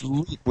of this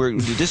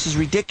is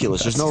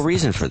ridiculous. There's no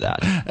reason for that.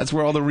 That's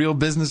where all the real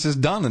business is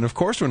done, and of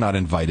course we're not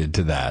invited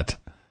to that.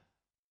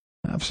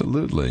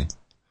 Absolutely.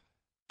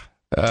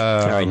 All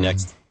right,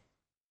 next.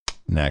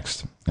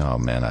 Next. Oh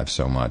man, I have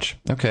so much.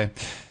 Okay.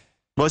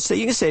 Well, so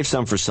you can save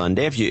some for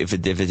Sunday if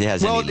it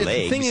has any legs.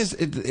 The thing is,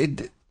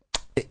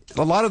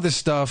 a lot of this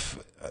stuff.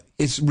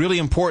 It's really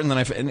important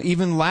and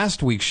even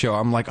last week's show,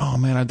 I'm like, oh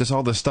man, there's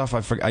all this stuff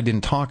I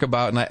didn't talk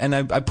about, and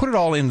I put it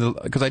all in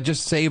because I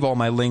just save all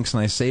my links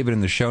and I save it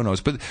in the show notes.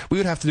 But we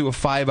would have to do a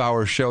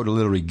 5-hour show to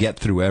literally get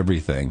through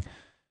everything.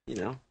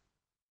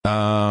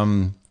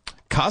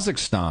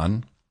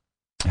 Kazakhstan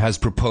has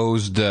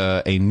proposed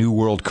a new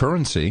world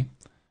currency.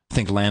 I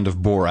think Land of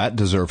Borat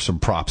deserves some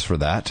props for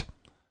that,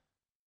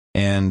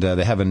 and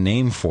they have a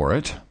name for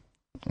it,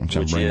 which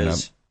I'm bringing up.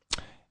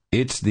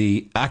 It's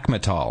the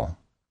Akhmetal.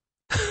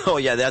 Oh,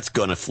 yeah, that's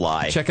going to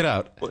fly. Check it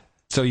out.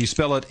 So you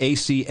spell it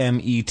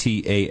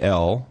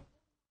ACMETAL.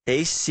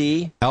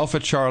 AC? Alpha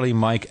Charlie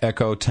Mike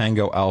Echo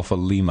Tango Alpha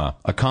Lima.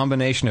 A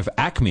combination of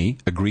acme,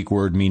 a Greek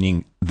word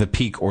meaning the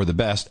peak or the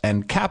best,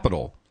 and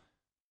capital.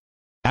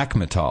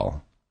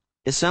 Akhmetal.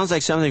 It sounds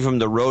like something from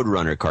the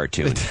Roadrunner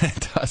cartoon.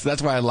 It does.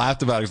 That's why I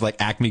laughed about it. It's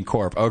like Acme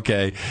Corp.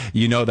 Okay,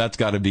 that's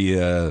got to be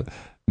a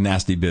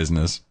nasty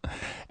business.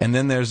 And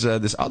then there's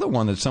this other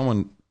one that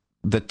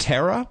the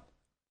Terra.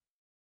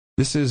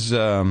 This is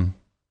the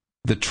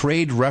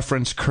Trade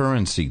Reference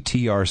Currency,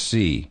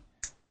 TRC,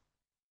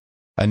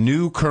 a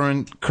new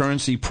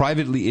currency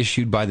privately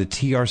issued by the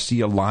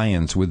TRC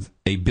Alliance with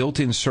a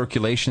built-in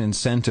circulation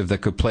incentive that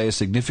could play a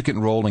significant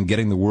role in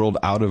getting the world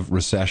out of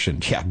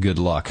recession. Yeah, good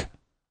luck.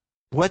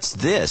 What's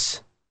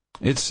this?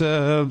 It's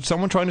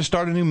someone trying to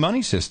start a new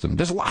money system.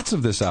 There's lots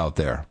of this out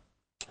there.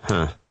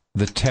 Huh.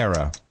 The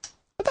Terra.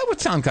 That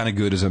would sound kind of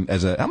good as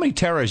a. How many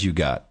Terras you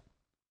got?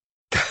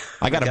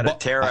 I got a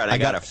Terra and I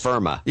got a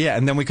Firma. Yeah,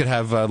 and then we could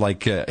have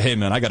hey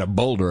man, I got a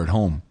boulder at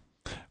home.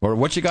 Or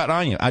what you got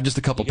on you? Just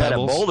a couple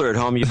pebbles. Got a boulder at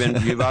home.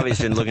 You've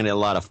obviously been looking at a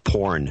lot of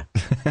porn.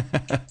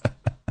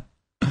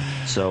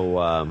 So,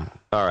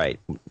 all right,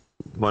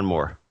 one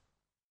more.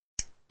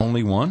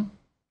 Only one?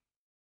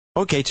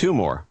 Okay, two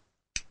more.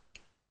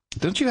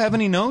 Don't you have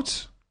any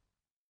notes?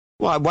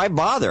 Well, why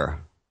bother?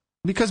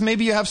 Because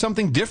maybe you have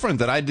something different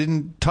that I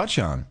didn't touch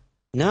on.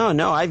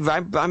 No,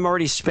 I'm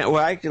already spent.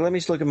 Well, let me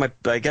just look at my.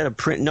 I got a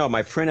print. No,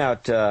 my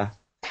printout.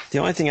 The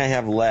only thing I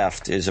have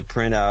left is a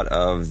printout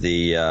of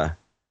the.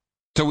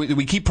 So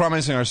we keep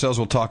promising ourselves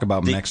we'll talk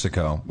about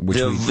Mexico, which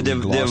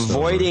the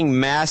Avoiding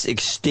Mass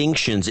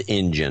Extinctions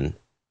engine.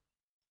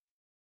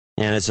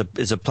 And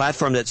it's a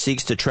platform that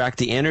seeks to track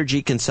the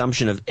energy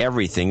consumption of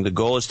everything. The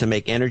goal is to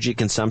make energy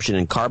consumption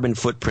and carbon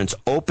footprints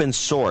open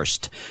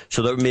sourced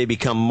so that we may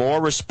become more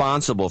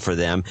responsible for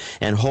them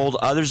and hold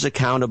others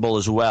accountable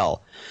as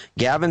well.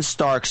 Gavin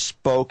Stark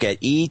spoke at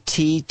ET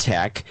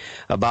Tech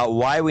about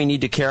why we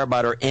need to care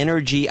about our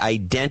energy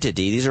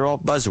identity. These are all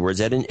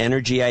buzzwords.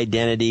 Energy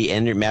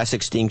identity, mass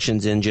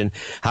extinctions engine,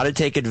 how to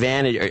take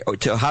advantage,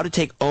 how to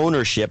take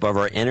ownership of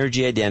our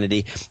energy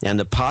identity and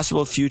the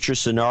possible future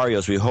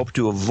scenarios we hope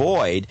to avoid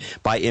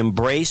by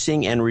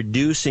embracing and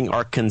reducing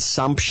our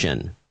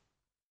consumption.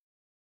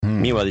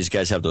 Meanwhile, these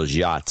guys have those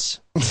yachts.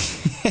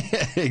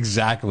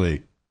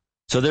 Exactly.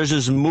 So there's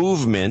this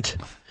movement,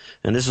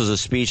 and this was a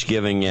speech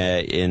given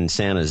in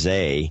San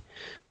Jose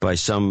by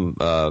some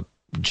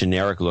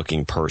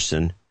generic-looking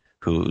person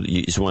who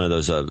is one of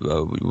those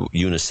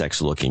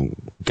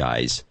unisex-looking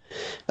guys.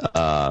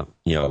 It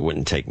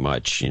wouldn't take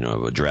much,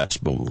 a dress,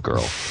 boom,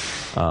 girl.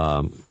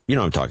 You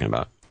know what I'm talking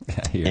about.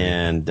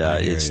 And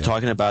it's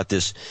talking about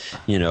this,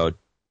 we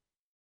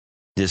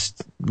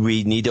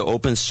need to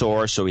open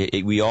source. So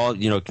we all,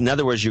 in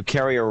other words, you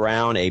carry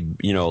around a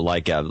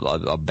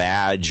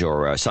badge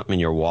or something in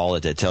your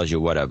wallet that tells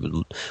you what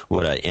an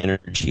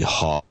energy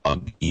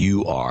hog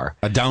you are.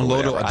 A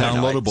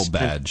downloadable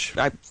badge.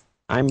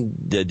 I'm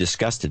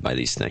disgusted by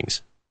these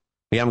things.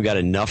 We haven't got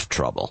enough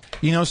trouble.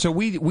 So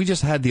we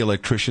just had the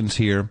electricians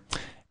here.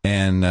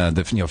 And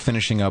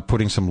finishing up,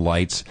 putting some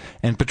lights.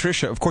 And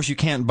Patricia, of course, you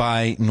can't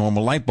buy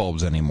normal light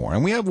bulbs anymore.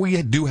 And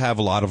we do have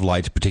a lot of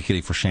lights,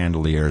 particularly for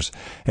chandeliers.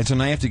 And so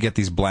now you have to get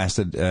these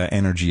blasted,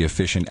 energy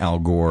efficient Al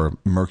Gore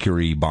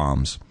mercury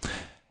bombs.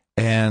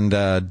 And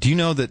do you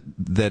know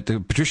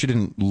that Patricia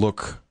didn't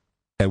look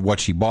at what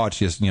she bought?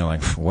 She just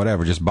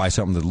whatever, just buy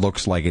something that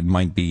looks like it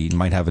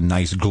might have a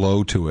nice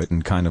glow to it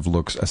and kind of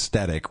looks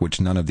aesthetic,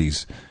 which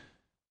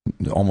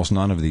almost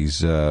none of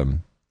these.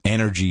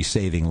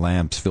 Energy-saving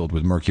lamps filled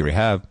with mercury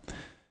have.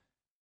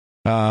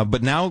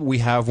 But now we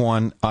have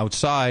one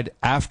outside.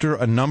 After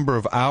a number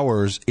of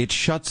hours, it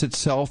shuts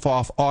itself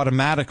off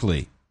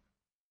automatically.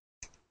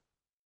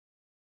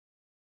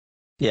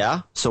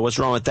 Yeah? So what's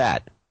wrong with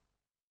that?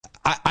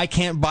 I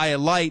can't buy a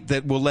light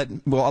that will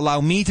allow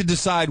me to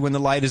decide when the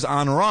light is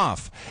on or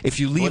off. If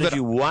you leave if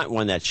you want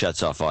one that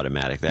shuts off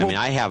automatically?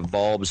 I have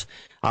bulbs.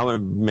 I want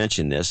to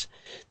mention this.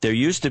 There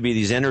used to be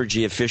these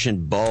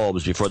energy-efficient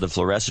bulbs before the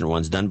fluorescent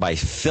ones done by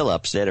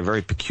Philips. They had a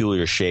very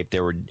peculiar shape.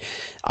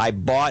 I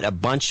bought a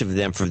bunch of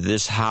them for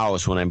this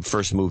house when I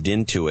first moved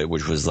into it,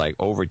 which was like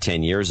over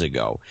 10 years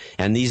ago.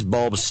 And these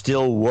bulbs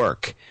still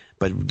work.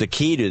 But the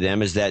key to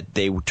them is that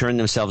they turn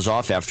themselves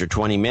off after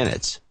 20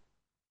 minutes.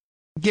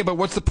 Yeah, but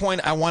what's the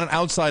point? I want an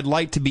outside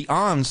light to be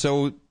on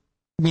so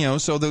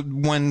that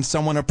when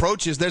someone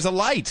approaches, there's a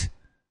light.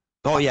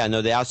 Oh, yeah,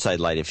 no, the outside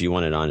light, if you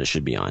want it on, it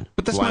should be on.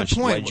 But that's my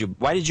point.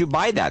 Why did you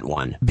buy that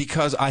one?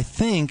 Because I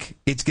think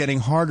it's getting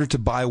harder to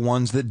buy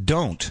ones that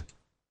don't.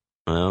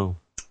 Oh.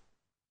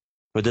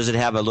 But does it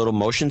have a little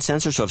motion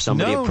sensor, so if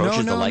somebody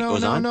approaches, the light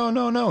goes on?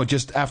 No.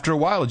 Just after a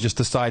while, it just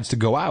decides to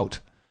go out.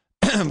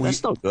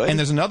 That's no good. And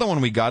there's another one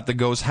we got that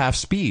goes half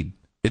speed.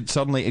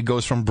 It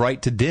goes from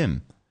bright to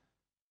dim.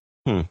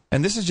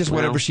 And this is just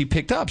whatever she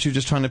picked up. She was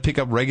just trying to pick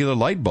up regular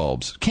light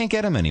bulbs. Can't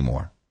get them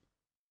anymore.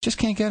 Just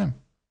can't get them.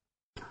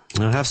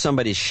 I'll have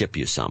somebody ship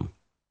you some.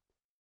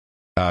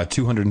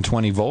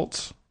 220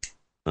 volts?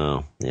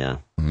 Oh, yeah.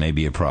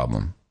 Maybe a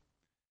problem.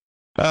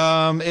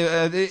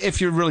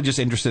 If you're really just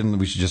interested in,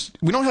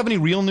 we don't have any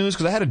real news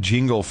because I had a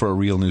jingle for a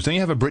real news. Don't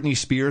you have a Britney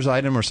Spears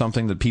item or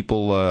something that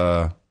people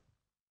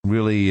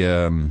really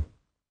are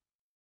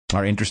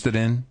interested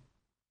in?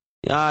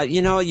 Now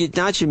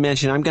that you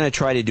mentioned, I'm going to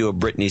try to do a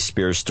Britney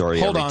Spears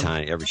story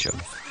every show.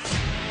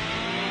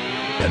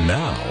 And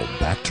now,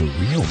 back to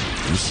real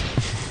news.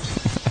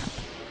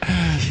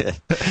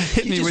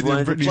 Hit me with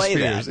your Britney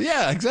Spears. That.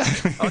 Yeah,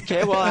 exactly.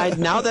 Okay, well,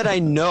 now that I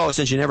know,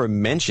 since you never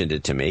mentioned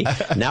it to me,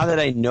 now that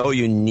I know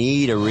you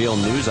need a real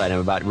news item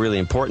about really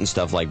important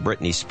stuff like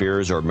Britney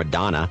Spears or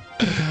Madonna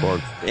or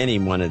any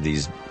one of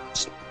these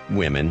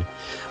women,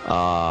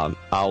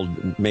 I'll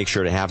make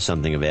sure to have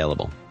something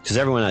available. Because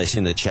everyone I see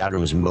in the chat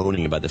room is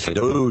moaning about the fact,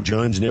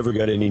 John's never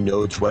got any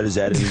notes. Why does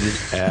that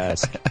even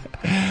ask?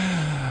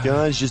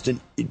 John's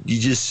he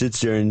just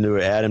sits there and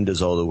Adam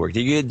does all the work.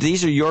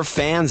 These are your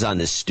fans on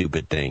this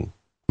stupid thing.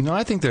 No,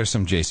 I think there's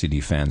some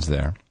JCD fans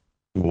there.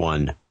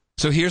 One.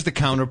 So here's the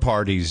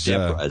counterparties.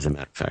 Deborah, as a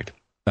matter of fact.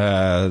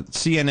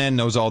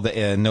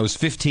 CNN knows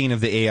 15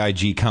 of the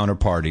AIG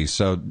counterparties.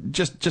 So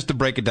just to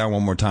break it down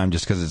one more time,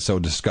 just because it's so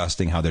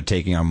disgusting how they're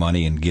taking our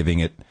money and giving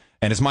it.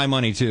 And it's my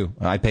money, too.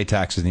 I pay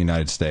taxes in the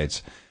United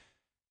States.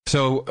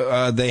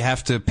 So they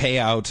have to pay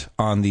out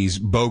on these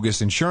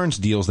bogus insurance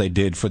deals they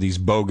did for these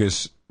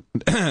bogus,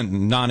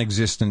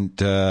 non-existent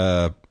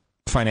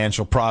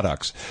financial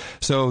products.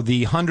 So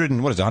the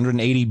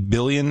 180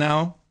 billion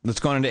now that's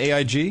gone into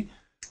AIG?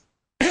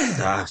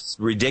 It's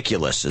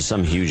ridiculous. It's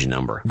some huge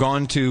number.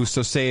 Gone to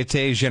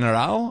Societe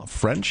Generale,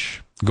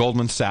 French,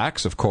 Goldman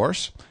Sachs, of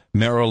course,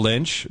 Merrill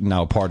Lynch,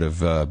 now part of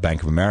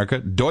Bank of America,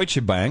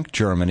 Deutsche Bank,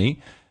 Germany,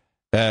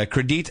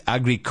 Crédit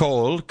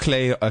Agricole,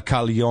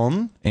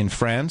 Callion in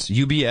France,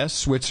 UBS,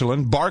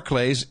 Switzerland,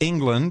 Barclays,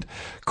 England,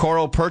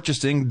 Coral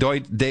Purchasing,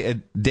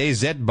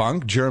 DZ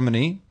Bank,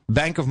 Germany,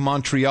 Bank of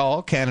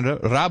Montreal, Canada,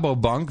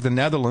 Rabobank, the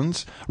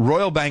Netherlands,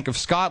 Royal Bank of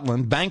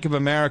Scotland, Bank of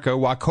America,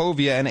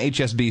 Wachovia, and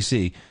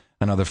HSBC,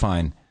 another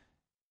fine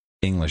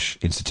English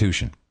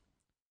institution.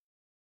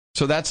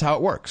 So that's how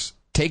it works.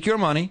 Take your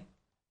money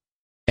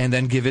and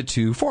then give it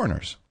to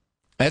foreigners.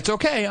 That's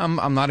okay.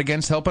 I'm not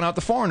against helping out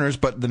the foreigners,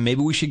 but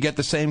maybe we should get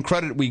the same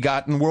credit we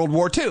got in World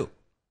War II.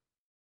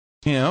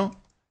 You know,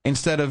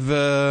 instead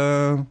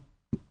of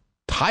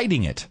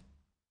hiding it.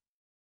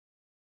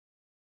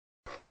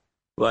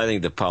 Well, I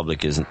think the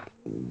public isn't.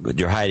 But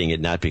you're hiding it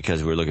not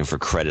because we're looking for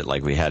credit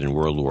like we had in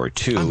World War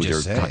II. I'm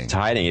just They're saying.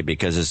 hiding it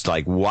because it's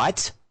like,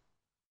 what?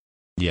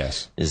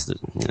 Yes. Is the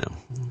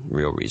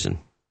real reason.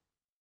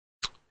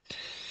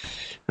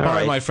 All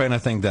right, my friend, I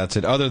think that's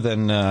it. Other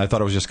than, I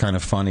thought it was just kind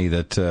of funny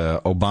that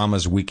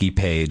Obama's wiki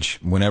page,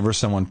 whenever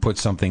someone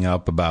puts something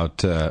up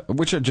about,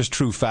 which are just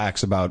true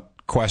facts about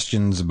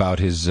questions about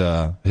his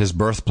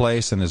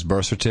birthplace and his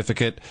birth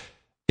certificate,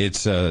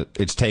 it's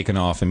taken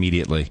off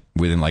immediately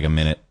within like a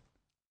minute.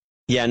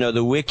 Yeah, no,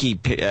 the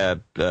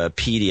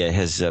Wikipedia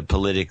has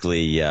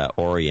politically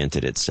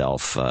oriented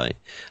itself. I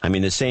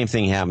mean, the same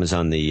thing happens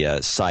on the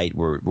site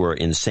where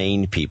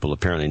insane people,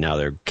 apparently now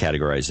they're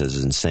categorized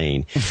as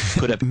insane,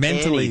 put up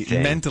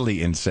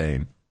mentally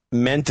insane.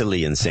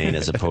 Mentally insane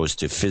as opposed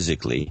to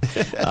physically.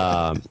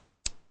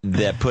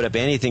 That put up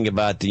anything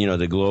about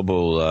the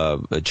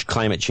global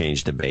climate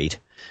change debate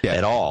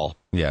at all.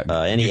 Yeah,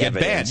 any you get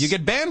evidence. banned. You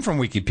get banned from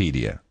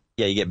Wikipedia.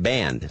 Yeah, you get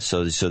banned.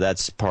 So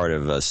that's part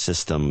of a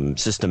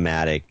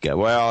systematic.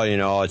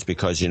 It's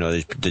because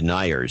there's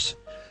deniers,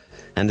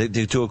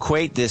 and to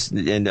equate this,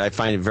 and I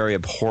find it very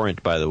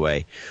abhorrent, by the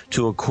way,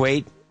 to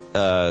equate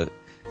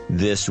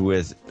this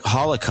with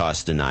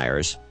Holocaust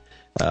deniers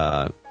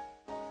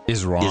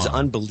is wrong. Is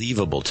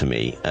unbelievable to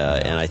me,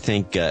 and I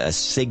think a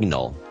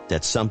signal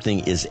that something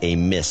is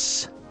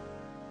amiss.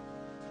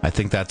 I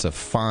think that's a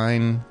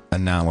fine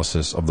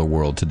analysis of the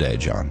world today,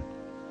 John.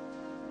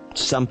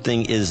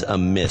 Something is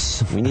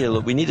amiss. We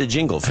need a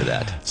jingle for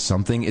that.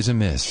 Something is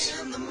amiss.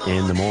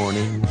 In the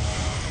morning.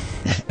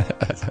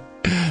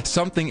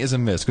 Something is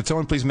amiss. Could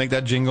someone please make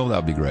that jingle? That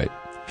would be great.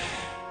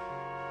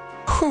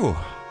 Whew.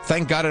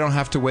 Thank God I don't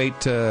have to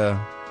wait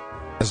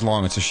as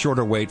long. It's a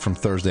shorter wait from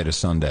Thursday to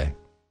Sunday.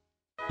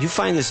 You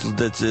find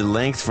the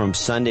length from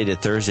Sunday to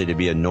Thursday to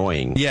be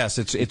annoying. Yes,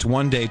 it's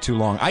one day too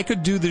long. I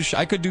could do this.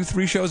 I could do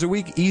 3 shows a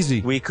week,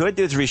 easy. We could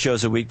do 3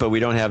 shows a week, but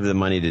we don't have the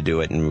money to do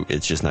it, and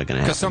it's just not going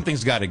to happen. Because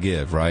something's got to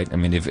give, right? I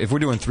mean, if we're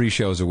doing 3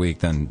 shows a week,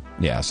 then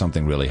yeah,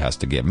 something really has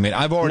to give. I mean,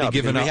 I've already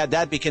given up. We had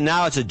that because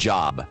now it's a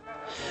job.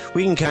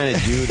 We can kind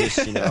of do this,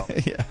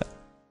 yeah.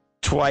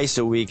 Twice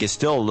a week is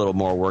still a little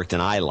more work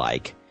than I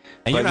like.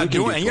 And you're not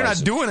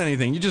doing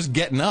anything. You're just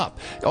getting up.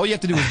 All you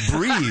have to do is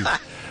breathe.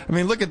 I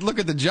mean, look at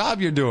the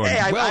job you're doing.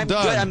 Hey, well I'm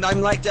done.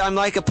 Good. I'm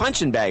like a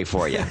punching bag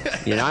for you.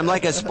 I'm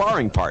like a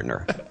sparring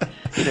partner.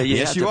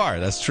 Yes, you are.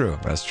 That's true.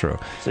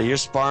 So you're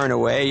sparring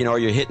away, or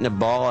you're hitting a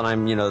ball, and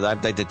I'm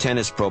like the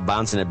tennis pro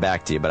bouncing it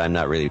back to you, but I'm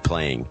not really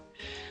playing.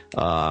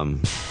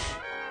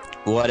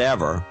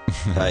 Whatever.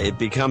 It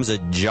becomes a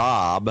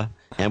job.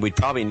 And we'd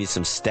probably need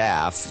some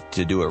staff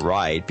to do it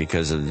right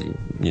because of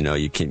you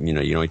only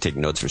take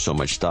notes for so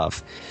much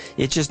stuff.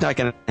 It's just not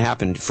going to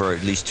happen for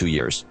at least 2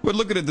 years. But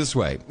look at it this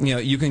way: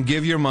 you can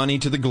give your money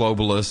to the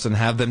globalists and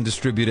have them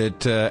distribute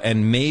it,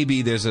 and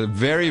maybe there's a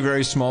very,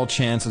 very small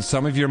chance that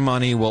some of your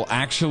money will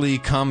actually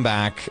come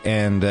back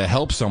and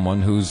help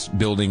someone who's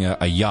building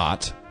a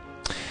yacht.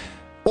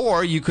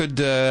 Or you could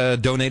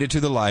donate it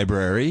to the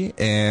library,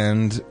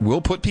 and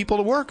we'll put people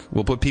to work.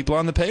 We'll put people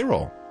on the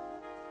payroll.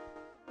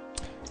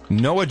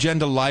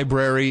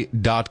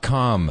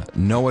 NoAgendaLibrary.com,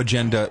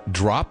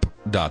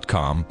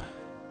 NoAgendaDrop.com,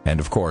 and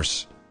of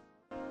course,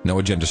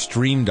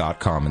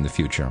 NoAgendaStream.com in the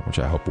future, which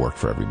I hope worked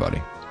for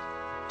everybody.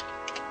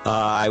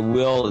 I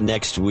will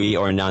next week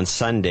or on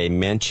Sunday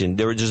mention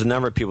there were just a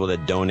number of people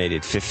that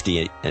donated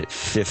 $50 and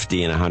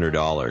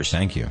 $100.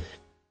 Thank you.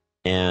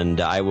 And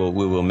we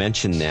will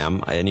mention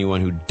them. Anyone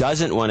who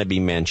doesn't want to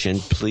be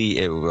mentioned, please,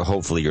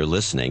 hopefully you're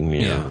listening.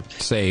 You know,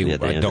 say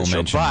don't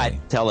mention but me.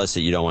 Tell us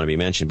that you don't want to be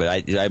mentioned.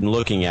 But I'm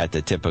looking at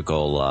the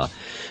typical,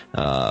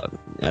 I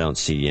don't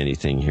see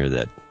anything here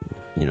that,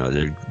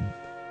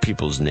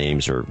 people's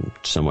names are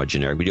somewhat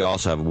generic. We do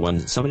also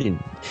have somebody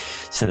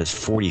sent us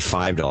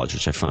 $45,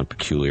 which I found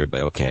peculiar,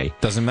 but okay.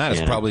 Doesn't matter.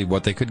 It's probably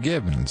what they could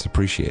give, and it's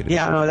appreciated.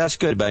 Yeah, no, that's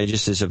good. But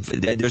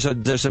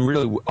there's some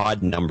really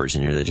odd numbers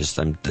in here that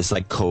it's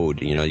like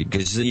code,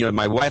 because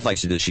my wife likes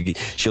to do this.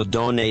 She'll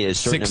donate a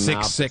certain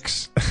amount.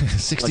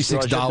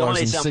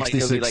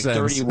 $66.66. Like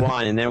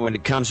 31, and then when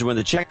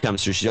the check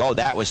comes through,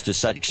 that was to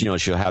such.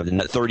 She'll have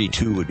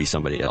 32 would be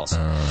somebody else.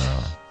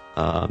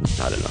 I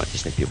don't know. I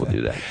just think people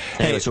do that.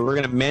 Anyway, so we're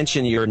going to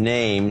mention your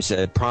names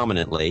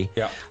prominently.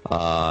 Yeah.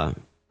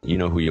 You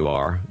know who you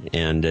are,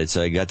 and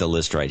I got the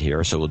list right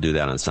here, so we'll do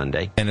that on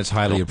Sunday. And it's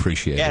highly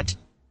appreciated.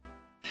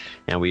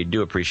 And we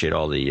do appreciate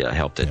all the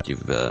help that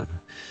you've,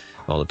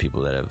 all the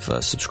people that have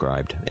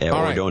subscribed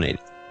or donated.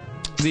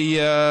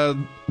 The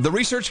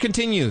research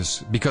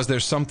continues because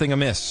there's something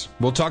amiss.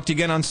 We'll talk to you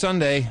again on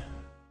Sunday.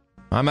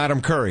 I'm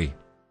Adam Curry.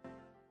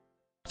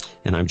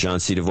 And I'm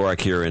John C.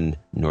 Dvorak here in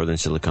northern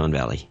Silicon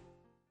Valley.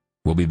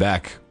 We'll be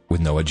back with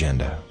No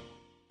Agenda.